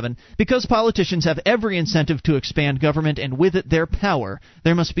number 7, because politicians have every incentive to expand government and with it their power,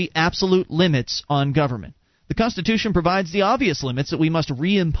 there must be absolute limits on government. The Constitution provides the obvious limits that we must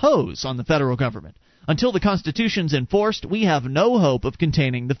reimpose on the federal government. Until the Constitution's enforced, we have no hope of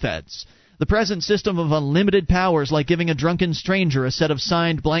containing the feds. The present system of unlimited powers, like giving a drunken stranger a set of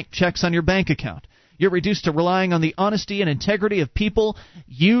signed blank checks on your bank account. You're reduced to relying on the honesty and integrity of people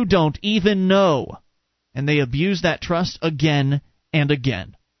you don't even know. And they abuse that trust again and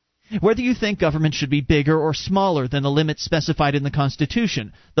again. Whether you think government should be bigger or smaller than the limits specified in the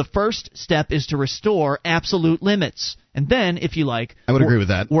Constitution, the first step is to restore absolute limits. And then, if you like, I would agree with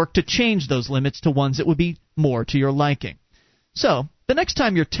that. Work to change those limits to ones that would be more to your liking. So, the next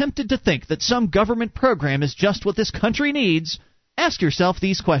time you're tempted to think that some government program is just what this country needs, ask yourself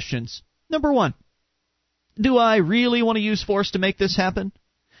these questions. Number 1, do I really want to use force to make this happen?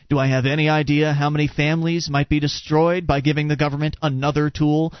 Do I have any idea how many families might be destroyed by giving the government another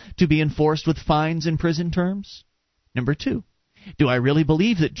tool to be enforced with fines and prison terms? Number 2, Do I really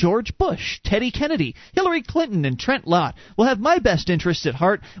believe that George Bush, Teddy Kennedy, Hillary Clinton, and Trent Lott will have my best interests at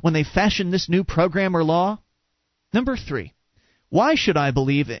heart when they fashion this new program or law? Number 3, why should I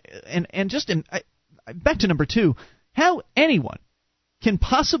believe, back to number 2, how anyone can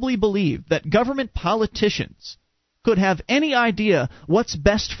possibly believe that government politicians could have any idea what's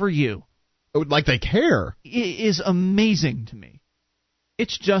best for you, like they care, is amazing to me.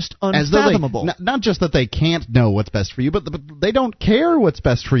 It's just unfathomable. Not just that they can't know what's best for you, but they don't care what's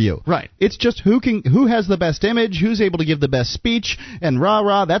best for you. Right. It's just who has the best image, who's able to give the best speech, and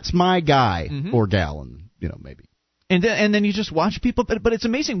rah, that's my guy or gal, and maybe. And then you just watch people, but it's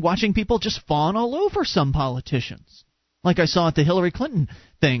amazing watching people just fawn all over some politicians. Like I saw at the Hillary Clinton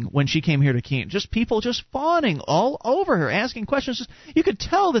thing when she came here to Keene. Just people just fawning all over her, asking questions. You could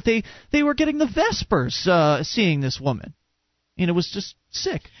tell that they were getting the Vespers seeing this woman. And it was just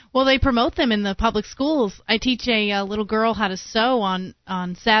sick. Well, they promote them in the public schools. I teach a little girl how to sew on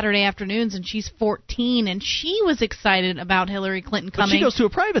Saturday afternoons, and she's 14, and she was excited about Hillary Clinton coming. But she goes to a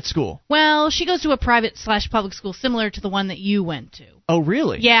private school. Well, she goes to a private/public school similar to the one that you went to. Oh,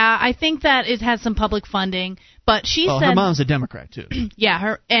 really? Yeah, I think that it has some public funding, but she said her mom's a Democrat too.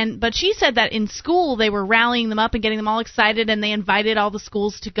 Yeah, but she said that in school they were rallying them up and getting them all excited, and they invited all the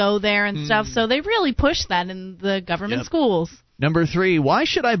schools to go there and stuff. So they really pushed that in the government schools. Number 3, why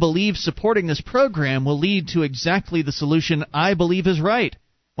should I believe supporting this program will lead to exactly the solution I believe is right,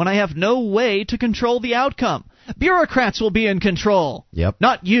 when I have no way to control the outcome? Bureaucrats will be in control. Yep.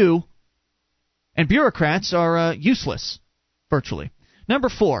 Not you. And bureaucrats are useless, virtually. Number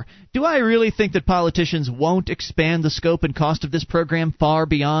 4, do I really think that politicians won't expand the scope and cost of this program far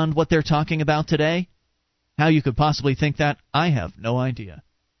beyond what they're talking about today? How you could possibly think that, I have no idea.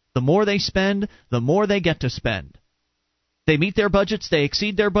 The more they spend, the more they get to spend. They meet their budgets, they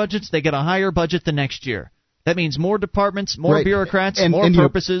exceed their budgets, they get a higher budget the next year. That means more departments, more bureaucrats, more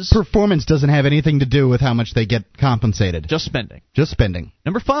purposes. Performance doesn't have anything to do with how much they get compensated. Just spending. Just spending.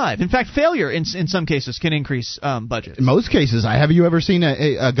 Number 5. In fact, failure in some cases can increase budgets. In most cases. Have you ever seen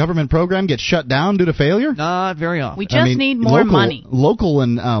a government program get shut down due to failure? Not very often. We just need more money. Local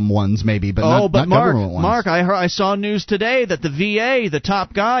ones maybe, but not government ones. Mark, I saw news today that the VA, the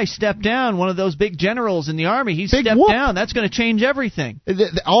top guy, stepped down. One of those big generals in the Army, he stepped down. That's going to change everything.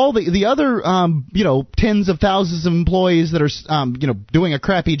 All the other tens of thousands of employees that are doing a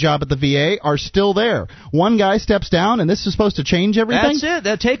crappy job at the VA are still there. One guy steps down, and this is supposed to change everything. That's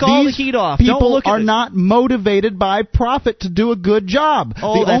it. Take all the heat off. People are not motivated by profit to do a good job.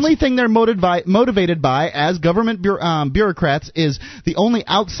 The only thing they're motivated by as government bureaucrats is the only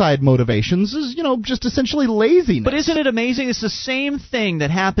outside motivations is just essentially laziness. But isn't it amazing? It's the same thing that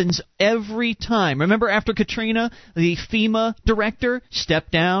happens every time. Remember after Katrina, the FEMA director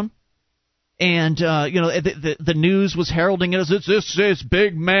stepped down? And, the news was heralding it as this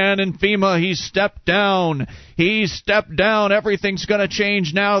big man in FEMA. He stepped down. Everything's going to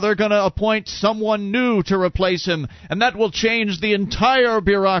change now. They're going to appoint someone new to replace him. And that will change the entire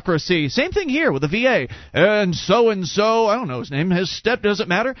bureaucracy. Same thing here with the VA. And so, I don't know his name, doesn't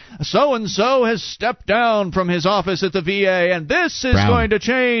matter. So-and-so has stepped down from his office at the VA. And this is going to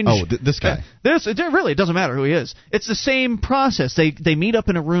change. Oh, this guy. It doesn't matter who he is. It's the same process. They meet up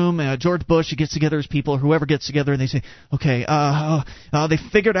in a room. George Bush gets together his people, or whoever gets together, and they say, okay, they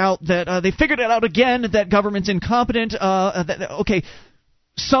figured it out again that government's incompetent. Okay,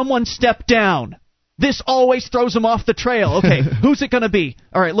 someone stepped down. This always throws them off the trail. Okay, who's it going to be?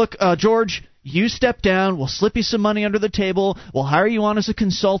 All right, look, George, you step down. We'll slip you some money under the table. We'll hire you on as a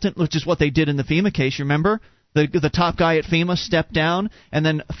consultant, which is what they did in the FEMA case, you remember? The top guy at FEMA stepped down, and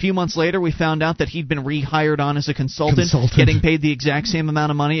then a few months later we found out that he'd been rehired on as a consultant, getting paid the exact same amount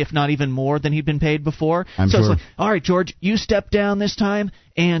of money, if not even more than he'd been paid before. It's like, all right, George, you step down this time,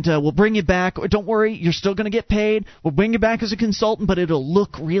 and we'll bring you back. Don't worry, you're still going to get paid. We'll bring you back as a consultant, but it'll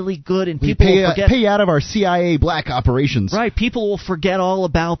look really good, and people will forget. Pay out of our CIA black operations. Right, people will forget all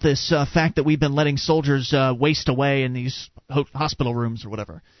about this fact that we've been letting soldiers waste away in these hospital rooms or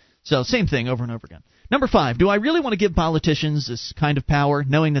whatever. So same thing over and over again. Number 5, do I really want to give politicians this kind of power,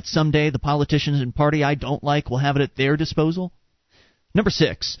 knowing that someday the politicians and party I don't like will have it at their disposal? Number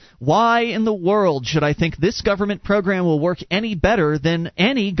 6, why in the world should I think this government program will work any better than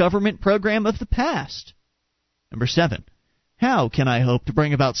any government program of the past? Number 7, how can I hope to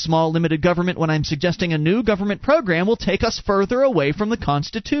bring about small limited government when I'm suggesting a new government program will take us further away from the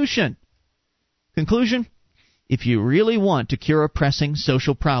Constitution? Conclusion? If you really want to cure a pressing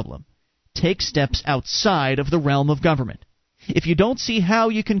social problem, take steps outside of the realm of government. If you don't see how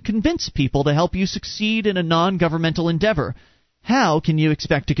you can convince people to help you succeed in a non-governmental endeavor, how can you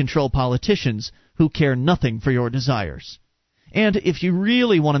expect to control politicians who care nothing for your desires? And if you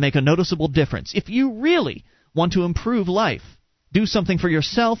really want to make a noticeable difference, if you really want to improve life, do something for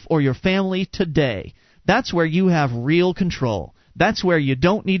yourself or your family today. That's where you have real control. That's where you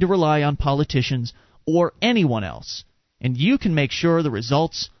don't need to rely on politicians or anyone else. And you can make sure the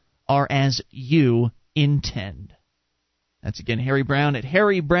results are as you intend. That's again Harry Brown at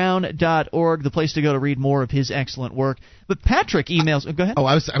harrybrown.org, the place to go to read more of his excellent work. But Patrick emails. Go ahead. Oh,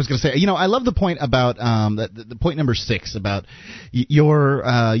 I was going to say, I love the point about the point number 6 about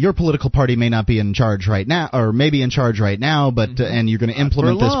your political party may not be in charge right now, or may be in charge right now, but and you're going to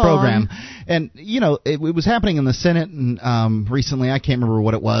implement this program. And it was happening in the Senate, and recently I can't remember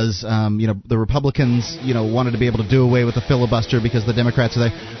what it was. The Republicans wanted to be able to do away with the filibuster because the Democrats are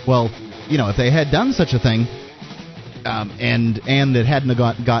there. Well, if they had done such a thing. And it hadn't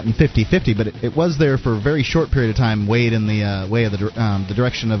gotten 50-50, but it was there for a very short period of time, weighed in the way of the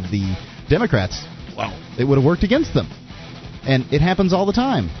direction of the Democrats. Wow, it would have worked against them, and it happens all the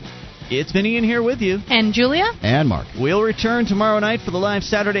time. It's been Ian here with you. And Julia. And Mark. We'll return tomorrow night for the live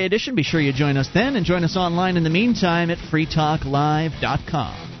Saturday edition. Be sure you join us then, and join us online in the meantime at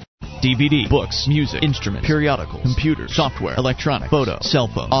freetalklive.com. DVD, books, music, instruments, periodicals, computers, software, electronic, photo, cell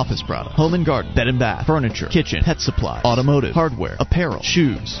phone, office product, home and garden, bed and bath, furniture, kitchen, pet supply, automotive, hardware, apparel,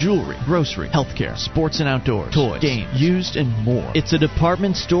 shoes, jewelry, grocery, healthcare, sports and outdoors, toys, games, used, and more. It's a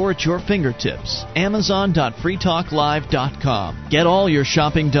department store at your fingertips. Amazon.freetalklive.com. Get all your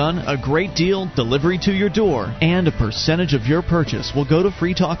shopping done, a great deal, delivery to your door, and a percentage of your purchase will go to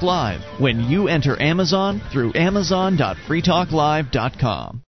Free Talk Live when you enter Amazon through Amazon.freetalklive.com.